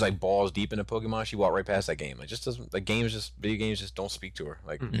 even when she was like balls deep into Pokemon, she walked right past that game. Like just doesn't. Like video games just don't speak to her.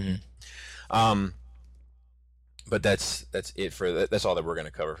 Like, but that's it for that's all that we're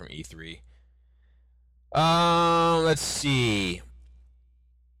gonna cover from E3. Let's see.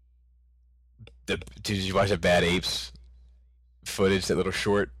 Did you watch that Bad Apes footage? That little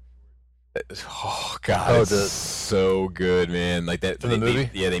short. Oh god, Oh, it's the- so good, man. Like that. From the movie?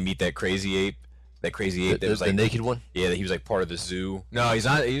 They meet that crazy ape. That crazy ape that was The like naked one. yeah, that he was like part of the zoo. No, he's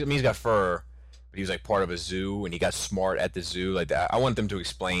not. I mean, he's got fur, but he was like part of a zoo, and he got smart at the zoo. Like that. I want them to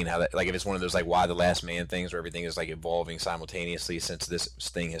explain how that, like, if it's one of those like why the last man things, where everything is like evolving simultaneously since this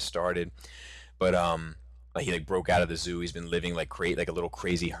thing has started. But like he like broke out of the zoo. He's been living like like a little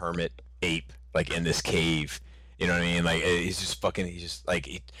crazy hermit ape, like in this cave. You know what I mean? Like he's just fucking. He's just like,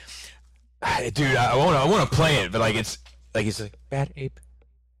 dude. I want to play it, but like it's like he's like bad ape,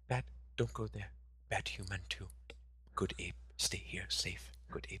 bad. Don't go there. Bad human too. Good ape, stay here, safe.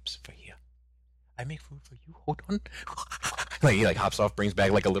 Good apes for here. I make food for you. Hold on. Like he like hops off, brings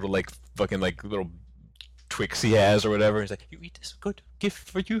back like a little like fucking like little Twix he has or whatever. He's like, you eat this, good gift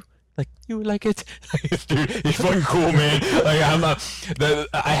for you. Like you like it, dude. He's fucking cool, man. Like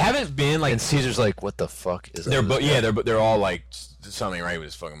I haven't been like. And Caesar's like, "What the fuck is that?" They're all like something right with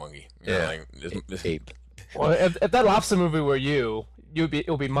this fucking monkey. You know, Yeah. like, this ape. Well, if that lobster movie were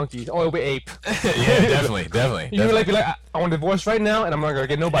it'll be monkey or it'll be ape. Yeah, definitely. You would be like, I want a divorce right now, and I'm not gonna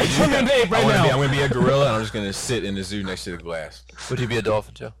get nobody. Turn me into ape right now. I'm gonna be a gorilla, and I'm just gonna sit in the zoo next to the glass. Would you be a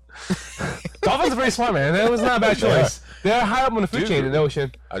dolphin, Joe? Dolphins are pretty smart, man. That was not a bad choice. They're high up on the food Dude. chain in the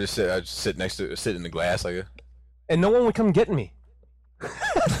ocean, I just sit in the glass like a. and no one would come get me.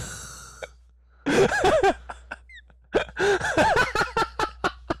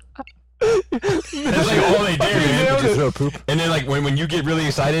 That's like all they do, man. Would you throw poop? And then like when you get really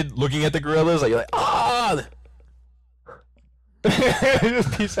excited looking at the gorillas, like you're like, ah.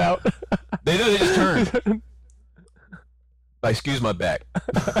 Just peace out. They just turn. Like, excuse my back.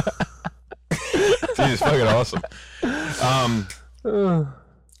 Dude, it's fucking awesome. I'm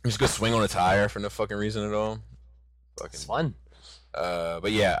just gonna swing on a tire for no fucking reason at all. It's fun.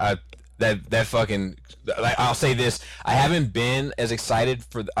 But yeah, that fucking. Like, I'll say this: I haven't been as excited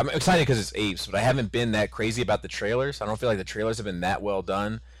for. I'm excited because it's apes, but I haven't been that crazy about the trailers. I don't feel like the trailers have been that well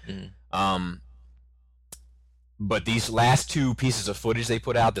done. But these last two pieces of footage they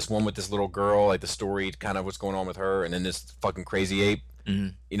put out, this one with this little girl, like the story, kind of what's going on with her, and then this fucking crazy ape.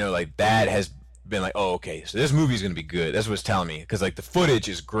 You know, like that has been like, oh, okay, so this movie's gonna be good. That's what it's telling me, because like the footage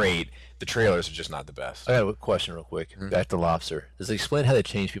is great, the trailers are just not the best. I got a question real quick. Back to lobster. Does it explain how they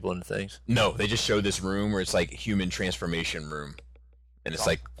change people into things? No, they just show this room where it's like human transformation room, and it's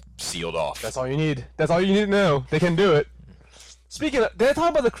like sealed off. That's all you need. That's all you need to know. They can do it. Speaking of, did I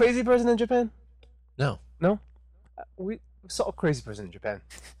talk about the crazy person in Japan? No. No? We saw a crazy person in Japan.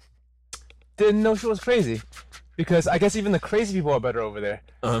 Didn't know she was crazy. Because I guess even the crazy people are better over there.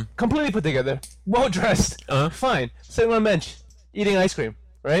 Completely put together. Well dressed. Fine. Sitting on a bench. Eating ice cream.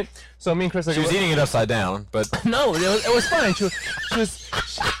 Right? So me and Chris are She was eating it upside down, but No, it was fine. She was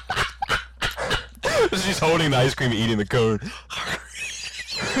she's holding the ice cream and eating the cone.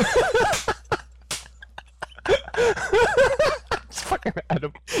 it's fucking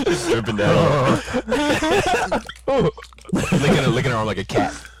Adam. Just dripping down. like a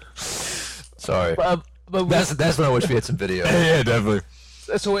cat. Sorry. But That's when I wish we had some video. Yeah, definitely.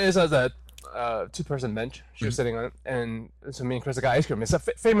 so it is a two-person bench. She was sitting on it, and so me and Chris got ice cream. It's a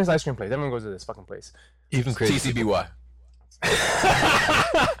famous ice cream place. Everyone goes to this fucking place. Even crazy. TCBY.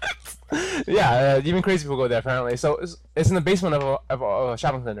 Yeah, even crazy people go there apparently. So it's in the basement of a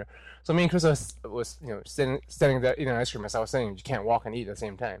shopping center. So me and Chris was standing there eating ice cream. As I was saying, you can't walk and eat at the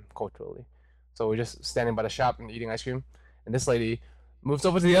same time culturally. So we're just standing by the shop and eating ice cream. And this lady moves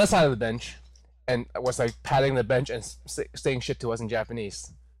over to the other side of the bench and was like patting the bench and saying shit to us in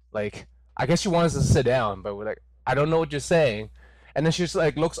Japanese. Like, I guess she wanted us to sit down, but we're like, I don't know what you're saying. And then she just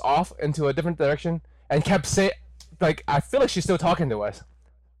like looks off into a different direction and kept saying, like, I feel like she's still talking to us.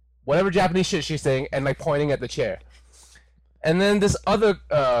 Whatever Japanese shit she's saying, and like pointing at the chair. And then this other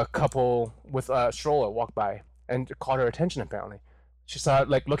couple with a stroller walked by and caught her attention apparently. She started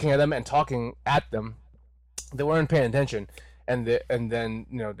like looking at them and talking at them. They weren't paying attention, and then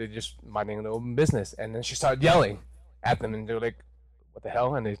they just minding their own business. And then she started yelling at them, and they were like, "What the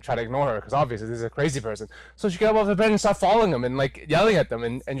hell?" And they tried to ignore her because obviously this is a crazy person. So she got off the bench and started following them and like yelling at them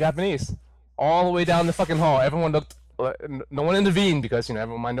in Japanese, all the way down the fucking hall. Everyone looked. No one intervened because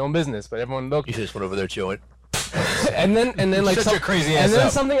everyone mind their own business, but everyone looked. You just went over there chewing. and then like Shut your crazy ass and then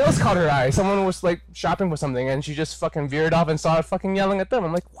up. something else caught her eye. Someone was like shopping for something, and she just fucking veered off and started fucking yelling at them.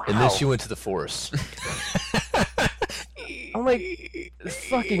 I'm like, wow. And then she went to the forest. I'm like,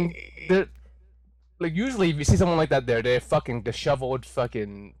 fucking. Like usually, if you see someone like that, they're fucking disheveled.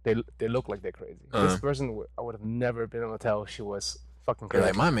 Fucking, they look like they're crazy. This person, I would have never been able to tell she was fucking You're crazy.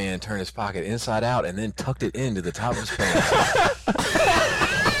 like, my man turned his pocket inside out and then tucked it into the top of his pants.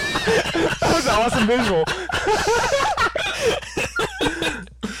 That was an awesome visual.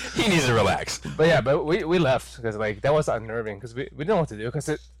 He needs to relax. But yeah, but we left because like that was unnerving because we didn't know what to do because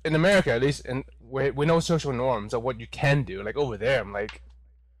in America at least we know social norms of what you can do. Like over there, I'm like,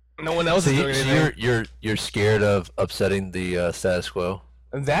 no one else is doing anything. So you're scared of upsetting the status quo.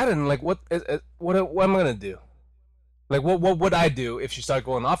 And that and like what am I gonna do? Like what would I do if she started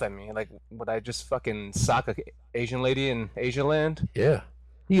going off at me? Like would I just fucking sock a Asian lady in Asian land? Yeah,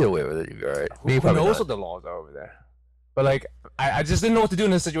 you get away with it. You'll be all right. Who knows what the laws are over there? But like I just didn't know what to do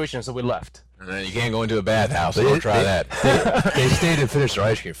in this situation, so we left. And then you can't go into a bathhouse. So They- don't try they- that. They stayed and finished their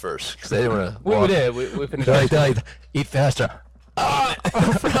ice cream first because they didn't want to. We did. We finished. They're like, eat faster. Oh,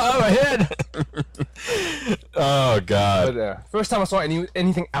 my head. Oh, God. But first time I saw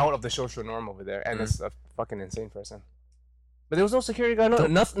anything out of the social norm over there, and it's a fucking insane person. But there was no security guard.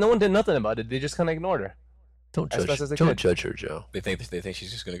 No one did nothing about it. They just kind of ignored her. Don't As judge. best as they Don't could. judge her, Joe. They think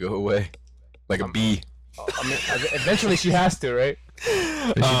she's just going to go away. Like a bee. I mean, eventually she has to, right?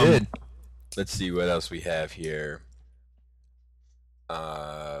 But she did. Let's see what else we have here.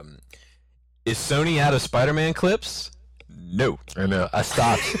 Is Sony out of Spider-Man clips? No. I know. I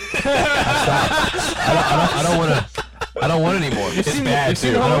stopped. I don't want to. I don't want any more. It's bad, too.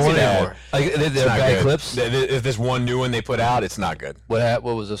 I don't want It's any more. Like they're It's not bad good. clips. If there's one new one they put out, it's not good. What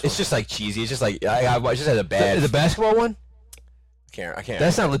was this? It's just like cheesy. It's just like I just had a one? bad. the basketball one. I can't.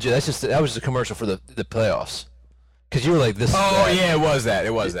 That's not legit. That was just a commercial for the playoffs. Because you were like this. Oh is bad. yeah, it was that.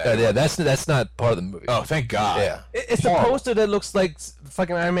 It was that. Yeah. That's not part of the movie. Oh, thank God. Yeah. It's the poster that looks like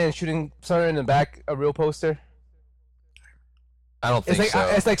fucking Iron Man shooting Spider-Man in the back. A real poster. I don't think It's like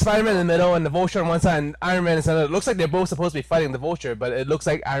so. it's like Spider-Man in the middle and the Vulture on one side and Iron Man in the center. It looks like they're both supposed to be fighting the Vulture, but it looks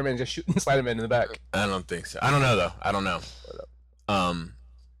like Iron Man just shooting Spider-Man in the back. I don't think so. I don't know though. I don't know.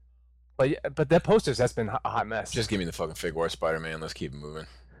 But that posters has been a hot mess. Just give me the fucking Figuarts Spider-Man. Let's keep it moving.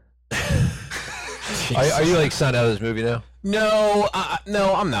 Are you like signed out of this movie now? No,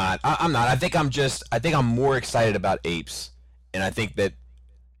 no, I'm not. I'm not. I think I'm more excited about Apes, and I think that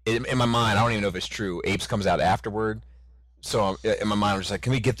in my mind, I don't even know if it's true. Apes comes out afterward, so in my mind, I'm just like,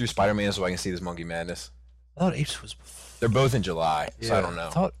 can we get through Spider-Man so I can see this Monkey Madness? I thought Apes was. They're both in July, so I don't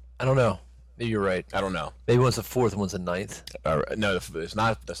know. I don't know. Maybe you're right. I don't know. Maybe one's the 4th and one's the 9th. No, it's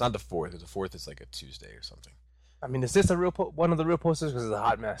not. That's not the 4th. The 4th is like a Tuesday or something. I mean, is this a real one of the real posters? Because it's a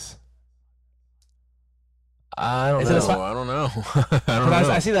hot mess. I don't Is it a know. spi- I don't know. I don't But know.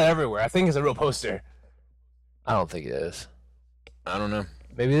 I see that everywhere. I think it's a real poster. I don't think it is. I don't know.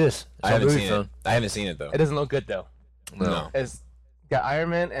 Maybe it is. It's I on haven't movie seen phone. it. I haven't seen it though. It doesn't look good though. No. It's got Iron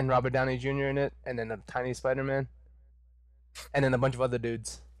Man and Robert Downey Jr. in it, and then a tiny Spider-Man, and then a bunch of other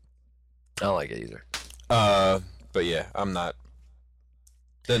dudes. I don't like it either. But yeah, I'm not.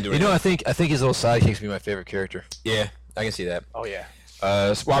 Doesn't do You anything. know, I think his little sidekick's be my favorite character. Yeah, I can see that. Oh yeah.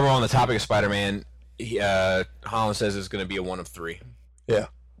 So while we're on the topic of Spider-Man, Holland says it's going to be a 1 of 3. Yeah.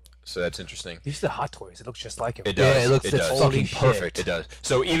 So that's interesting. These are the Hot Toys. It looks just like him. It does. Yeah, it looks It does. fucking Holy shit. perfect. It does.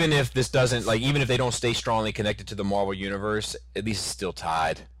 So even if this doesn't, like, even if they don't stay strongly connected to the Marvel universe, at least it's still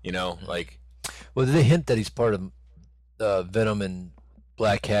tied. You know, like. Well, did they hint that he's part of Venom and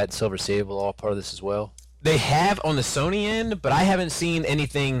Black Cat and Silver Sable, all part of this as well? They have on the Sony end, but I haven't seen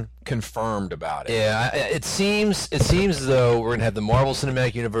anything confirmed about it. Yeah, it seems as though we're gonna have the Marvel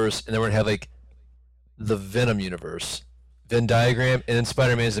Cinematic Universe, and then we're gonna have like the Venom universe, Venn diagram, and then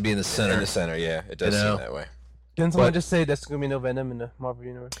Spider-Man is gonna be in the center. In the center, yeah, it does You know? seem that way. Didn't someone But- just say there's gonna be no Venom in the Marvel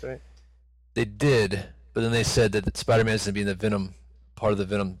universe, right? They did, but then they said that Spider-Man is gonna be in the Venom part of the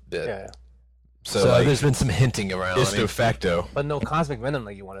Venom bit. Yeah. So, So like, there's been some hinting around. it's I de mean, facto. But no cosmic Venom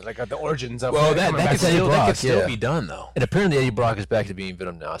like you wanted, like the origins of. Well, it that coming could back to Eddie still, Brock, that could still yeah. be done though. and apparently Eddie Brock is back to being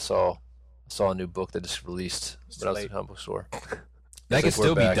Venom now. I saw a new book that just released when I was at late. the comic book store. That like could we're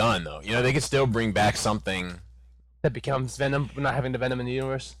still be back. done though. You know, they could still bring back something. that becomes Venom, not having the Venom in the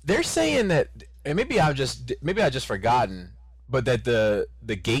universe. They're saying that, and maybe I just forgotten, but that the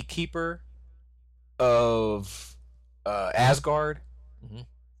gatekeeper of Asgard Mhm.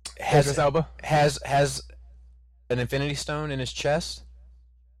 Idris Elba. has an Infinity Stone in his chest.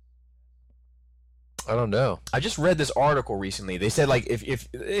 I don't know. I just read this article recently. They said like if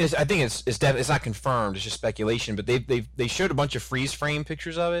I think it's not confirmed. It's just speculation. But they showed a bunch of freeze frame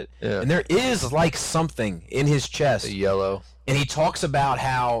pictures of it, Yeah. and there is like something in his chest. The yellow. And he talks about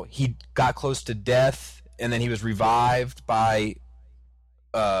how he got close to death, and then he was revived by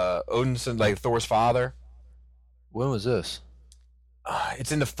Odinson, like Thor's father. When was this?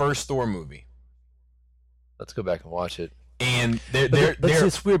 It's in the first Thor movie, Let's go back and watch it. and But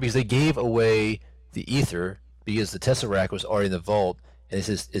it's weird because they gave away the ether because the Tesseract was already in the vault, and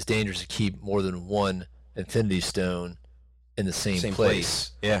it's dangerous to keep more than one Infinity Stone in the same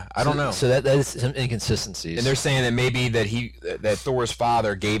place. Yeah, I don't know. So that is some inconsistencies. And they're saying that maybe that Thor's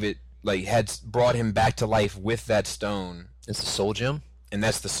father gave it, like, had brought him back to life with that stone, it's the Soul Gem. and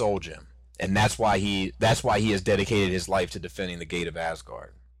that's the Soul Gem, and that's why he has dedicated his life to defending the Gate of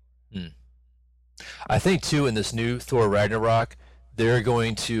Asgard. I think too in this new Thor Ragnarok, they're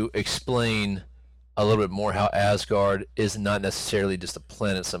going to explain a little bit more how Asgard is not necessarily just a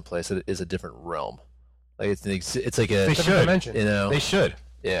planet someplace; it is a different realm. Like it's like a They Different should. dimension. you know They should.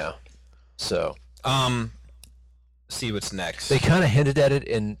 yeah. So See what's next. they kind of hinted at it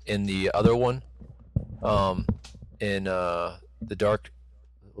in the other one, in the Dark.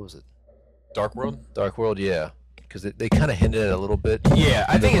 What was it? Dark World. Dark World, yeah. Because they kind of hinted at it a little bit. Yeah,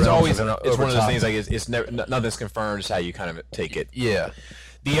 I The think it's realms always are gonna it's one of those overtop things it. like it's never nothing's confirmed. Just how you kind of take it. Yeah.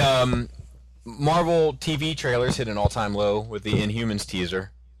 The Marvel TV trailers hit an all-time low with the Inhumans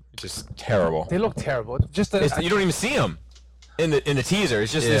teaser, which is terrible. They look terrible. Just You don't even see them in the teaser.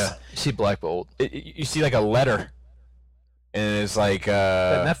 It's just Yeah. You see Black Bolt. you see like a letter, and it's like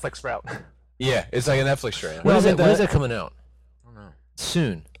the Netflix route. yeah, it's like a Netflix trailer. When is but that? When is the- that coming out? I don't know.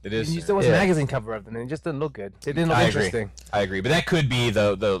 Soon. It is. There was a Yeah. magazine cover of them, and it just didn't look good. It didn't look I agree. interesting. I agree, but that could be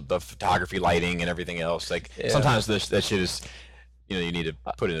the photography, lighting, and everything else. Like Yeah. sometimes that shit is, you need to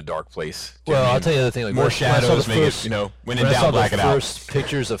put it in a dark place. Do you know Well, what I I'll mean? tell you the other thing. Like, More when I saw the shadows make first- it. When in When I saw doubt, black the it out. first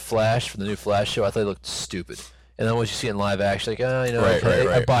pictures of Flash from the new Flash show, I thought it looked stupid. And then once you see it in live action, like, Right, okay, I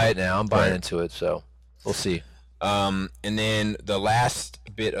right. buy it now. I'm buying Right. into it. So we'll see. And then the last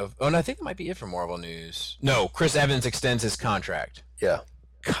bit of and I think that might be it for Marvel news. No, Chris Evans extends his contract. Yeah.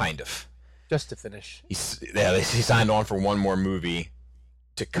 Kind of. Just to finish. He signed on for one more movie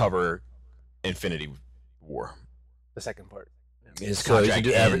to cover Infinity War. The second part. His So he's contract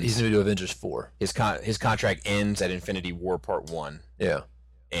gonna ends. do Avengers 4. His contract ends at Infinity War Part 1, Yeah.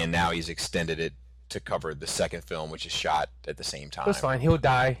 and now he's extended it to cover the second film, which is shot at the same time. That's fine. He'll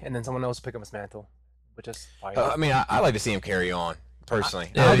die, and then someone else will pick up his mantle, which is fine. I mean, I like to see him carry on, personally.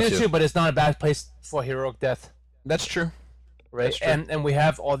 Yeah, I me do too. too, but it's not a bad place for heroic death, That's true. right? That's true. And we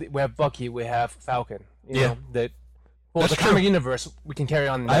have we have Bucky, we have Falcon. You Yeah. know, that for That's the true. comic universe, we can carry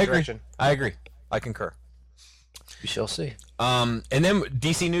on in that I agree. direction. I agree. I concur. We shall see. And then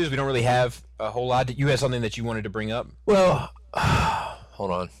DC news, we don't really have a whole lot. You had something that you wanted to bring up? Well, hold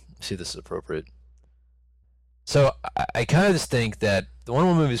on. See if this is appropriate. So I kind of just think that the Wonder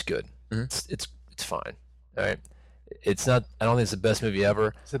Woman movie is good. Mhm. It's fine. All right. It's not. I don't think it's the best movie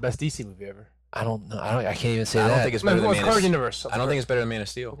ever. It's the best DC movie ever. I don't know. I can't even say I that. don't think it's No, better than it's Man current of universe. I don't think it's better than Man of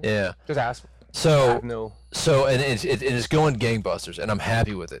Steel. Yeah. Just ask. I So have no. and it's going gangbusters, and I'm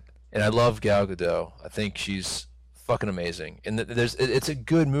happy with it. And I love Gal Gadot. I think she's fucking amazing. And it's a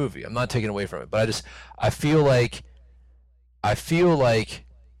good movie. I'm not taking away from it, but I feel like,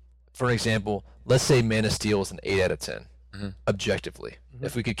 for an example, let's say Man of Steel is an 8 out of 10, Mhm. objectively,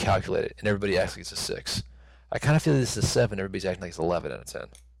 if we could calculate it, and everybody acts like it's a 6. I kind of feel this is a 7. Everybody's acting like it's 11 out of 10.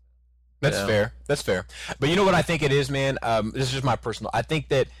 That's fair. That's fair. But you know what I think it is, man? This is just my personal. I think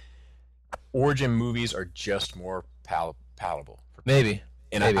that origin movies are just more palatable. Maybe.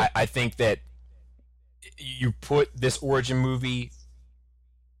 And I think that you put this origin movie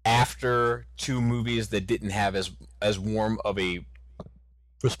after two movies that didn't have as warm of a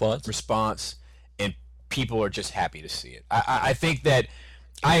response, and people are just happy to see it. I think that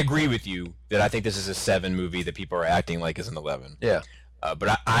I agree with you that I think this is a 7 movie that people are acting like is an 11. Yeah.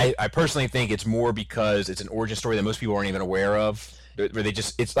 But I personally think it's more because it's an origin story that most people aren't even aware of. Where they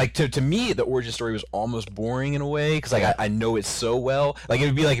just, it's like, to me, the origin story was almost boring in a way, because like I know it so well. Like, it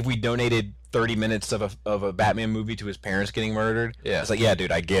would be like if we donated 30 minutes of a Batman movie to his parents getting murdered. Yeah. It's like, yeah,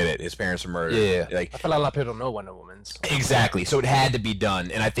 dude, I get it. His parents were murdered. Yeah. Like, I feel like a lot of people don't know Wonder Woman's. exactly. So it had to be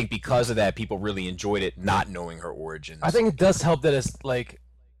done, and I think because of that, people really enjoyed it, not knowing her origins. I think it does help that it's like,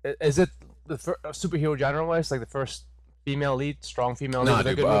 is it the superhero genre wise, like the first female lead, strong female lead no, with a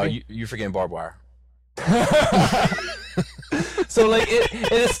dude, good movie? you're forgetting Barbed Wire. So like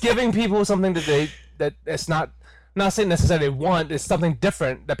it is giving people something that it's not saying necessarily they want. It's something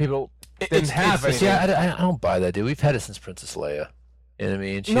different that people didn't have. See, I don't buy that, dude. We've had it since Princess Leia. You know what I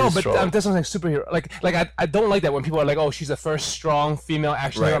mean? She No, is but strong. that's something superhero. Like I don't like that when people are like, oh, she's the first strong female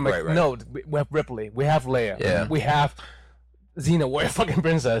action hero. I'm like, right. no, we have Ripley, we have Leia, Yeah. we have Xena, we're a fucking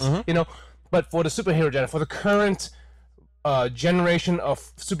princess, you know. But for the superhero genre, for the current generation of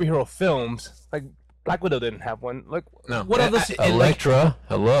superhero films, like Black Widow didn't have one. Like, No. what other? and, like, Elektra,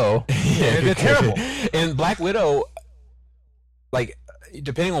 hello. yeah, they're terrible. And Black Widow, like,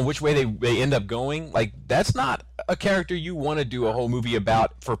 depending on which way they end up going, like, that's not a character you want to do a whole movie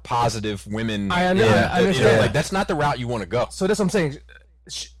about for positive women. I understand. Like, that's not the route you want to go. So that's what I'm saying.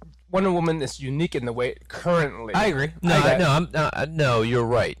 Wonder Woman is unique in the way currently. I agree. No, you're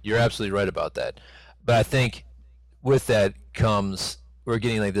right. You're absolutely right about that. But I think with that comes, we're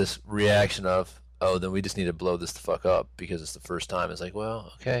getting like this reaction of, oh, then we just need to blow this the fuck up because it's the first time. It's like,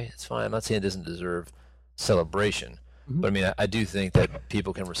 well, okay, it's fine. I'm not saying it doesn't deserve celebration, but I mean, I do think that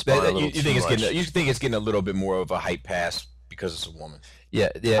people can respond a little You too think it's much. you think it's getting a little bit more of a hype pass because it's a woman. Yeah.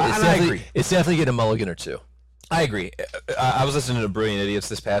 I agree. It's definitely getting a mulligan or two. I agree. I was listening to Brilliant Idiots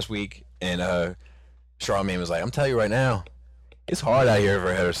this past week, and Charlamagne was like, I'm telling you right now, it's hard out here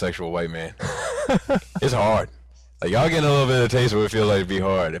for a heterosexual white man. It's hard. Like, y'all getting a little bit of a taste of what it feels like to be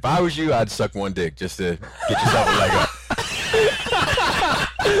hard. If I was you, I'd suck one dick just to get yourself a leg up.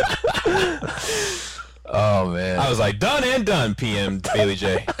 Oh, man. I was like, done and done, PM Bailey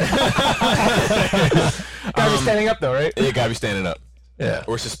J. Gotta be standing up though, right? It gotta be standing up. Yeah.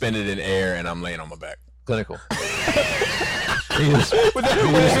 Or suspended in air, and I'm laying on my back. Clinical. You just, With the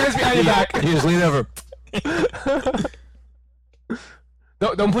hands behind your back. you just lean over.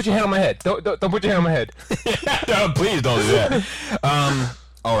 Don't put your hand on my head. Don't put your hand on my head. No, please don't do that.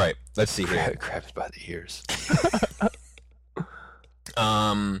 All right, let's see here. Grab it by the ears.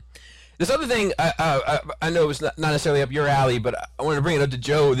 This other thing, I know it's not necessarily up your alley, but I wanted to bring it up to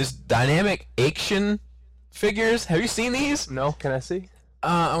Joe. This dynamic action figures. Have you seen these? No, can I see?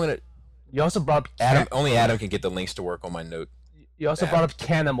 I'm gonna. You also brought Adam. Only Adam can get the links to work on my note. You also brought up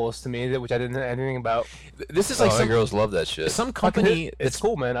Canimals to me, which I didn't know anything about. This is Oh, like my girls love that shit. some company. It's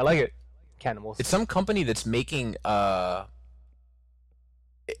cool, man. I like it. Canimals. It's some company that's making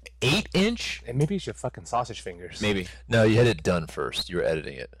 8-inch. And maybe it's your fucking sausage fingers. Maybe. No, you had it done first. You were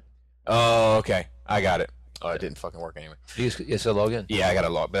editing it. Oh, okay. I got it. Oh, it didn't fucking work anyway. You just log in. Yeah, I got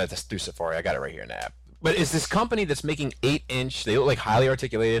it logged, but that's through Safari. I got it right here in the app. But it's this company that's making 8-inch. They look like highly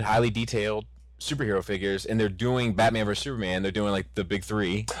articulated, highly detailed superhero figures, and they're doing Batman vs Superman. They're doing like the big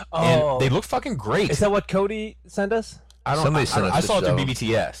 3, Oh. and they look fucking great. Is that what Cody sent us? I don't. Somebody I, sent I, us I to saw it through show 'em.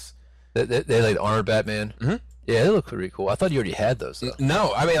 BBTS. They like Armored Batman. Mhm. Yeah, they look pretty cool. I thought you already had those though.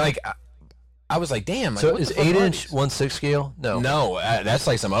 No, I mean like I was like, damn. Like, So what is the fuck are 8-inch these? 1/6 scale? No. No, that's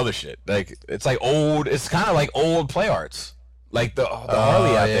like some other shit. Like it's like old. It's kind of like old play arts, like the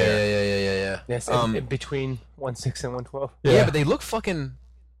Harley out there. Yeah. Yes, in between 1/6 and 1/12. Yeah, but they look fucking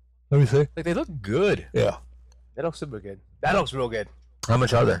Let me see. like they look good. Yeah. That looks super good. That looks real good. How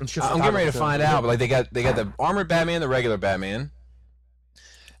much are they? I'm sure. I'm getting ready to photographers find out, but like they got the armored Batman, the regular Batman.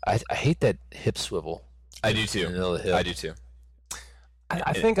 I hate that hip swivel. I do In the too. middle of the hip. I do too.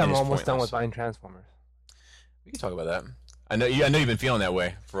 I think It I'm is almost done pointless. with buying Transformers. We can talk about that. I know you've been feeling that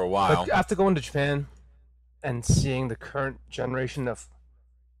way for a while. But after going to Japan and seeing the current generation of,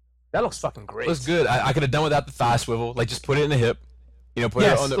 that looks fucking great. It was good. I could have done without the thigh swivel. Like just put it in the hip. You know, put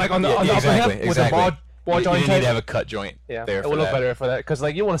Yes, it on the like on the yeah, upper exactly, hip with the exactly. ball You joint didn't need type. to have a cut joint Yeah, there it for would look that. better for that because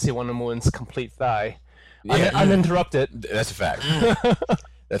like you want to see Wonder Woman's complete thigh, Yeah. uninterrupted. That's a fact.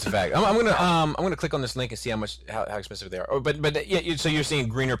 That's a fact. I'm gonna click on this link and see how expensive they are. Oh, but yeah. So you're saying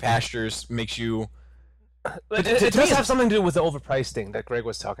greener pastures makes you. It does have something to do with the overpriced thing that Greg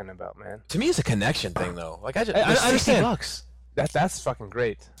was talking about, man. To me, it's a connection thing, though. Like I understand. $60. That's fucking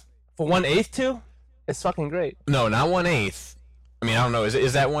great. For 1/8 too, it's fucking great. No, not 1/8. I mean, I don't know.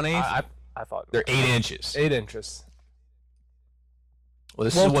 Is that 1/8? I thought they're 8 inches. 8 inches. Well,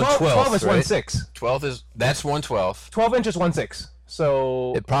 this is 1/12. 12 is right? 1/6. 12 is that's 1/12. 12 inches 1/6.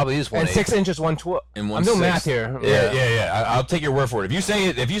 So It probably is 1/8. and 6 inches 1/12. And I'm doing 1/6. math here. Yeah. I'll take your word for it. If you say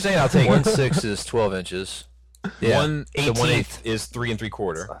it, I'll take it. 1/6 is 12 inches. Yeah. 1/18 is 3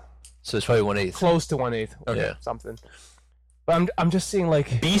 3/4. So it's probably 1/8. Close to 1/8. Okay, Yeah. something. But I'm just seeing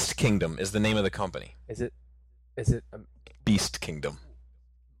like. Beast Kingdom is the name of the company. Is it? Beast Kingdom.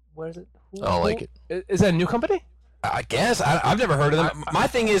 Where is it? I don't like it. Is that a new company? I guess I've never heard of them. My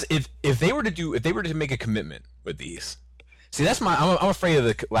thing is if they were to make a commitment with these, see that's I'm afraid of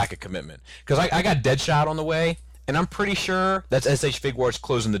the lack of commitment because I got Deadshot on the way and I'm pretty sure that's SH Figuarts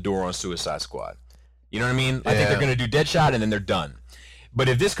closing the door on Suicide Squad. You know what I mean? I think they're gonna do Deadshot and then they're done. But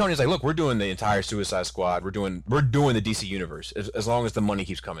if this company's like, look, we're doing the entire Suicide Squad, we're doing the DC universe as long as the money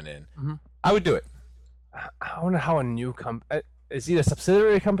keeps coming in, I would do it. I wonder how a new company. Is he a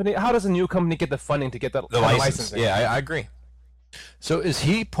subsidiary company? How does a new company get the funding to get the licensing? Yeah, I agree. So is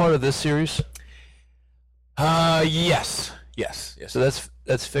he part of this series? Yes. So that's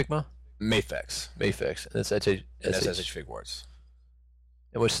Figma? Mafex. Mafex. And that's SH. That's SH Figuarts.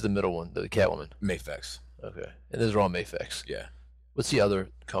 And what's the middle one? The Catwoman? Mafex. Okay. And those are all Mafex. Yeah. What's the other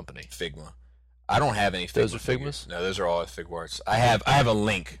company? Figma. I don't have any Figma. Those are figures. Figmas? No, those are all Figuarts. I have a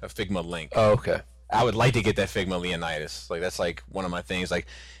Figma link. Oh, okay. I would like to get that Figma Leonidas. Like that's like one of my things. Like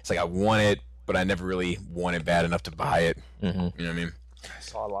it's like I want it, but I never really want it bad enough to buy it. Mm-hmm. You know what I mean? I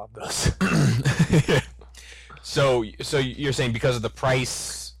saw a lot of those. So you're saying because of the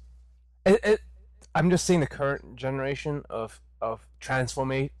price? I'm just seeing the current generation of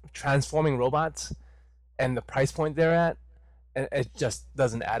transforming robots and the price point they're at, and it just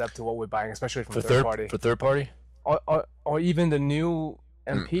doesn't add up to what we're buying, especially from third party. For third party? Or even the new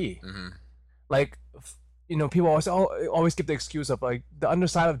MP. Mm-hmm. Like, people always give the excuse of like the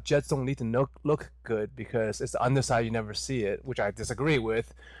underside of jets don't need to look good because it's the underside you never see it, which I disagree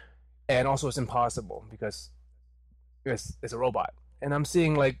with, and also it's impossible because it's a robot. And I'm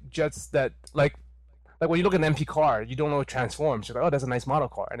seeing like jets that like when you look at an MP car, you don't know it transforms. You're like, oh, that's a nice model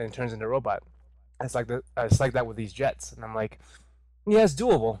car, and then it turns into a robot. It's like that with these jets, and I'm like, yeah, it's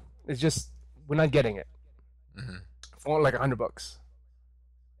doable. It's just we're not getting it for like $100,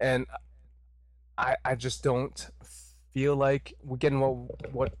 and I just don't feel like we're getting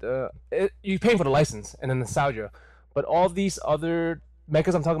you're paying for the license and the nostalgia, but all these other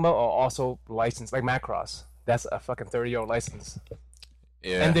mechas I'm talking about are also licensed, like Macross. That's a fucking 30-year-old license.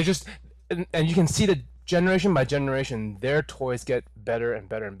 Yeah. And they're just, and you can see that generation by generation, their toys get better and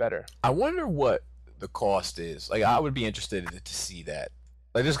better and better. I wonder what the cost is. Like I would be interested to see that.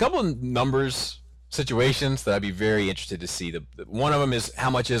 Like there's a couple of numbers situations that I'd be very interested to see. One of them is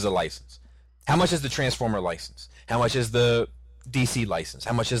how much is a license. How much is the Transformer license? How much is the DC license?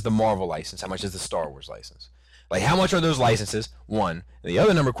 How much is the Marvel license? How much is the Star Wars license? Like, how much are those licenses? One. And the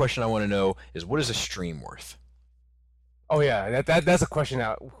other number question I want to know is what is a stream worth? Oh yeah, that's a question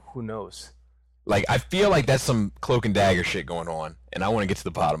out. Who knows? Like, I feel like that's some cloak and dagger shit going on, and I want to get to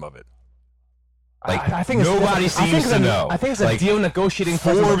the bottom of it. Like, I think nobody seems to know. I think it's a like, deal negotiating.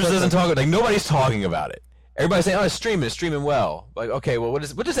 Forbes doesn't talk. Like, nobody's talking about it. Everybody's saying, "Oh, it's streaming well." Like, okay, well, what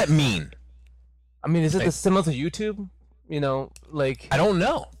does that mean? I mean, is it similar to YouTube? Like I don't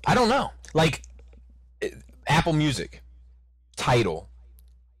know. Like Apple Music, Tidal,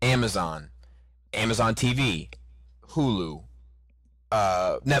 Amazon TV, Hulu,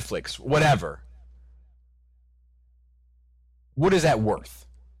 Netflix, whatever. What is that worth?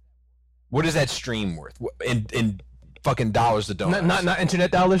 What is that stream worth? In fucking dollars to donuts. Not internet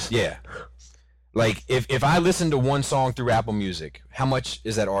dollars? Yeah. Like if I listen to one song through Apple Music, how much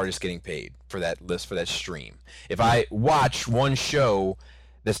is that artist getting paid for that list, for that stream? If I watch one show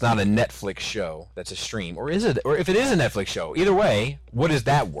that's not a Netflix show, that's a stream, or if it is a Netflix show, either way, what is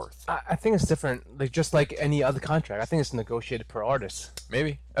that worth? I think it's different, like just like any other contract. I think it's negotiated per artist.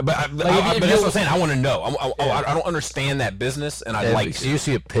 Maybe, but that's what I'm saying. I want to know. I don't understand that business, and I'd like to. You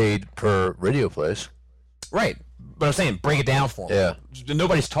see it paid per radio plays, right? But I'm saying, break it down for me. Yeah.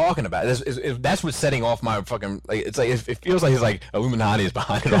 Nobody's talking about it. That's what's setting off my fucking. Like, it's like it feels like it's like Illuminati is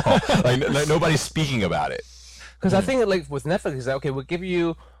behind it all. Like nobody's speaking about it. Because I think like with Netflix, it's like, okay, we'll give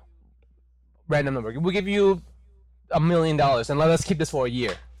you random number. We'll give you $1 million, and let us keep this for a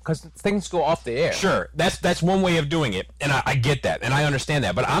year. because things go off the air. Sure, that's one way of doing it, and I get that, and I understand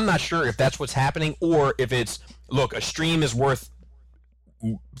that, but I'm not sure if that's what's happening, or if it's, look, a stream is worth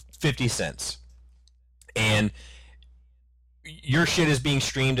 50 cents, and your shit is being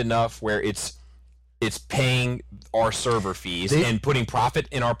streamed enough where it's paying our server fees and putting profit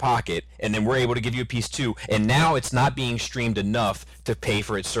in our pocket, and then we're able to give you a piece too, and now it's not being streamed enough to pay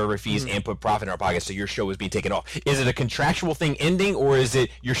for its server fees and put profit in our pocket, so your show is being taken off. Is it a contractual thing ending, or is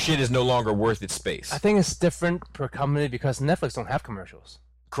it your shit is no longer worth its space? I think it's different per company because Netflix don't have commercials.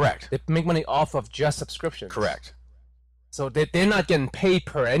 Correct. They make money off of just subscriptions. Correct. So they're not getting paid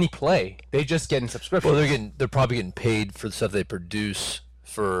per any play. They just getting subscriptions. Well, they're probably getting paid for the stuff they produce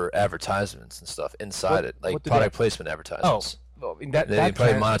for advertisements and stuff inside it, like product placement advertisements. Well, They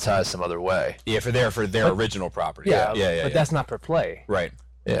probably monetize some other way. Yeah, for their original property. Yeah, but that's not per play. Right.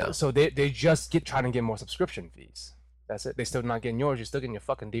 Yeah. So they just trying to get more subscription fees. That's it. They still not getting yours. You're still getting your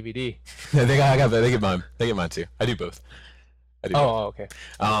fucking DVD. Yeah, they get mine. They get mine too. I do both. Oh, okay.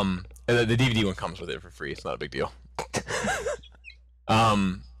 And the DVD one comes with it for free. It's not a big deal.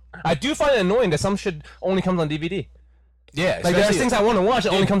 I do find it annoying that some shit only comes on DVD. Yeah, Like there's things I want to watch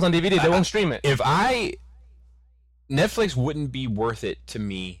that only comes on DVD. They won't stream it. Netflix wouldn't be worth it to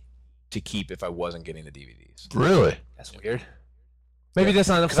me to keep if I wasn't getting the DVDs. Really? That's weird. Maybe that's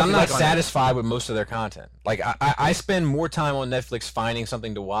not Because I'm not satisfied with most of their content. Like I spend more time on Netflix finding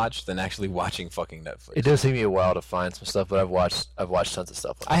something to watch than actually watching fucking Netflix. It does take me a while to find some stuff, but I've watched tons of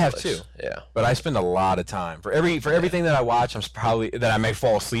stuff. On I have Netflix. too. Yeah. But I spend a lot of time for everything that I watch. That I may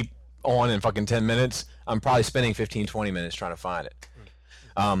fall asleep on in fucking 10 minutes. I'm probably spending 15, 20 minutes trying to find it.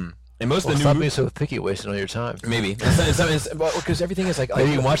 And most of the stop being so picky, wasting all your time. Maybe because everything is like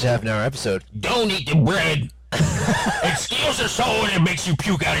Maybe you can watch a half-an-hour episode. Don't eat the bread. It steals the soul and it makes you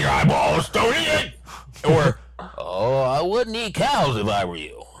puke out of your eyeballs. Don't eat it. Or, I wouldn't eat cows if I were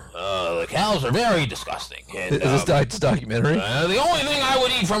you. The cows are very disgusting. And, Is this documentary? the only thing I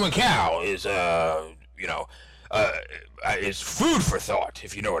would eat from a cow is, is food for thought,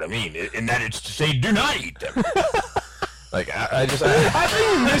 if you know what I mean. And that is to say, do not eat them. Like I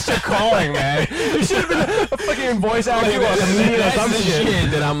think you missed your calling, man. You should have been a fucking voice actor or some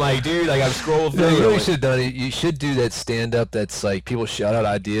shit. That I'm like, dude, like I've scrolled through. You really should have done it. You should do that stand-up that's like people shout out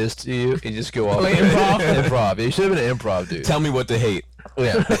ideas to you and just go off. Like improv? Improv. You should have been an improv dude. Tell me what to hate.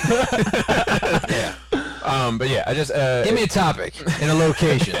 Yeah. Yeah. But yeah, I just give me a topic and a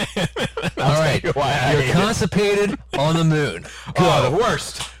location. All right. You're constipated on the moon. Oh, the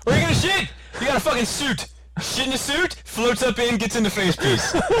worst. Where are you gonna shit? You got a fucking suit. Shit in a suit, floats up in, gets in the face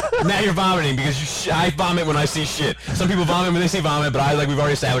piece. Now you're vomiting because I vomit when I see shit. Some people vomit when they see vomit, but we've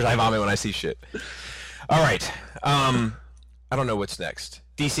already established I vomit when I see shit. All right. I don't know what's next.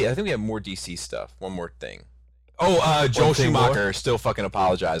 DC. I think we have more DC stuff. One more thing. Oh, Joel Schumacher is still fucking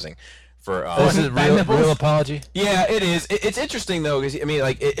apologizing for. This is a real apology. Yeah, it is. It's interesting though, because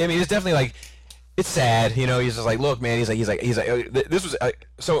it's definitely like. It's sad, you know. He's just like, look, man. He's like, this was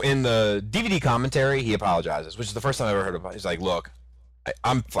so in the DVD commentary. He apologizes, which is the first time I ever heard about. He's like, look,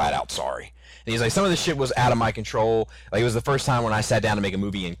 I'm flat out sorry. And he's like, some of this shit was out of my control. Like it was the first time when I sat down to make a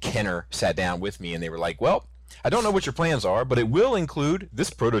movie, and Kenner sat down with me, and they were like, well, I don't know what your plans are, but it will include this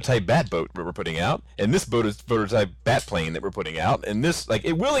prototype bat boat that we're putting out, and this prototype bat plane that we're putting out, and this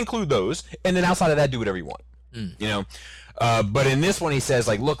it will include those, and then outside of that, do whatever you want. You know. But in this one, he says,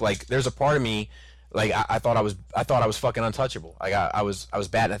 like, look, like, there's a part of me, like, I thought I was fucking untouchable. Like, I was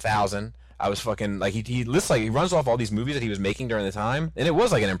batting 1,000. I was fucking, like, he lists, like, he runs off all these movies that he was making during the time, and it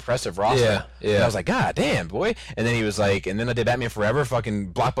was, like, an impressive roster. Yeah. And I was like, God damn, boy. And then he was like, and then I did Batman Forever,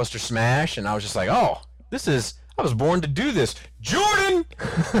 fucking blockbuster smash, and I was just like, oh, I was born to do this. Jordan!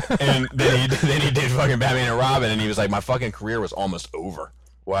 And then he did fucking Batman and Robin, and he was like, my fucking career was almost over.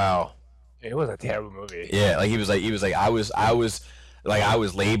 Wow. It was a terrible movie. Yeah, like he was like I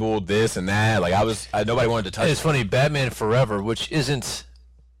was labeled this and that. Like nobody wanted to touch. It's funny, Batman Forever, which isn't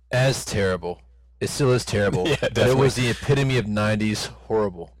as terrible. It still is terrible. Yeah, but it was the epitome of '90s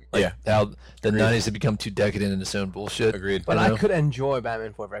horrible. Like yeah, how the '90s had become too decadent in its own bullshit. Agreed. But I could enjoy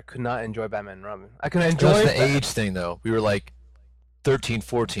Batman Forever. I could not enjoy Batman and Robin. I could enjoy the age thing though. We were like 13,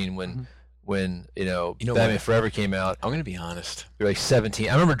 14 when. When Batman what? Forever came out. I'm gonna be honest. We were like 17.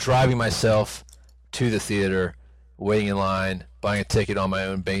 I remember driving myself to the theater, waiting in line, buying a ticket on my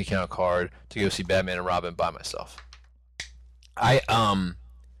own bank account card to go see Batman and Robin by myself. I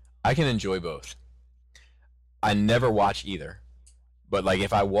can enjoy both. I never watch either, but like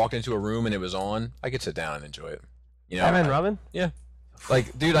if I walked into a room and it was on, I could sit down and enjoy it. You know, Batman and Robin? Yeah.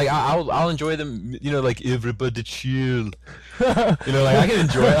 Like, dude, like I'll enjoy them. You know, like everybody chill. You know, like I can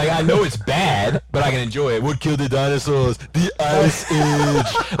enjoy it. Like I know it's bad, but I can enjoy it. What killed the dinosaurs? The Ice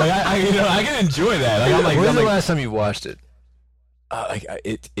Age. Like I can enjoy that. Like I'm like. When's the last time you watched it?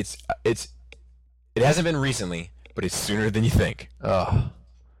 It hasn't been recently, but it's sooner than you think. Oh.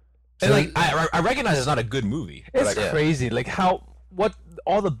 And like I recognize it's not a good movie. It's crazy, like what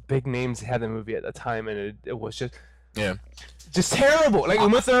all the big names had in the movie at the time, and it was just terrible. Like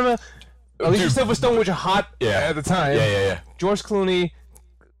Uma Thurman, Alicia Silverstone was hot at the time. Yeah. George Clooney,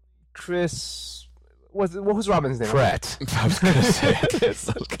 Chris, what was Robin's name? Pratt. I was gonna say.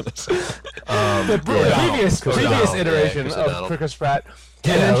 The previous iteration of Chris Pratt.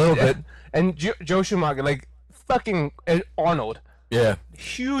 Yeah, a little bit. And Joe Schumacher, like fucking Arnold. Yeah.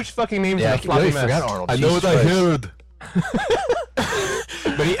 Huge fucking names. Yeah, in a floppy I mess. forgot Arnold. I know what I heard.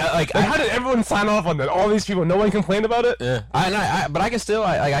 But like, how did everyone sign off on that? All these people, no one complained about it. Yeah, but I can still,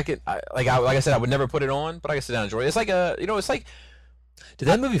 like I said, I would never put it on, but I can sit down and enjoy it. It's like it's like, did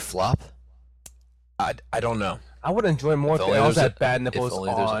that movie flop? I don't know. I would enjoy more if only there was there's that bad nipples if only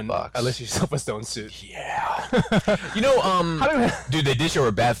there's a on box. Alicia Silverstone's suit. Yeah. You know, dude, they did show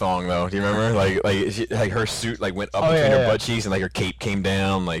her bat thong though. Do you remember? Like her suit like went up between her butt cheeks and like her cape came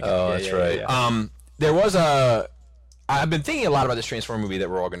down. Like, that's right. Yeah. There was I've been thinking a lot about this Transformer movie that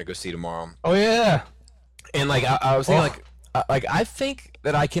we're all going to go see tomorrow. Oh yeah. And like I was thinking I think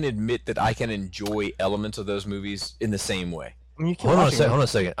that I can admit that I can enjoy elements of those movies in the same way. I mean, you keep Hold on watching a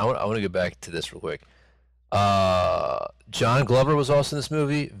second. I want to get back to this real quick. John Glover was also in this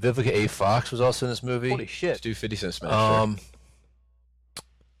movie. Vivica A. Fox was also in this movie. Holy shit. Let's do 50 Cent Smash.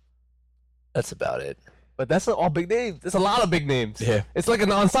 That's about it. But that's not all big names. There's a lot of big names. Yeah. It's like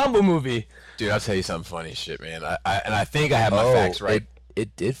an ensemble movie. Dude, I'll tell you something funny shit, man. I think I have my facts right.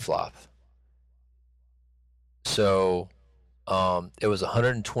 It did flop. So, it was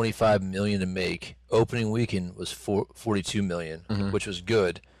 125 million to make. Opening weekend was 42 million, which was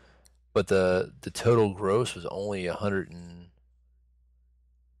good, but the total gross was only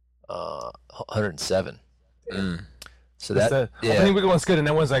 107. So that opening weekend was good, and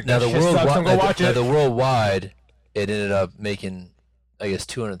that one's like, now the shit sucks, don't go watch it. The worldwide, it ended up making, I guess,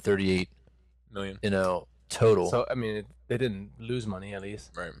 238 million. You know, total. So I mean, they didn't lose money at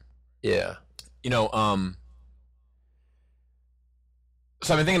least. Right. Yeah. You know,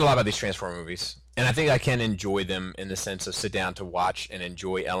 so I've been thinking a lot about these Transformer movies, and I think I can enjoy them in the sense of sit down to watch and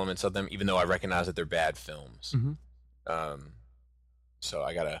enjoy elements of them, even though I recognize that they're bad films. So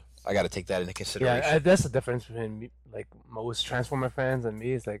I gotta take that into consideration. Yeah, that's the difference between me, like most Transformer fans and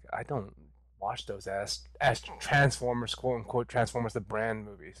me. Is like I don't watch those as Transformers, quote unquote Transformers, the brand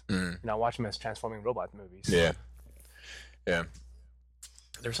movies. You know, I watch them as transforming robot movies. Yeah. There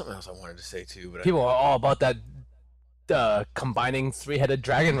was something else I wanted to say too, but people are all about that combining 3-headed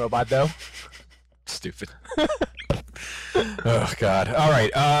dragon robot though. Stupid. Oh God! All right,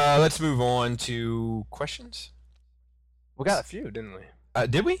 let's move on to questions. We got a few, didn't we?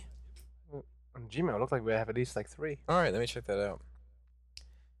 Did we? On Gmail, it looked like we have at least like 3. All right, let me check that out.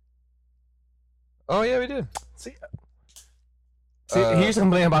 Oh yeah, we did. See, he used to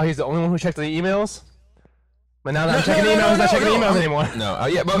complain about he's the only one who checked the emails. But now that I'm checking emails, he's not checking emails anymore. No,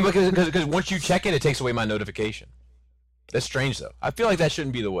 yeah, but because once you check it, it takes away my notification. That's strange, though. I feel like that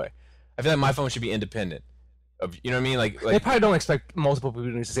shouldn't be the way. I feel like my phone should be independent of, you know what I mean? Like they probably don't expect multiple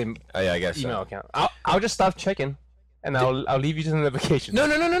people to use the same I guess email account. I'll just stop checking, and I'll leave you to the notification. No.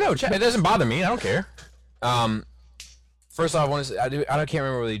 It doesn't bother me. I don't care. First off, I want to say I can't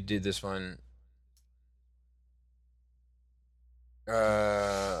remember whether they did this one.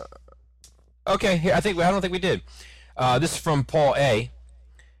 Okay, here I don't think we did. This is from Paul A.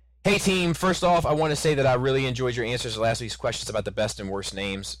 Hey team, first off, I want to say that I really enjoyed your answers to last week's questions about the best and worst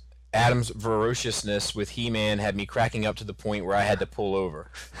names. Adam's ferociousness with He-Man had me cracking up to the point where I had to pull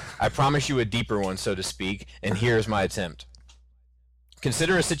over. I promise you a deeper one, so to speak, and here's my attempt.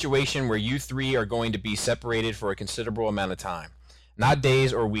 Consider a situation where you three are going to be separated for a considerable amount of time. Not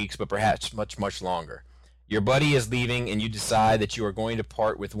days or weeks, but perhaps much, much longer. Your buddy is leaving, and you decide that you are going to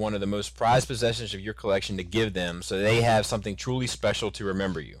part with one of the most prized possessions of your collection to give them so they have something truly special to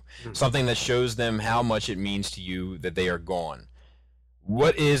remember you. Something that shows them how much it means to you that they are gone.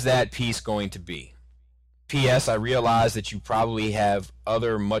 What is that piece going to be? P.S. I realize that you probably have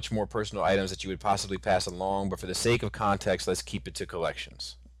other much more personal items that you would possibly pass along, but for the sake of context, let's keep it to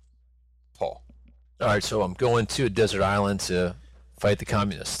collections. Paul. All right, so I'm going to a desert island to fight the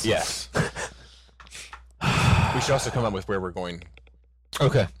communists. Yes. We should also come up with where we're going.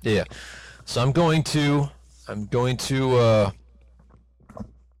 Okay. Yeah. So I'm going to I don't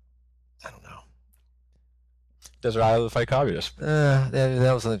know. Desert Island to fight communists.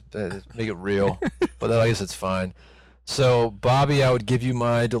 That was make it real, but I guess it's fine. So, Bobby, I would give you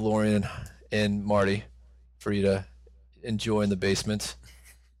my DeLorean, and Marty, for you to enjoy in the basement.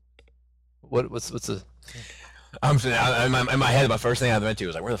 What's the? I'm in my head. My first thing I went to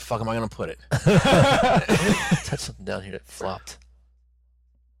was like, where the fuck am I gonna put it? Touch something down here that flopped,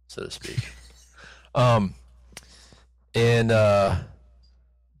 so to speak. And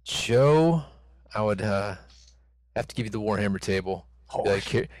Joe, I would have to give you the Warhammer table.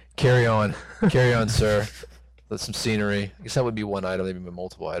 Like, carry on, sir. With some scenery. I guess that would be one item, maybe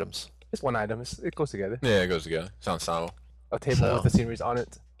multiple items. It's one item. It goes together. Yeah, it goes together. Sounds solid. A table with the sceneries on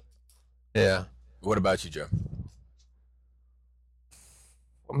it. Yeah. What about you, Joe?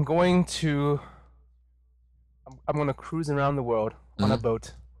 I'm going to cruise around the world on a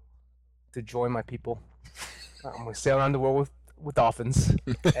boat to join my people. I'm going to sail around the world with dolphins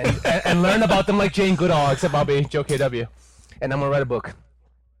and learn about them like Jane Goodall, except I'll be Joe KW. And I'm going to write a book.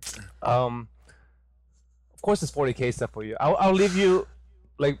 Of course, it's 40K stuff for you. I'll leave you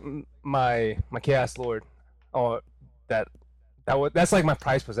like my Chaos Lord, or that's like my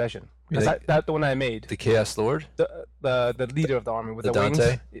prized possession. That's the one I made. The Chaos Lord? The leader of the army with the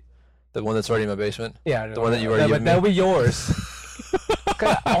Dante? wings. The one that's already in my basement? Yeah, the one that you already given me? That'll be yours.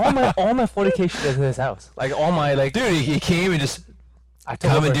 all my 40K shit is in his house. Like all my like. Dude, he came and just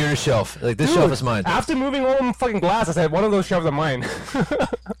commandeered a shelf. Like, this shelf is mine. After moving all my fucking glass, I said one of those shelves are mine. All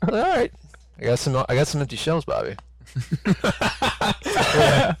right. I got some empty shelves, Bobby.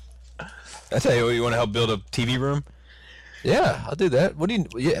 I tell you what, you want to help build a TV room? Yeah, I'll do that. What do you?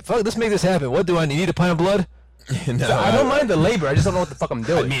 Yeah, fuck. Let's make this happen. What do I need? Need a pint of blood? No, I don't mind the labor. I just don't know what the fuck I'm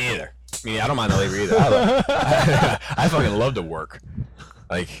doing. Me neither. I don't mind the labor either. I fucking love to work.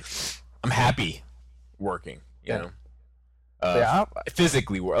 Like, I'm happy working. You know.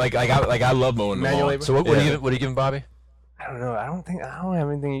 Physically work. Like I love mowing the Manual lawn. labor? So what are you giving Bobby? I don't know. I don't have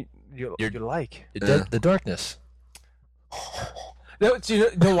anything you like. The darkness. No, do you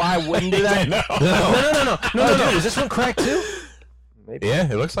know why I wouldn't do that? No, dude, is this one cracked too? Maybe.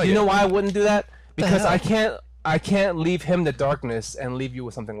 Yeah, it looks like. You know why I wouldn't do that? Because I can't leave him the darkness and leave you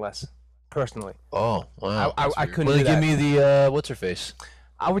with something less. Personally. Oh, wow. I couldn't. Well, do that. give me the what's her face?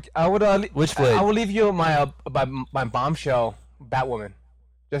 I would. Which blade? I would leave you my bombshell Batwoman,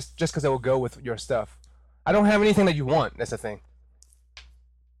 just because it will go with your stuff. I don't have anything that you want. That's the thing.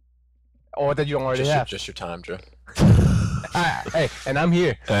 Or that you don't already have. Just your time, Joe. Hey, and I'm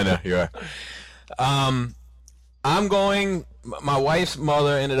here. I know you are. I'm going. My wife's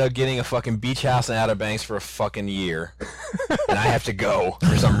mother ended up getting a fucking beach house in Outer Banks for a fucking year, and I have to go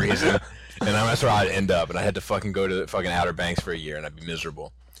for some reason. And that's where I'd end up, and I had to fucking go to the fucking Outer Banks for a year, and I'd be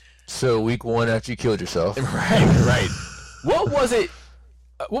miserable. So week 1 after you killed yourself. Right. What was it?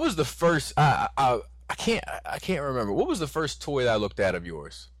 What was the first? I can't remember. What was the first toy that I looked at of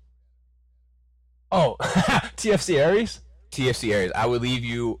yours? Oh, TFC Ares? TFC Ares. I would leave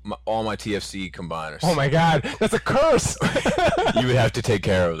you all my TFC combiners. Oh my god, that's a curse! You would have to take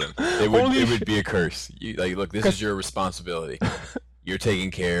care of them. It would be a curse. Look, this is your responsibility. You're taking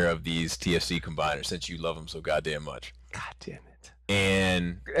care of these TFC combiners since you love them so goddamn much. God damn it.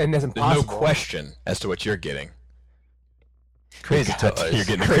 And that's impossible. There's no question as to what you're getting. Crazy toys. You're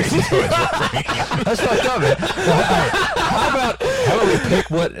getting crazy toys. That's fucked up, man. Well,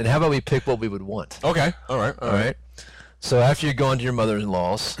 how about we pick what we would want? Okay. All right. So after you're going to your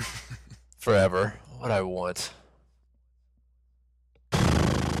mother-in-law's forever, what I want?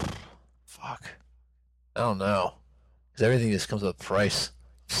 Fuck. I don't know. Because everything just comes with a price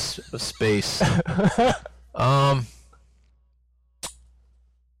of space. I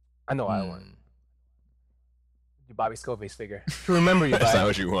know what I want. Your Bobby Skullface figure. To remember you by. That's not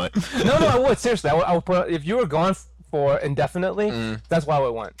what you want. No, I would. Seriously. I would put, if you were gone for indefinitely, that's what I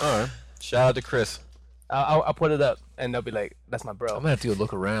would want. All right. Shout out to Chris. I'll put it up, and they'll be like, that's my bro. I'm going to have to go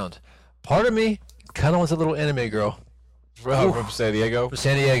look around. Part of me kind of wants a little anime girl. From San Diego? From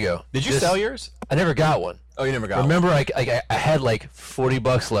San Diego. Did you sell yours? I never got one. Oh, you never got Remember, one? I had like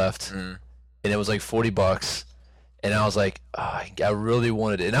 $40 left, and it was like $40, and I was like, I really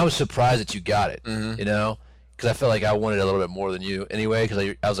wanted it. And I was surprised that you got it, you know? Because I felt like I wanted it a little bit more than you anyway,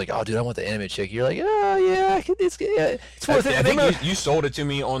 because I was like, oh, dude, I want the anime chick. You're like, oh, yeah, it's worth it. I think you sold it to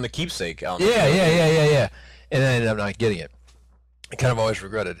me on the keepsake. Yeah. And then I ended up not getting it. I kind of always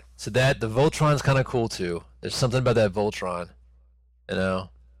regretted. So the Voltron's kind of cool, too. There's something about that Voltron, you know?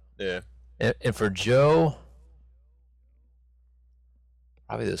 Yeah. And for Joe,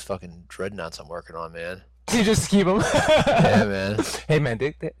 probably those fucking dreadnoughts I'm working on, man. You just keep them. Yeah, man. Hey, man,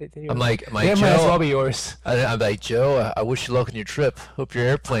 I'm like they Joe. might as well be yours. I'm like, Joe, I wish you luck on your trip. Hope your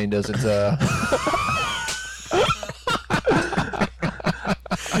airplane doesn't.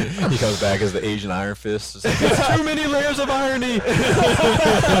 He comes back as the Asian Iron Fist. It's, like, it's too many layers of irony.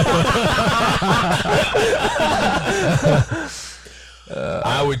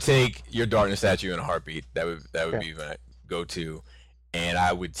 I would take your Darkness statue in a heartbeat. That would be my go-to, and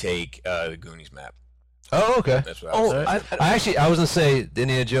I would take the Goonies map. Oh, okay. That's what I would say. I was gonna say the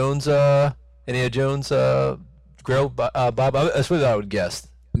Indiana Jones grill. Bob. That's what I would guess.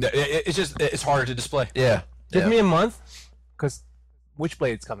 No, it's harder to display. Yeah. Give me a month, because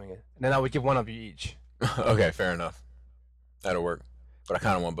Witchblade's coming in, and then I would give one of you each. Okay, fair enough. That'll work. But I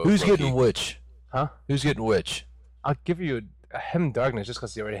kind of want both. Who's getting which? Huh? Who's getting which? I'll give you a Hem Darkness just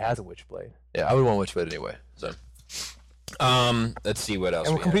because he already has a Witchblade. Yeah, I would want Witchblade anyway. So, let's see what else.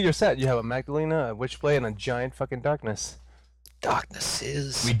 And we we'll complete have. your set. You have a Magdalena, a Witchblade, and a giant fucking Darkness. Darkness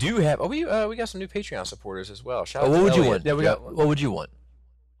is. We do have. Oh, we got some new Patreon supporters as well. Shout out what to would you Elliot. want? Yeah, we got- What would you want?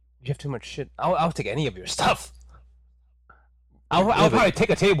 You have too much shit. I'll take any of your stuff. I'll probably take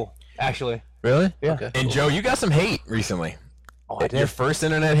a table, actually. Really? Yeah. Okay. And Joe, you got some hate recently. Oh, I Your first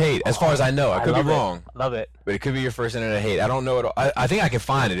internet hate, as far as I know. I could be love it. wrong, Love it. but it could be your first internet hate. I don't know it. I think I can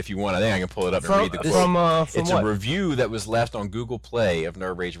find it if you want. I think I can pull it up and read the quote. From It's what? a review that was left on Google Play of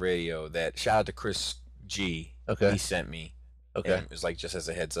Nerd Rage Radio. That shout out to Chris G. Okay. He sent me. Okay. And it was like just as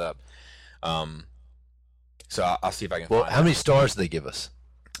a heads up. So I'll see if I can. Well, find how many stars do they give us?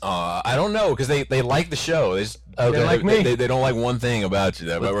 I don't know because they like the show. They just, Okay. like me. They don't like one thing about you.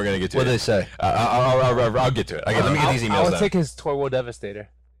 But we're gonna get to What it. do they say? I'll get to it. Let me get these emails I'll done. take his Torwo Devastator.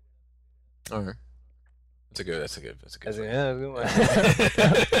 All right. That's a good. As in, yeah, good one.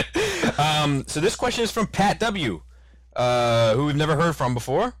 So this question is from Pat W, who we've never heard from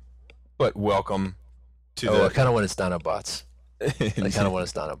before, but welcome to I kind of want it's Dinobots. I kind of want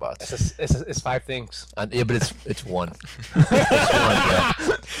it's Dinobots. It's 5 things. Yeah, but it's one. It's one, yeah.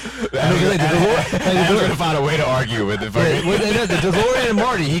 I'm going to find a way to argue with it. The DeLorean and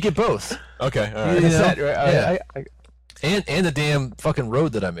Marty, he get both. Okay, all right. You know? Set, right? Yeah. And the damn fucking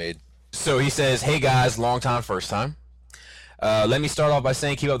road that I made. So he says, "Hey guys, long time, first time. Let me start off by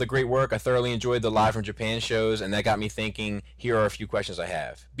saying keep up the great work. I thoroughly enjoyed the Live from Japan shows, and that got me thinking. Here are a few questions I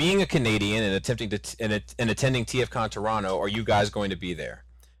have. Being a Canadian and attending TFCon Toronto, are you guys going to be there?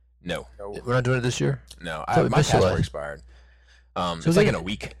 No. We're not doing it this year? No. So My missed July. passport expired. It's it's like like- in a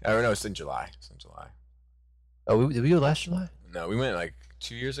week. I don't know. It's in July. Oh, did we go last July? No, we went like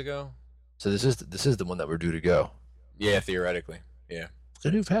 2 years ago. So this is the one that we're due to go. Yeah, theoretically. Yeah. It's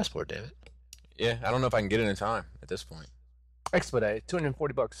a new passport, damn it. Yeah, I don't know if I can get it in time at this point. Expedite,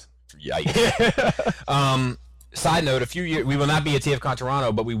 $240. Yikes. Side note: we will not be at TFCon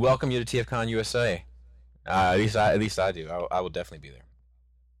Toronto, but we welcome you to TFCon USA. At least I do. I will definitely be there.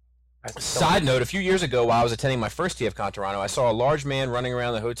 Side note: a few years ago, while I was attending my first TFCon Toronto, I saw a large man running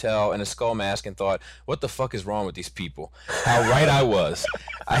around the hotel in a skull mask and thought, "What the fuck is wrong with these people?" How right I was.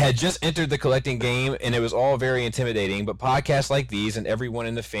 I had just entered the collecting game, and it was all very intimidating. But podcasts like these and everyone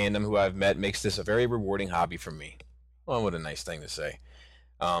in the fandom who I've met makes this a very rewarding hobby for me. Well, what a nice thing to say.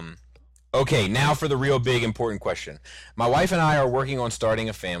 Okay, now for the real big important question. My wife and I are working on starting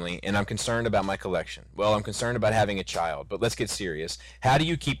a family, and I'm concerned about my collection. Well, I'm concerned about having a child, but let's get serious. How do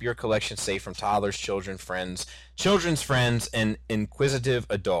you keep your collection safe from toddlers, children's friends, and inquisitive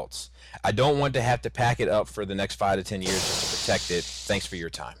adults? I don't want to have to pack it up for the next 5 to 10 years just to protect it. Thanks for your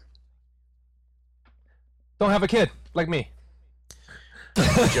time. Don't have a kid, like me.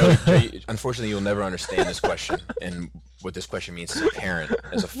 Joe, unfortunately, you'll never understand this question and what this question means as a parent,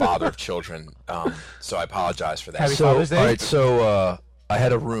 as a father of children. So I apologize for that. Happy So, Father's Day. all right, so I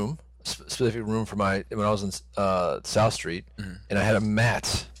had a room, specific room for when I was in South Street, and I had a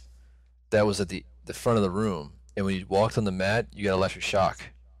mat that was at the front of the room, and when you walked on the mat, you got electric shock.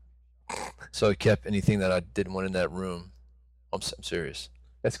 So I kept anything that I didn't want in that room. I'm serious.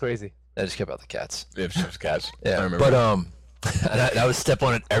 That's crazy. I just kept out the cats. If she was cats. I Yeah, remember. but and I would step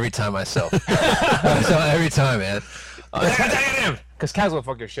on it every time myself. So every time, man. Because cats will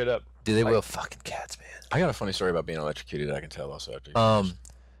fuck your shit up. Dude, they will fucking cats, man. I got a funny story about being electrocuted that I can tell also after you.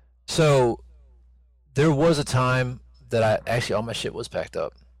 So there was a time that I actually all my shit was packed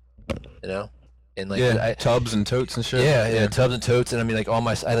up, you know, and like tubs and totes and shit. yeah, tubs and totes, and I mean like I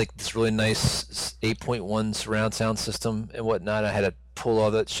like this really nice 8.1 surround sound system and whatnot. I had to pull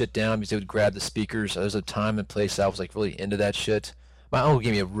all that shit down because they would grab the speakers. There was a time and place I was like really into that shit. My uncle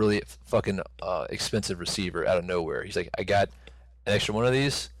gave me a really fucking expensive receiver out of nowhere. He's like, I got an extra one of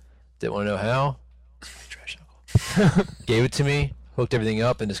these. Didn't want to know how. Trash uncle. Gave it to me, hooked everything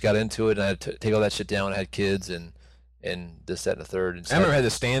up, and just got into it. And I had to take all that shit down. I had kids and this, that, and the third. And I remember I had the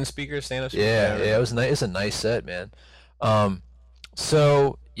stand up speaker. yeah, it was nice. It's a nice set, man.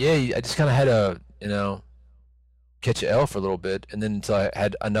 So yeah, I just kind of had a, you know, catch a L for a little bit, and then until I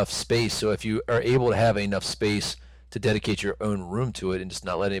had enough space. So if you are able to have enough space to dedicate your own room to it and just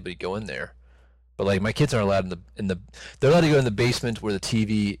not let anybody go in there. But like my kids aren't allowed they're allowed to go in the basement where the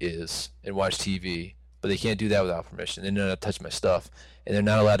TV is and watch TV, but they can't do that without permission. They're not allowed to touch my stuff, and they're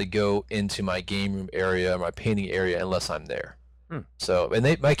not allowed to go into my game room area or my painting area unless I'm there. So,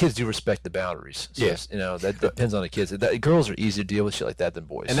 and my kids do respect the boundaries. So Yes. you know, that depends on the kids. Girls are easier to deal with shit like that than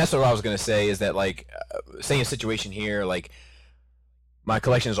boys. And that's what I was going to say is that, like, same situation here, like, my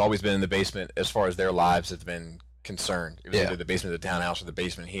collection has always been in the basement as far as their lives have been concerned. It was either the basement of the townhouse or the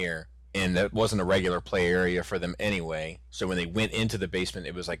basement here. And that wasn't a regular play area for them anyway. So when they went into the basement,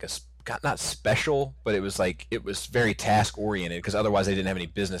 it was like not special, but it was very task oriented because otherwise they didn't have any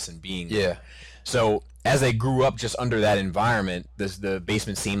business in being there. Yeah. So as they grew up just under that environment, the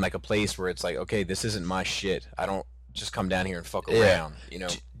basement seemed like a place where it's like, okay, this isn't my shit. I don't just come down here and fuck around, you know.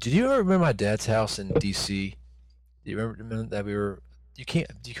 Did you ever remember my dad's house in D.C.? Do you remember that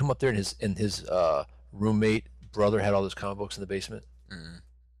you come up there and his roommate brother had all those comic books in the basement? Mm-hmm.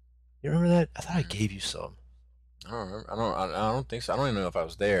 You remember that? I thought I gave you some. I don't remember. I don't think so. I don't even know if I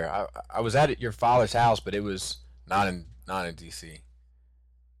was there. I was at your father's house, but it was not in D.C.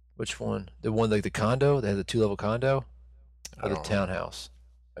 Which one? The one like the condo? They had the 2-level condo? Or the don't townhouse?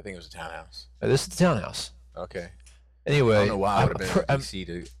 I think it was a townhouse. This is the townhouse. Okay. Anyway, I don't know why I would have been in D.C.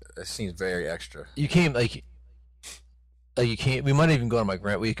 It seems very extra. You came you came. We might even go to my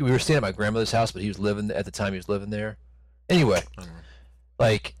we were staying at my grandmother's house, but he was living at the time. He was living there. Anyway,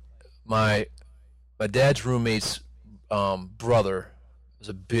 like my dad's roommate's brother was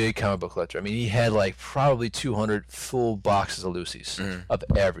a big comic book collector. I mean, he had like probably 200 full boxes of Lucy's of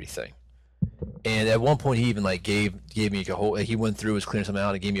everything. And at one point, he even like gave me a whole. He went through, was clearing something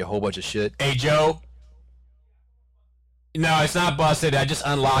out, and gave me a whole bunch of shit. Hey, Joe. No, it's not busted. I just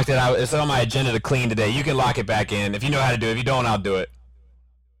unlocked it. It's on my agenda to clean today. You can lock it back in if you know how to do it. If you don't, I'll do it.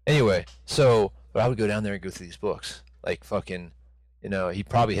 Anyway, so but I would go down there and go through these books, like fucking, you know, he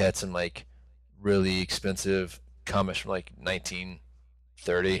probably had some like really expensive comics from like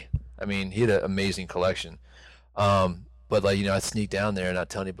 1930. I mean, he had an amazing collection. But like, you know, I'd sneak down there and not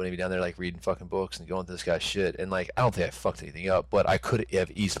tell anybody, be down there like reading fucking books and going through this guy's shit. And like, I don't think I fucked anything up, but I could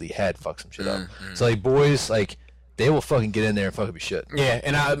have easily had fucked some shit up. So like, boys, like, they will fucking get in there and fuck up your shit. Yeah,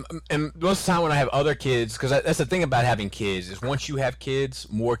 and most of the time when I have other kids, because that's the thing about having kids is once you have kids,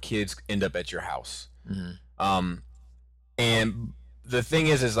 more kids end up at your house. And the thing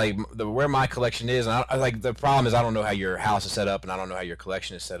is like where my collection is, and like the problem is I don't know how your house is set up, and I don't know how your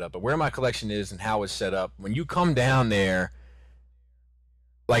collection is set up. But where my collection is and how it's set up, when you come down there,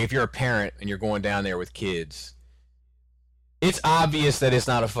 like if you're a parent and you're going down there with kids, it's obvious that it's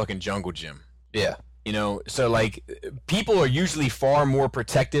not a fucking jungle gym. Yeah. You know, so like people are usually far more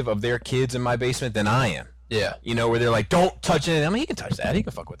protective of their kids in my basement than I am. Yeah. You know, where they're like, don't touch it. I mean, he can touch that. He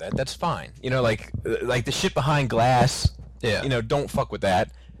can fuck with that. That's fine. You know, like the shit behind glass. Yeah. You know, don't fuck with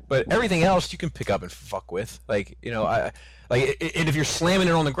that. But everything else you can pick up and fuck with. Like, you know, and if you're slamming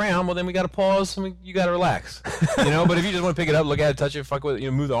it on the ground, well, then we got to pause. You got to relax. You know, but if you just want to pick it up, look at it, touch it, fuck with it,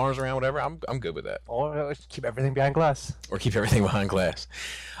 you know, move the arms around, whatever, I'm good with that. Or keep everything behind glass. Or keep everything behind glass.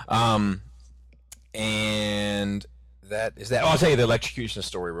 And that is that. Oh, I'll tell you the electrocution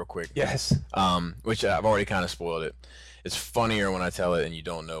story real quick. Yes. Which I've already kind of spoiled it. It's funnier when I tell it and you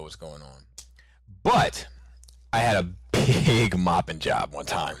don't know what's going on. But I had a big mopping job one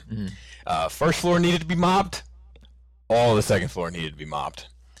time. First floor needed to be mopped. All the second floor needed to be mopped.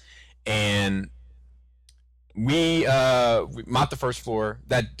 And we mopped the first floor.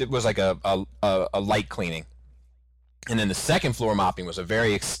 That was like a light cleaning. And then the second floor mopping was a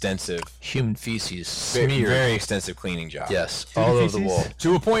very extensive Human feces smeared. very extensive cleaning job. Yes, all over the wall.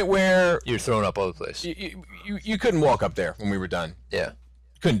 To a point where You're throwing up all over the place. you couldn't walk up there when we were done. Yeah.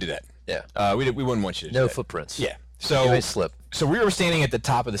 Couldn't do that. Yeah. We wouldn't want you to do No that. footprints. Yeah. You may slip. So we were standing at the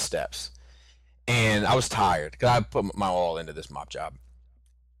top of the steps, and I was tired because I put my all into this mop job,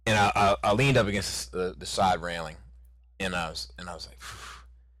 and I leaned up against the side railing, and I was like,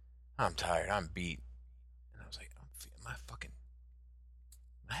 I'm tired, I'm beat, and I was like,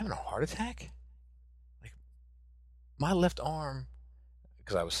 am I having a heart attack? Like my left arm,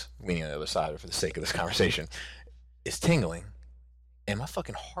 because I was leaning on the other side for the sake of this conversation, is tingling. And my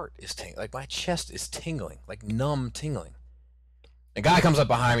fucking heart is tingling. Like, my chest is tingling. Like, numb tingling. A guy comes up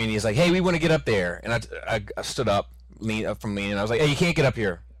behind me, and he's like, hey, we want to get up there. And I stood up, leaned up from leaning. I was like, hey, you can't get up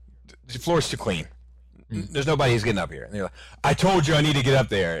here. The floor's too clean. There's nobody who's getting up here. And they're like, I told you I need to get up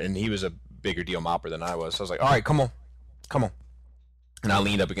there. And he was a bigger deal mopper than I was. So I was like, all right, come on. And I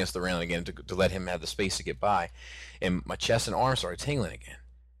leaned up against the railing again to let him have the space to get by. And my chest and arms started tingling again.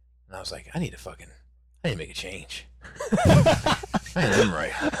 And I was like, I need to make a change. I am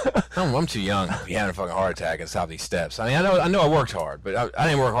right. I'm too young to be having a fucking heart attack and stop these steps. I mean, I know I worked hard, but I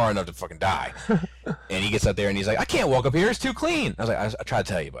didn't work hard enough to fucking die. And he gets up there and he's like, I can't walk up here. It's too clean. I was like, I tried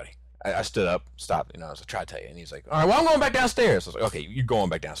to tell you, buddy. I stood up, stopped, I was like, try to tell you. And he's like, all right, well, I'm going back downstairs. I was like, okay, you're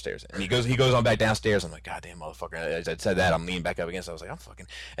going back downstairs. And he goes on back downstairs. I'm like, goddamn motherfucker. As I said that, I'm leaning back up against it. I was like, I'm fucking.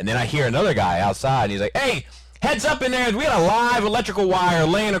 And then I hear another guy outside, and he's like, hey, heads up in there. We had a live electrical wire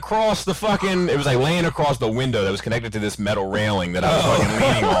laying across the fucking, it was like laying across the window that was connected to this metal railing that I was fucking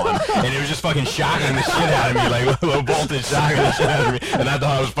leaning on. And it was just fucking shocking the shit out of me, like low voltage shocking the shit out of me. And I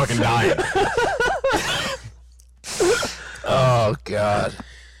thought I was fucking dying. Oh, God.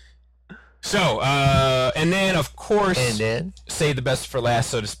 So, and then, of course, save the best for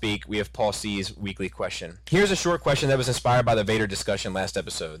last, so to speak, we have Paul C's weekly question. Here's a short question that was inspired by the Vader discussion last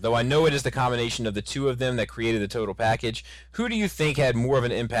episode. Though I know it is the combination of the two of them that created the total package, who do you think had more of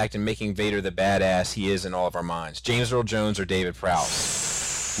an impact in making Vader the badass he is in all of our minds? James Earl Jones or David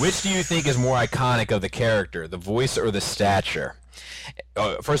Prowse? Which do you think is more iconic of the character, the voice or the stature?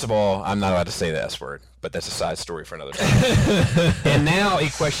 First of all, I'm not allowed to say the S word, but that's a side story for another time. And now a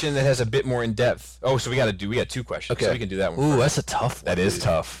question that has a bit more in depth. Oh, so we got two questions. Okay, so we can do that one. Ooh, first. That's a tough one. That is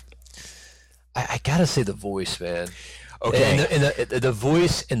tough. I gotta say the voice, man. Okay. And the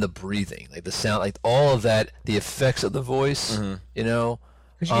voice and the breathing, like the sound, like all of that, the effects of the voice. You know,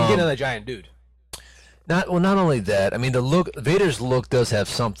 because you can get another giant dude. Not only that. I mean, the look. Vader's look does have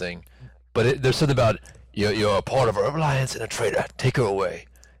something, but there's something about. You're a part of our alliance and a traitor. Take her away.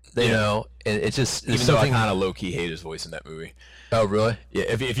 You know, and it's just even though I kind of low key hate his voice in that movie. Oh, really? Yeah.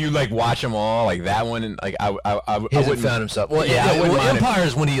 If you like watch them all, like that one, and like I hasn't found himself. Well, yeah. Empire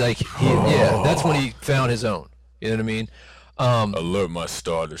is when he that's when he found his own. You know what I mean? Alert my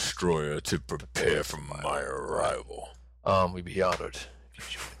Star Destroyer to prepare for my arrival. We'd be honored.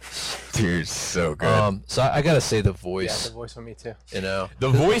 Dude, so good. So I gotta say the voice. Yeah, the voice for me too. You know, the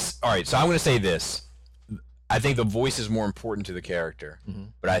voice. All right, so I'm gonna say this. I think the voice is more important to the character,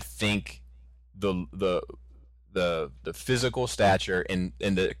 but I think the physical stature and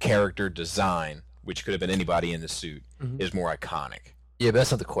the character design, which could have been anybody in the suit, is more iconic. Yeah, but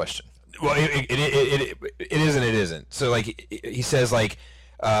that's not the question. Well, it isn't. It isn't. So like he says, like.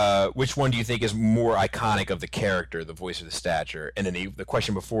 Which one do you think is more iconic of the character, the voice or the stature? And then the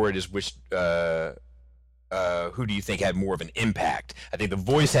question before it is which who do you think had more of an impact? I think the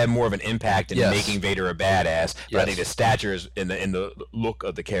voice had more of an impact in making Vader a badass, but I think the stature is in the look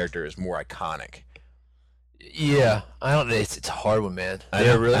of the character is more iconic. Yeah, I don't know. It's a hard one, man.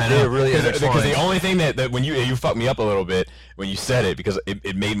 They're really because the only thing that when you fucked me up a little bit when you said it, because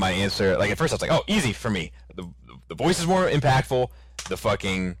it made my answer, like at first I was like, oh, easy for me. The voice is more impactful.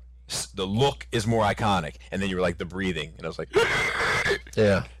 The look is more iconic, and then you were like the breathing, and I was like,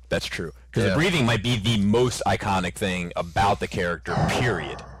 yeah, that's true, because the breathing might be the most iconic thing about the character.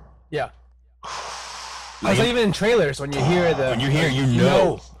 Period. Yeah. Like, even in trailers, when you hear you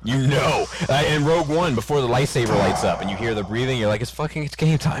know. In Rogue One, before the lightsaber lights up and you hear the breathing, you're like, it's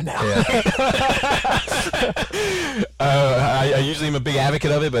game time now. Yeah. I usually am a big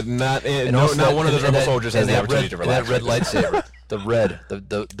advocate of it, but not one of those rebel soldiers has the opportunity to relax. That red lightsaber, the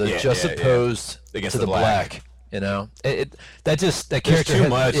opposed against to the black. You know, that character too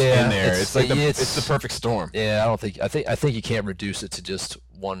much in there. It's like it's the perfect storm. Yeah, I think you can't reduce it to just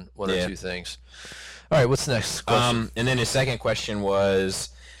one or two things. All right, what's the next question? And then his second question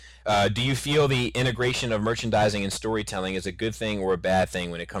was, do you feel the integration of merchandising and storytelling is a good thing or a bad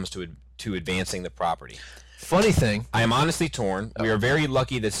thing when it comes to advancing the property? Funny thing. I am honestly torn. We are very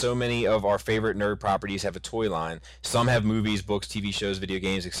lucky that so many of our favorite nerd properties have a toy line. Some have movies, books, TV shows, video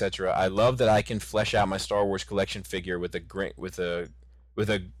games, etc. I love that I can flesh out my Star Wars collection figure with a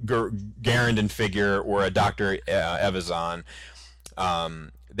Garandon figure or a Dr. Evazan.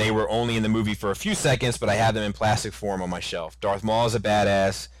 They were only in the movie for a few seconds, but I have them in plastic form on my shelf. Darth Maul is a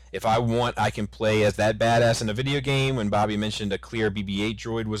badass. If I want, I can play as that badass in a video game. When Bobby mentioned a clear BB-8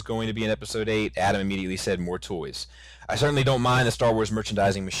 droid was going to be in Episode 8, Adam immediately said more toys. I certainly don't mind the Star Wars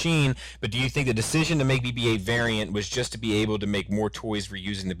merchandising machine, but do you think the decision to make BB-8 variant was just to be able to make more toys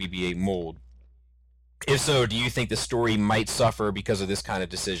reusing the BB-8 mold? If so, do you think the story might suffer because of this kind of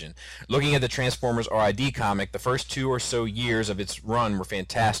decision? Looking at the Transformers RID comic, the first 2 or so years of its run were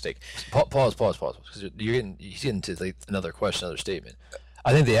fantastic. Pause, because he's getting to like another question, another statement.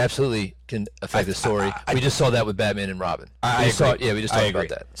 I think they absolutely can affect the story. We just saw that with Batman and Robin. We just talked about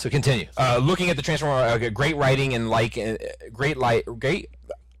that. So continue. Looking at the Transformers, great writing and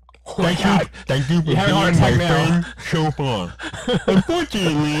Thank you for having a heart attack now. so far.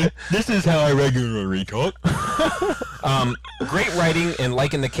 Unfortunately, this is how I regularly talk. Great writing, and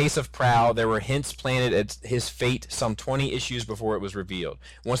like in the case of Prowl, there were hints planted at his fate some 20 issues before it was revealed.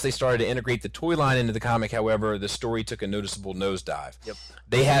 Once they started to integrate the toy line into the comic, however, the story took a noticeable nosedive. Yep.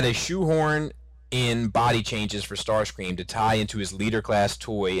 They had a shoehorn in body changes for Starscream to tie into his leader class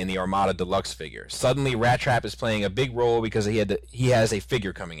toy in the Armada Deluxe figure. Suddenly, Rat Trap is playing a big role because he has a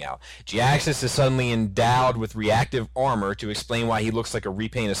figure coming out. G-Axis is suddenly endowed with reactive armor to explain why he looks like a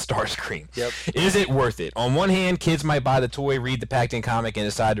repaint of Starscream. Yep. Is it worth it? On one hand, kids might buy the toy, read the packed-in comic, and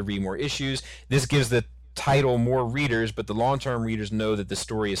decide to read more issues. This gives the title more readers, but the long-term readers know that the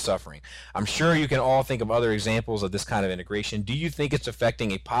story is suffering. I'm sure you can all think of other examples of this kind of integration. Do you think it's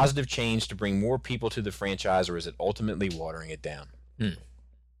affecting a positive change to bring more people to the franchise, or is it ultimately watering it down? It's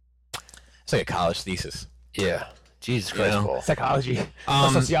like a college thesis. Yeah. Jesus Christ, Paul. Psychology.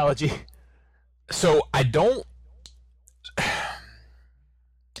 Sociology. So I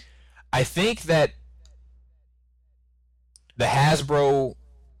think that the Hasbro,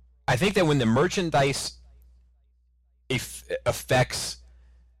 I think that when the merchandise affects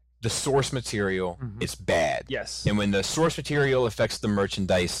the source material, it's bad. Yes. And when the source material affects the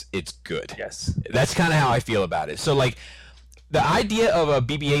merchandise, it's good. Yes. That's kind of how I feel about it. So, like, the idea of a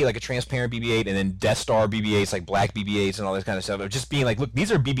BB-8, like a transparent BB-8, and then Death Star BB-8s, like black BB-8s and all this kind of stuff, of just being like, look,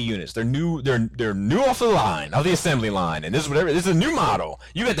 these are BB units. They're new. They're new off the line, off the assembly line, and this is a new model.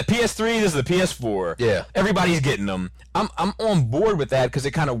 You got the PS3. This is the PS4. Yeah. Everybody's getting them. I'm on board with that because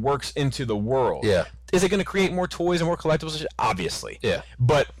it kind of works into the world. Yeah. Is it going to create more toys and more collectibles? Obviously. Yeah.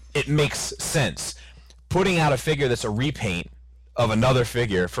 But it makes sense. Putting out a figure that's a repaint of another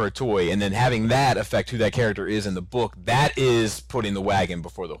figure for a toy, and then having that affect who that character is in the book, that is putting the wagon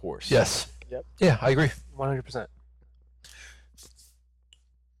before the horse. Yes. Yep. Yeah, I agree. 100%.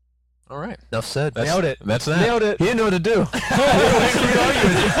 All right. Enough said. Nailed it. That's that. Nailed it. He didn't know what to do. Well,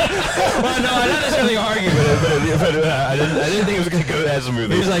 no, I not necessarily argue with it, but I didn't think it was going to go that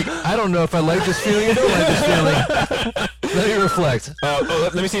smoothly. He's like, I don't know if I like this feeling or don't like this feeling. Let me reflect.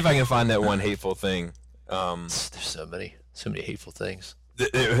 Let me see if I can find that one hateful thing. There's so many hateful things.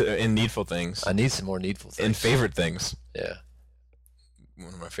 And needful things. I need some more needful things. And favorite things. Yeah.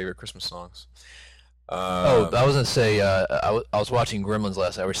 One of my favorite Christmas songs. I was gonna say I was watching Gremlins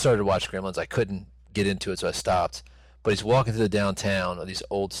last night. We started to watch Gremlins. I couldn't get into it, so I stopped. But he's walking through the downtown of these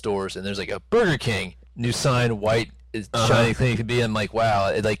old stores, and there's like a Burger King new sign, white, shiny thing. It could be. I'm like, wow.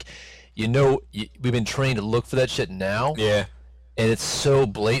 It, like, we've been trained to look for that shit now. Yeah. And it's so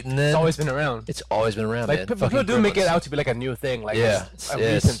blatant. Then It's always been around. It's always been around, Like, man. people Fucking do make it Gremlins. out to be like a new thing, like Yeah, a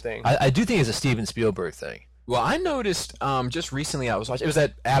recent thing. I do think it's a Steven Spielberg thing. Well, I noticed just recently I was watching, it was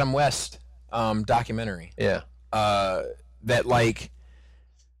that Adam West documentary. Yeah. That, like,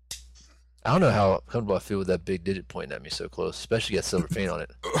 I don't know how comfortable I feel with that big digit pointing at me so close, especially got silver paint on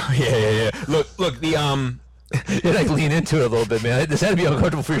it. yeah. Look, the You like lean into it a little bit, man. This had to be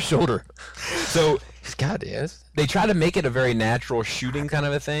uncomfortable for your shoulder. so God, yeah. they try to make it a very natural shooting kind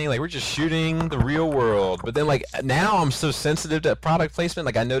of a thing. Like, we're just shooting the real world. But then, like, now I'm so sensitive to product placement.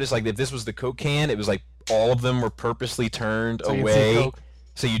 Like, I noticed, like, if this was the Coke can, it was like all of them were purposely turned So you can see away, Coke.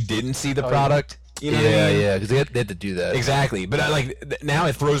 so you didn't see the Oh, product. You know what I mean? Yeah, because they had to do that. Exactly. But now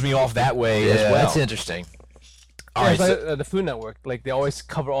it throws me off that way as well. That's interesting. All Yeah, right. it's So, like, the Food Network. Like, they always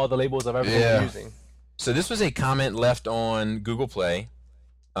cover all the labels of everything Yeah. they're using. so this was a comment left on Google Play.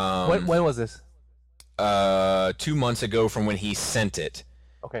 When was this? 2 months ago from when he sent it,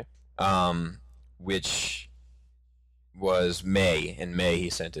 Okay. which was May. In May he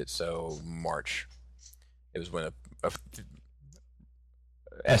sent it, so March. It was when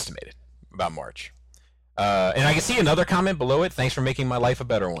estimated about March. And I can see another comment below it. Thanks for making my life a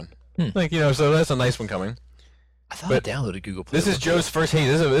better one. Like, so that's a nice one coming. I thought I downloaded Google Play. This is Joe's first. Hey,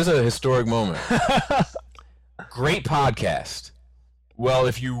 this is a historic moment. Great podcast. Well,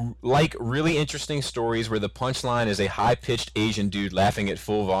 if you like really interesting stories where the punchline is a high-pitched Asian dude laughing at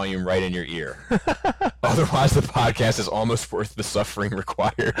full volume right in your ear. Otherwise, the podcast is almost worth the suffering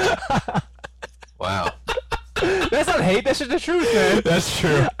required. Wow. That's not hate. That's just the truth, man. That's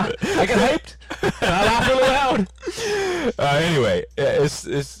true. I get hyped. And I laugh really loud. Anyway,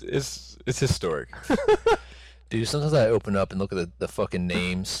 it's historic. Dude, sometimes I open up and look at the fucking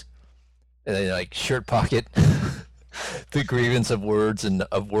names, and then like shirt pocket, the grievance of words and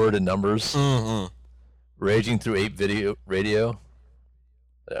of word and numbers, raging through 8 radio,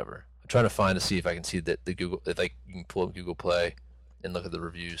 whatever. I'm trying to find to see if I can see that the Google, if I can pull up Google Play and look at the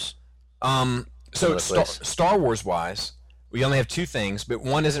reviews. So Another place. Star Wars wise, we only have 2 things, but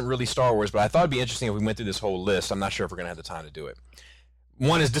one isn't really Star Wars. But I thought it'd be interesting if we went through this whole list. I'm not sure if we're gonna have the time to do it.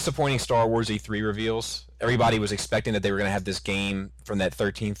 One is disappointing Star Wars E3 reveals. Everybody was expecting that they were going to have this game from that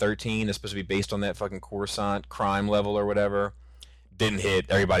 1313. It's supposed to be based on that fucking Coruscant crime level or whatever. Didn't hit.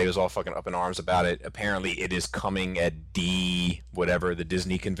 Everybody was all fucking up in arms about it. Apparently, it is coming at D whatever, the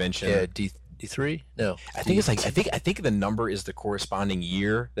Disney convention. Yeah, D3? No. I think it's like I think the number is the corresponding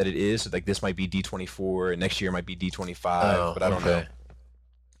year that it is. So like this might be D24, and next year might be D25, but I don't know.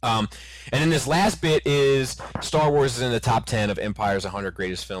 And then this last bit is Star Wars is in the top 10 of Empire's 100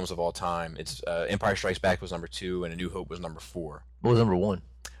 greatest films of all time. It's Empire Strikes Back was number 2, and A New Hope was number 4. What was number 1?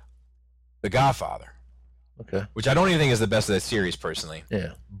 The Godfather. Okay. Which I don't even think is the best of that series, personally.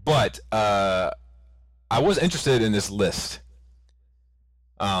 Yeah. But I was interested in this list,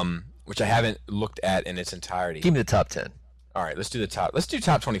 which I haven't looked at in its entirety. Give me the top 10. All right, let's do top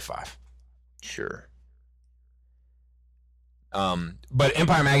 25. Sure. But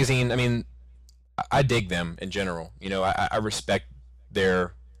Empire Magazine, I mean, I dig them in general. You know, I respect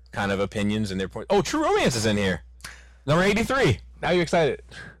their kind of opinions and their point. Oh, True Romance is in here. Number 83. Now you're excited.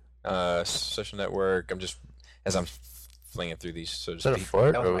 Social Network. I'm just, as I'm flinging through these, so to Is that a speak.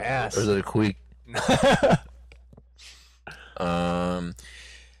 fart? That was Or my ass. is that a queak? All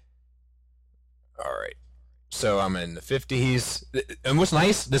right. So I'm in the 50s. And what's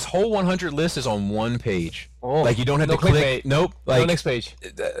nice, this whole 100 list is on one page. Oh, Like, you don't have no to click. clickbait. Nope. No, Like, next page.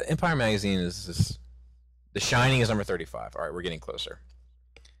 Empire Magazine is this. The Shining is number 35. All right, we're getting closer.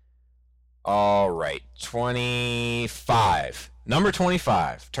 All right, 25. Number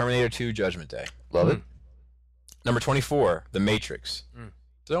 25, Terminator 2: Judgment Day. Love it. Number 24, The Matrix.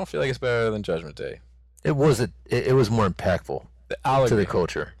 So I don't feel like it's better than Judgment Day. It was more impactful I'll to the agree.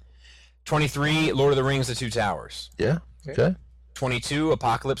 culture. 23, Lord of the Rings: The Two Towers. Yeah. Okay. 22,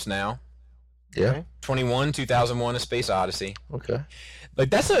 Apocalypse Now. Yeah. Okay. 21, 2001: A Space Odyssey. Okay. Like,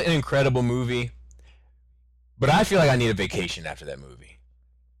 that's an incredible movie, but I feel like I need a vacation after that movie.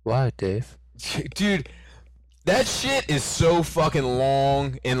 Why, Dave? Dude, that shit is so fucking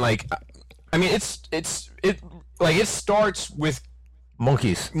long, and like, I mean, it starts with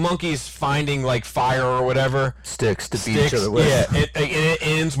monkeys finding like fire or whatever, Sticks to beat each other with. yeah, and it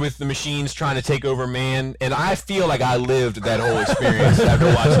ends with the machines trying to take over man, and I feel like I lived that whole experience after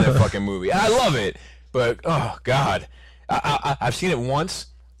watching that fucking movie. I love it, but oh god, I've seen it once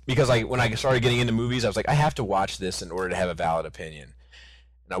because like when I started getting into movies, I was like, I have to watch this in order to have a valid opinion.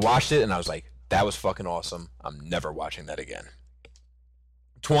 And I watched it, and I was like, that was fucking awesome. I'm never watching that again.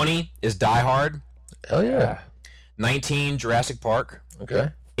 20 is Die Hard. Hell yeah. 19, Jurassic Park.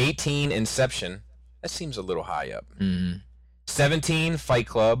 Okay. 18, Inception. That seems a little high up. Mm-hmm. 17, Fight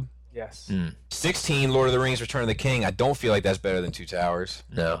Club. Yes. 16, Lord of the Rings: Return of the King. I don't feel like that's better than Two Towers.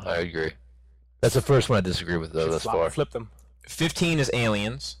 No, I agree. That's the first one I disagree with, though, thus far. Flip them. 15 is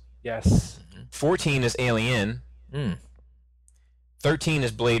Aliens. Yes. 14 is Alien. 13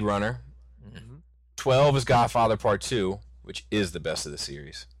 is Blade Runner. 12 is Godfather Part 2, which is the best of the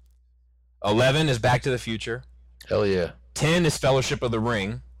series. 11 is Back to the Future. Hell yeah. 10 is Fellowship of the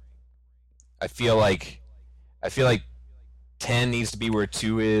Ring. I feel like 10 needs to be where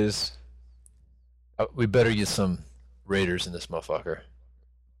 2 is. We better get some Raiders in this motherfucker.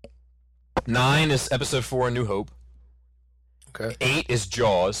 9 is Episode 4, A New Hope. Okay. 8 is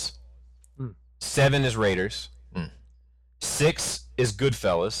Jaws. 7 is Raiders. 6 is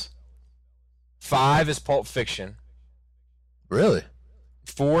Goodfellas. 5 is Pulp Fiction. Really?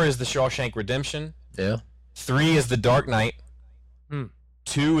 4 is The Shawshank Redemption. Yeah. 3 is The Dark Knight.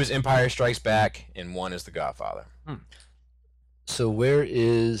 2 is Empire Strikes Back. And 1 is The Godfather. So where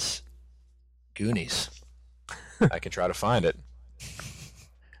is Goonies? I can try to find it.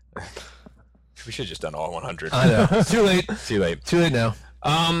 We should have just done all 100. I know. Too late. Too late. Too late now.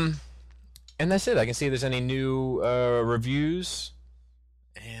 And that's it. I can see if there's any new reviews.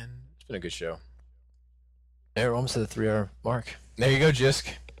 And it's been a good show. Yeah, we're almost at the 3-hour mark. There you go,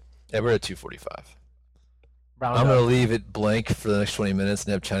 Jisk. Yeah, we're at 2:45. Round I'm up. going to leave it blank for the next 20 minutes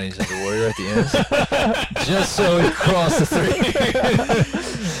and have Chinese Ninja Warrior at the end. Just so we cross the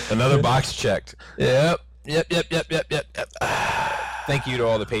 3. Another box checked. Yep. Thank you to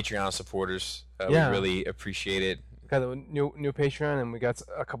all the Patreon supporters. Yeah. We really appreciate it. Got a new Patreon, and we got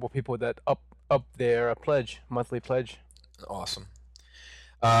a couple people that up their monthly pledge. Awesome.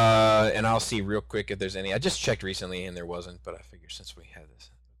 And I'll see real quick if there's any. I just checked recently and there wasn't, but I figure since we had this,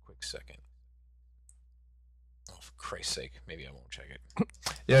 a quick second. Oh, for Christ's sake, maybe I won't check it.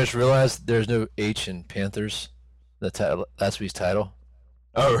 Yeah, I just realized there's no H in Panthers. The title, last week's title.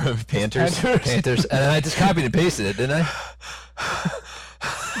 Oh, Panthers. Panthers. And I just copied and pasted it, didn't I?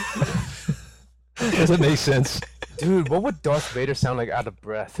 Does that make sense? Dude, what would Darth Vader sound like out of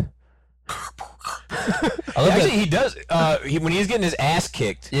breath? I love Actually, that. he does. When he's getting his ass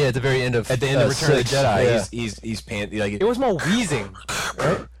kicked Yeah, at the very end of at the end of Return of the 6, Jedi, yeah. he's panting like It was more wheezing,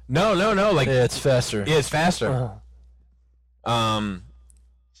 right? no, like Yeah, it's faster. yeah, it's faster. Uh,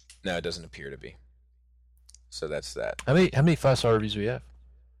 No, it doesn't appear to be. So that's that. How many 5-star reviews do we have?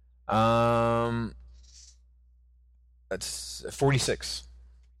 That's 46.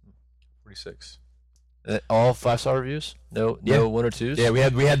 46. All 5-star reviews? No, Yeah. no 1 or 2s. Yeah, we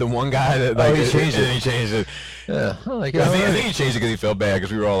had the one guy that like he changed it. and he changed it. Yeah. Oh, like, I think he changed it because he felt bad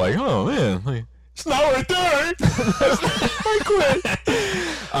because we were all like, oh man, like, it's not right there. I quit.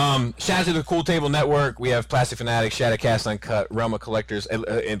 Shout out to the Cool Table Network. We have Plastic Fanatics, Shadowcast Uncut, Realm of Collectors.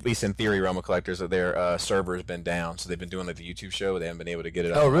 At least in theory, Realm of Collectors. Their server has been down, so they've been doing like the YouTube show. They haven't been able to get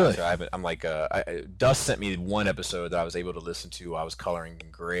it up. Oh, really? So I'm like, Dust sent me one episode that I was able to listen to. I was coloring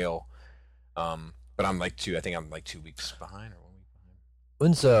in Grail. But I'm like I think I'm like 2 weeks behind or 1 week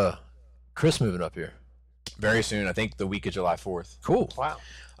behind. When's Chris moving up here? Very soon. I think the week of July 4th. Cool. wow.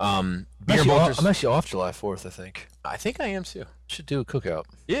 Beer Bolters. I'm actually off July 4th, I think. I think I am too. Should do a cookout.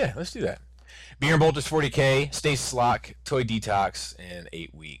 Yeah, let's do that. Beer and Bolters 40K, Stasis Lock, Toy Detox in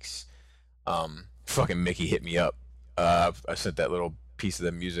 8 weeks. Fucking Mickey hit me up. I sent that little piece of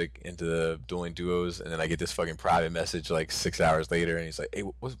the music into the Dueling Duos, and then I get this fucking private message like 6 hours later, and he's like, "Hey,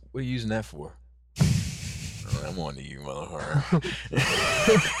 what are you using that for?" I'm on to you, motherfucker.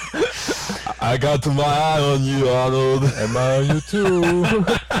 I got my eye on you, Arnold. Am I on you too?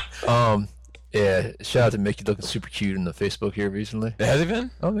 Yeah, shout out to Mickey looking super cute in the Facebook here recently. Has he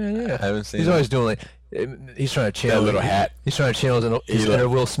been? Oh man, yeah. I haven't seen He's him. always doing like he's trying to channel That little hat. He's trying to channel his He inner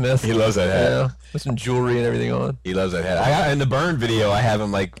Will Smith. He loves that hat. Yeah, with some jewelry and everything on. He loves that hat. In the burn video, I have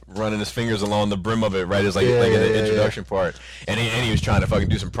him like running his fingers along the brim of it, right as like in the introduction part. And he was trying to fucking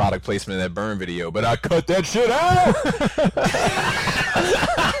do some product placement in that burn video, but I cut that shit out.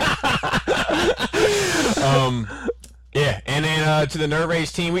 Yeah, and then to the Nerd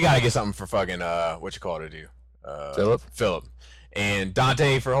Rage team, we gotta get something for fucking what you call it to do. Philip. And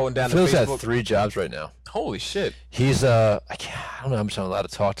Dante for holding down Phil's the had Facebook. 3 jobs right now. Holy shit. He's I don't know how much I'm allowed to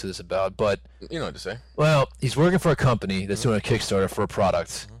talk to this about, but You know what to say. well, he's working for a company that's doing a Kickstarter for a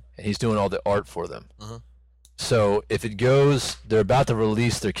product, and he's doing all the art for them. So if it goes, they're about to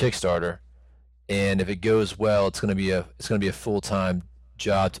release their Kickstarter, and if it goes well, it's gonna be a full-time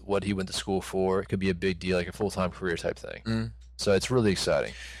job. What he went to school for, it could be a big deal, like a full-time career type thing. So it's really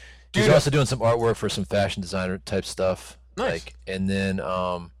exciting. He's Dude, also doing some artwork for some fashion designer type stuff. Nice. And then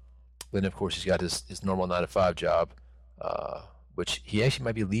of course he's got his normal 9-to-5 job, which he actually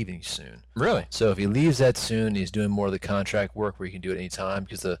might be leaving soon. Really? So if he leaves that soon, he's doing more of the contract work where he can do it any time.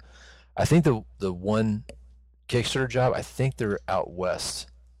 Because I think the one Kickstarter job, I think they're out west,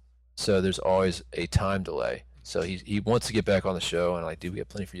 so there's always a time delay. So he wants to get back on the show, and I'm like, dude, we got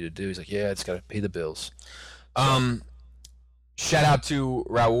plenty for you to do. He's like, yeah, I just gotta pay the bills. Shout out to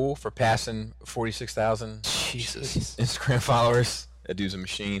Raul for passing 46,000 Jesus. Instagram followers. That dude's a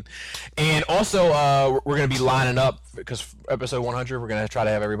machine. And also, we're going to be lining up, because episode 100, we're going to try to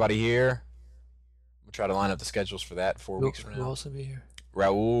have everybody here. We'll try to line up the schedules for that 4 weeks from Who now. else will be here?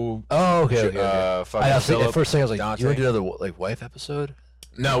 Raul. Oh, okay. Fucking I was thinking, Philip, at first thing I was like, Dante. you want to do another like wife episode?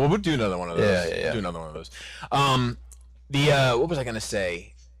 No, we'll do another one of those. Yeah. We'll do another one of those. What was I going to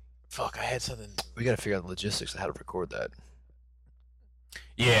say? Fuck, I had something. We got to figure out the logistics of how to record that.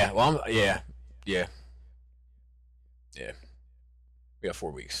 Yeah, well, yeah. We got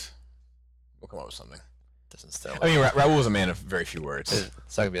 4 weeks. We'll come up with something. Doesn't sound I like mean, Raul is a man of very few words.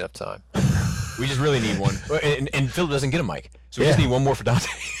 it's not gonna be enough time. We just really need one. And Philip doesn't get a mic, so we Yeah. just need one more for Dante.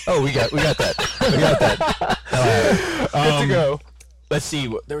 Oh, we got that. We got that. Good to go. Let's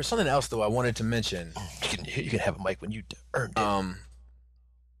see. There was something else though I wanted to mention. You can have a mic when you earned it.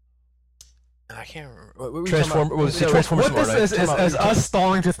 And I can't remember. What were we talking Transform. about? Was it Transformers? What this is us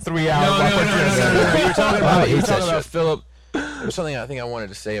stalling to 3 hours. No. You were talking I about, hate that shit. Philip. There was something I think I wanted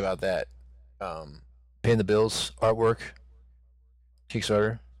to say about that. Paying the bills, artwork,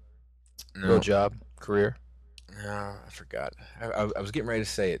 Kickstarter, real job, career. No, I forgot. I was getting ready to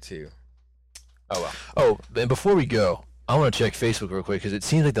say it too. Oh well. Oh, and before we go, I want to check Facebook real quick because it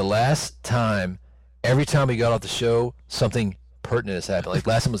seems like the last time, every time we got off the show, something pertinent has happened. Like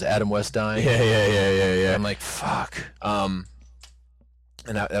last time was Adam West dying. Yeah. I'm like, fuck. And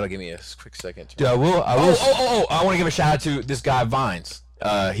that'll give me a quick second. Dude, I will. I want to give a shout out to this guy Vines.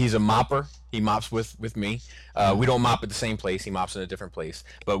 He's a mopper. He mops with me. We don't mop at the same place. He mops in a different place.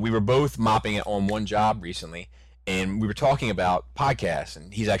 But we were both mopping it on one job recently, and we were talking about podcasts,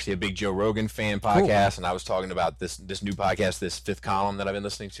 and he's actually a big Joe Rogan fan podcast, and I was talking about this new podcast, this Fifth Column that I've been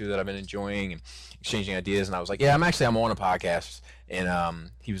listening to that I've been enjoying and exchanging ideas, and I was like, yeah, I'm on a podcast, and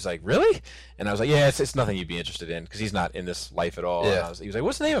he was like, really? And I was like, yeah, it's nothing you'd be interested in, because he's not in this life at all. Yeah. And he was like,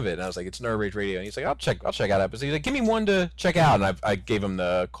 what's the name of it? And I was like, it's Nerd Rage Radio, and he's like, I'll check out episodes. He's like, give me one to check out, and I gave him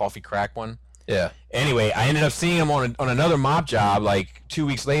the Coffee Crack one. Yeah. Anyway, I ended up seeing him on another mob job like 2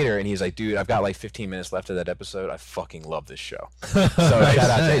 weeks later, and he's like, dude, I've got like 15 minutes left of that episode. I fucking love this show. So shout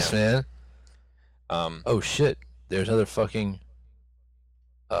out to Nice, him. man. Oh shit. There's other fucking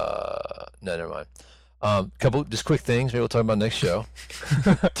no, never mind. Couple just quick things maybe we'll talk about next show.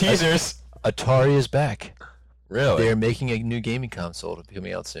 Teasers. Atari is back. Really? They're making a new gaming console to be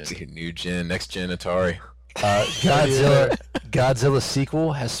coming out soon. New gen, next gen Atari. Godzilla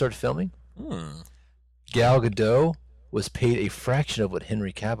sequel has started filming. Gal Gadot was paid a fraction of what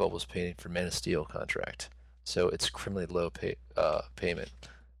Henry Cavill was paid for Man of Steel contract, so it's criminally low payment.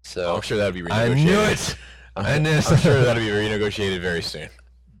 So I'm sure that'll be renegotiated. I knew it. I'm sure that'll be renegotiated very soon.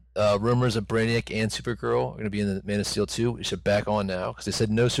 Rumors of Brainiac and Supergirl are going to be in the Man of Steel 2. It should back on now because they said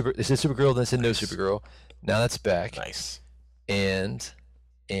no They said Supergirl, then they said no Supergirl. Now that's back. Nice. And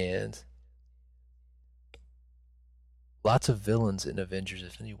lots of villains in Avengers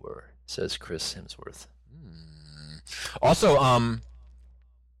Infinity War, says Chris Hemsworth. Also,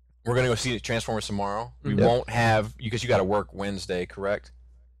 we're gonna go see Transformers tomorrow. We won't have because you got to work Wednesday, correct?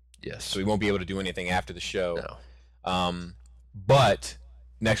 Yes. So we won't be able to do anything after the show. No. But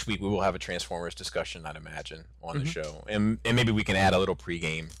next week we will have a Transformers discussion, I'd imagine, on the show, and maybe we can add a little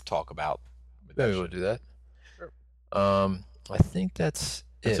pregame talk about. Maybe we'll do that. Sure. I think that's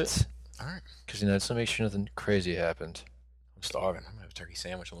it. All right. Because I just want to make sure nothing crazy happened. I'm starving. I'm gonna have a turkey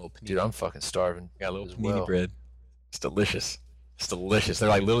sandwich and a little panini. Dude, I'm fucking starving. Got a little as panini well. bread. It's delicious. It's delicious. They're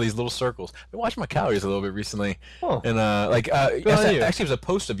like these little circles. I've been watching my calories a little bit recently, and actually, it was a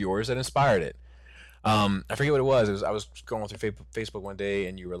post of yours that inspired it. I forget what it was. I was going through Facebook one day,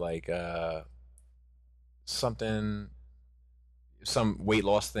 and you were like some weight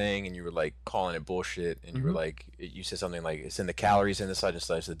loss thing, and you were like calling it bullshit, and you were like, you said something like, it's in the calories and the such and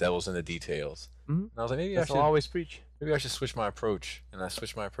such, the devil's in the details. And I was like, maybe That's I what I should always preach. maybe I should switch my approach. And I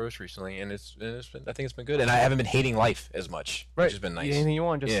switched my approach recently, and it's been, I think it's been good, and I haven't been hating life as much, which has been nice. Eat anything you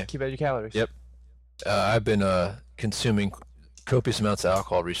want, just keep at your calories. Yep. I've been consuming copious amounts of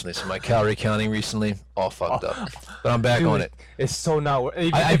alcohol recently, so my calorie counting recently all fucked up. But I'm back Dude, on it. It's so not worth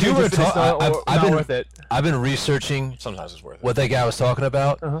it. I do want to talk. I've been worth it. I've been researching Sometimes it's worth it. what that guy was talking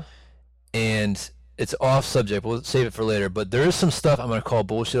about, and it's off subject. We'll save it for later. But there is some stuff I'm gonna call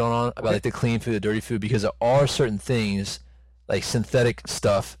bullshit on about like the clean food, the dirty food, because there are certain things like synthetic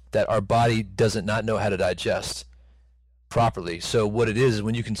stuff that our body doesn't not know how to digest properly. So what it is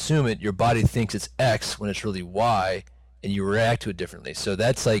when you consume it, your body thinks it's X when it's really Y, and you react to it differently. So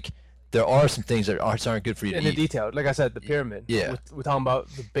that's like there are some things that aren't good for you to In the eat. detail, like I said, the pyramid. Yeah. We're talking about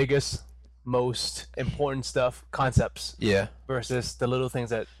the biggest, most important stuff, concepts, Yeah. versus the little things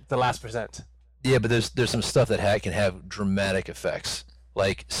that the last percent. Yeah, but there's some stuff that can have dramatic effects,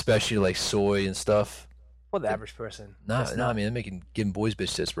 like especially like soy and stuff. For the average person. No, It's I mean, they're giving boys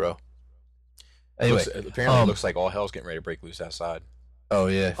bitch tits, bro. Anyway, Apparently, it looks like all hell's getting ready to break loose outside. oh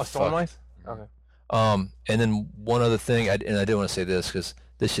yeah, Oh, storm-wise? Okay. and then one other thing, I did want to say this because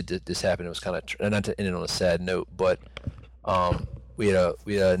this happened. It was kind of not to end it on a sad note, but we had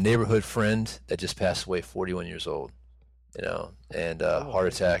a neighborhood friend that just passed away, 41 years old, and heart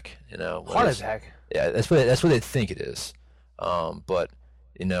attack, Heart attack? Yeah, that's what they think it is, but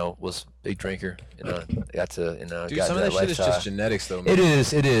was a big drinker, got to Dude, got some to of that shit is lifestyle. just genetics, though, man. It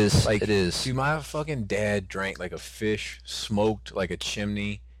is Like, it is. Dude, my fucking dad drank like a fish, smoked like a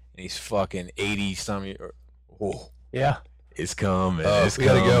chimney, and he's fucking 80-some. Oh, Yeah. it's coming. Oh, It's we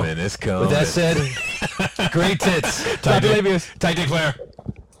gotta go. coming. It's coming. With that said, great tits. Tight dick Flair.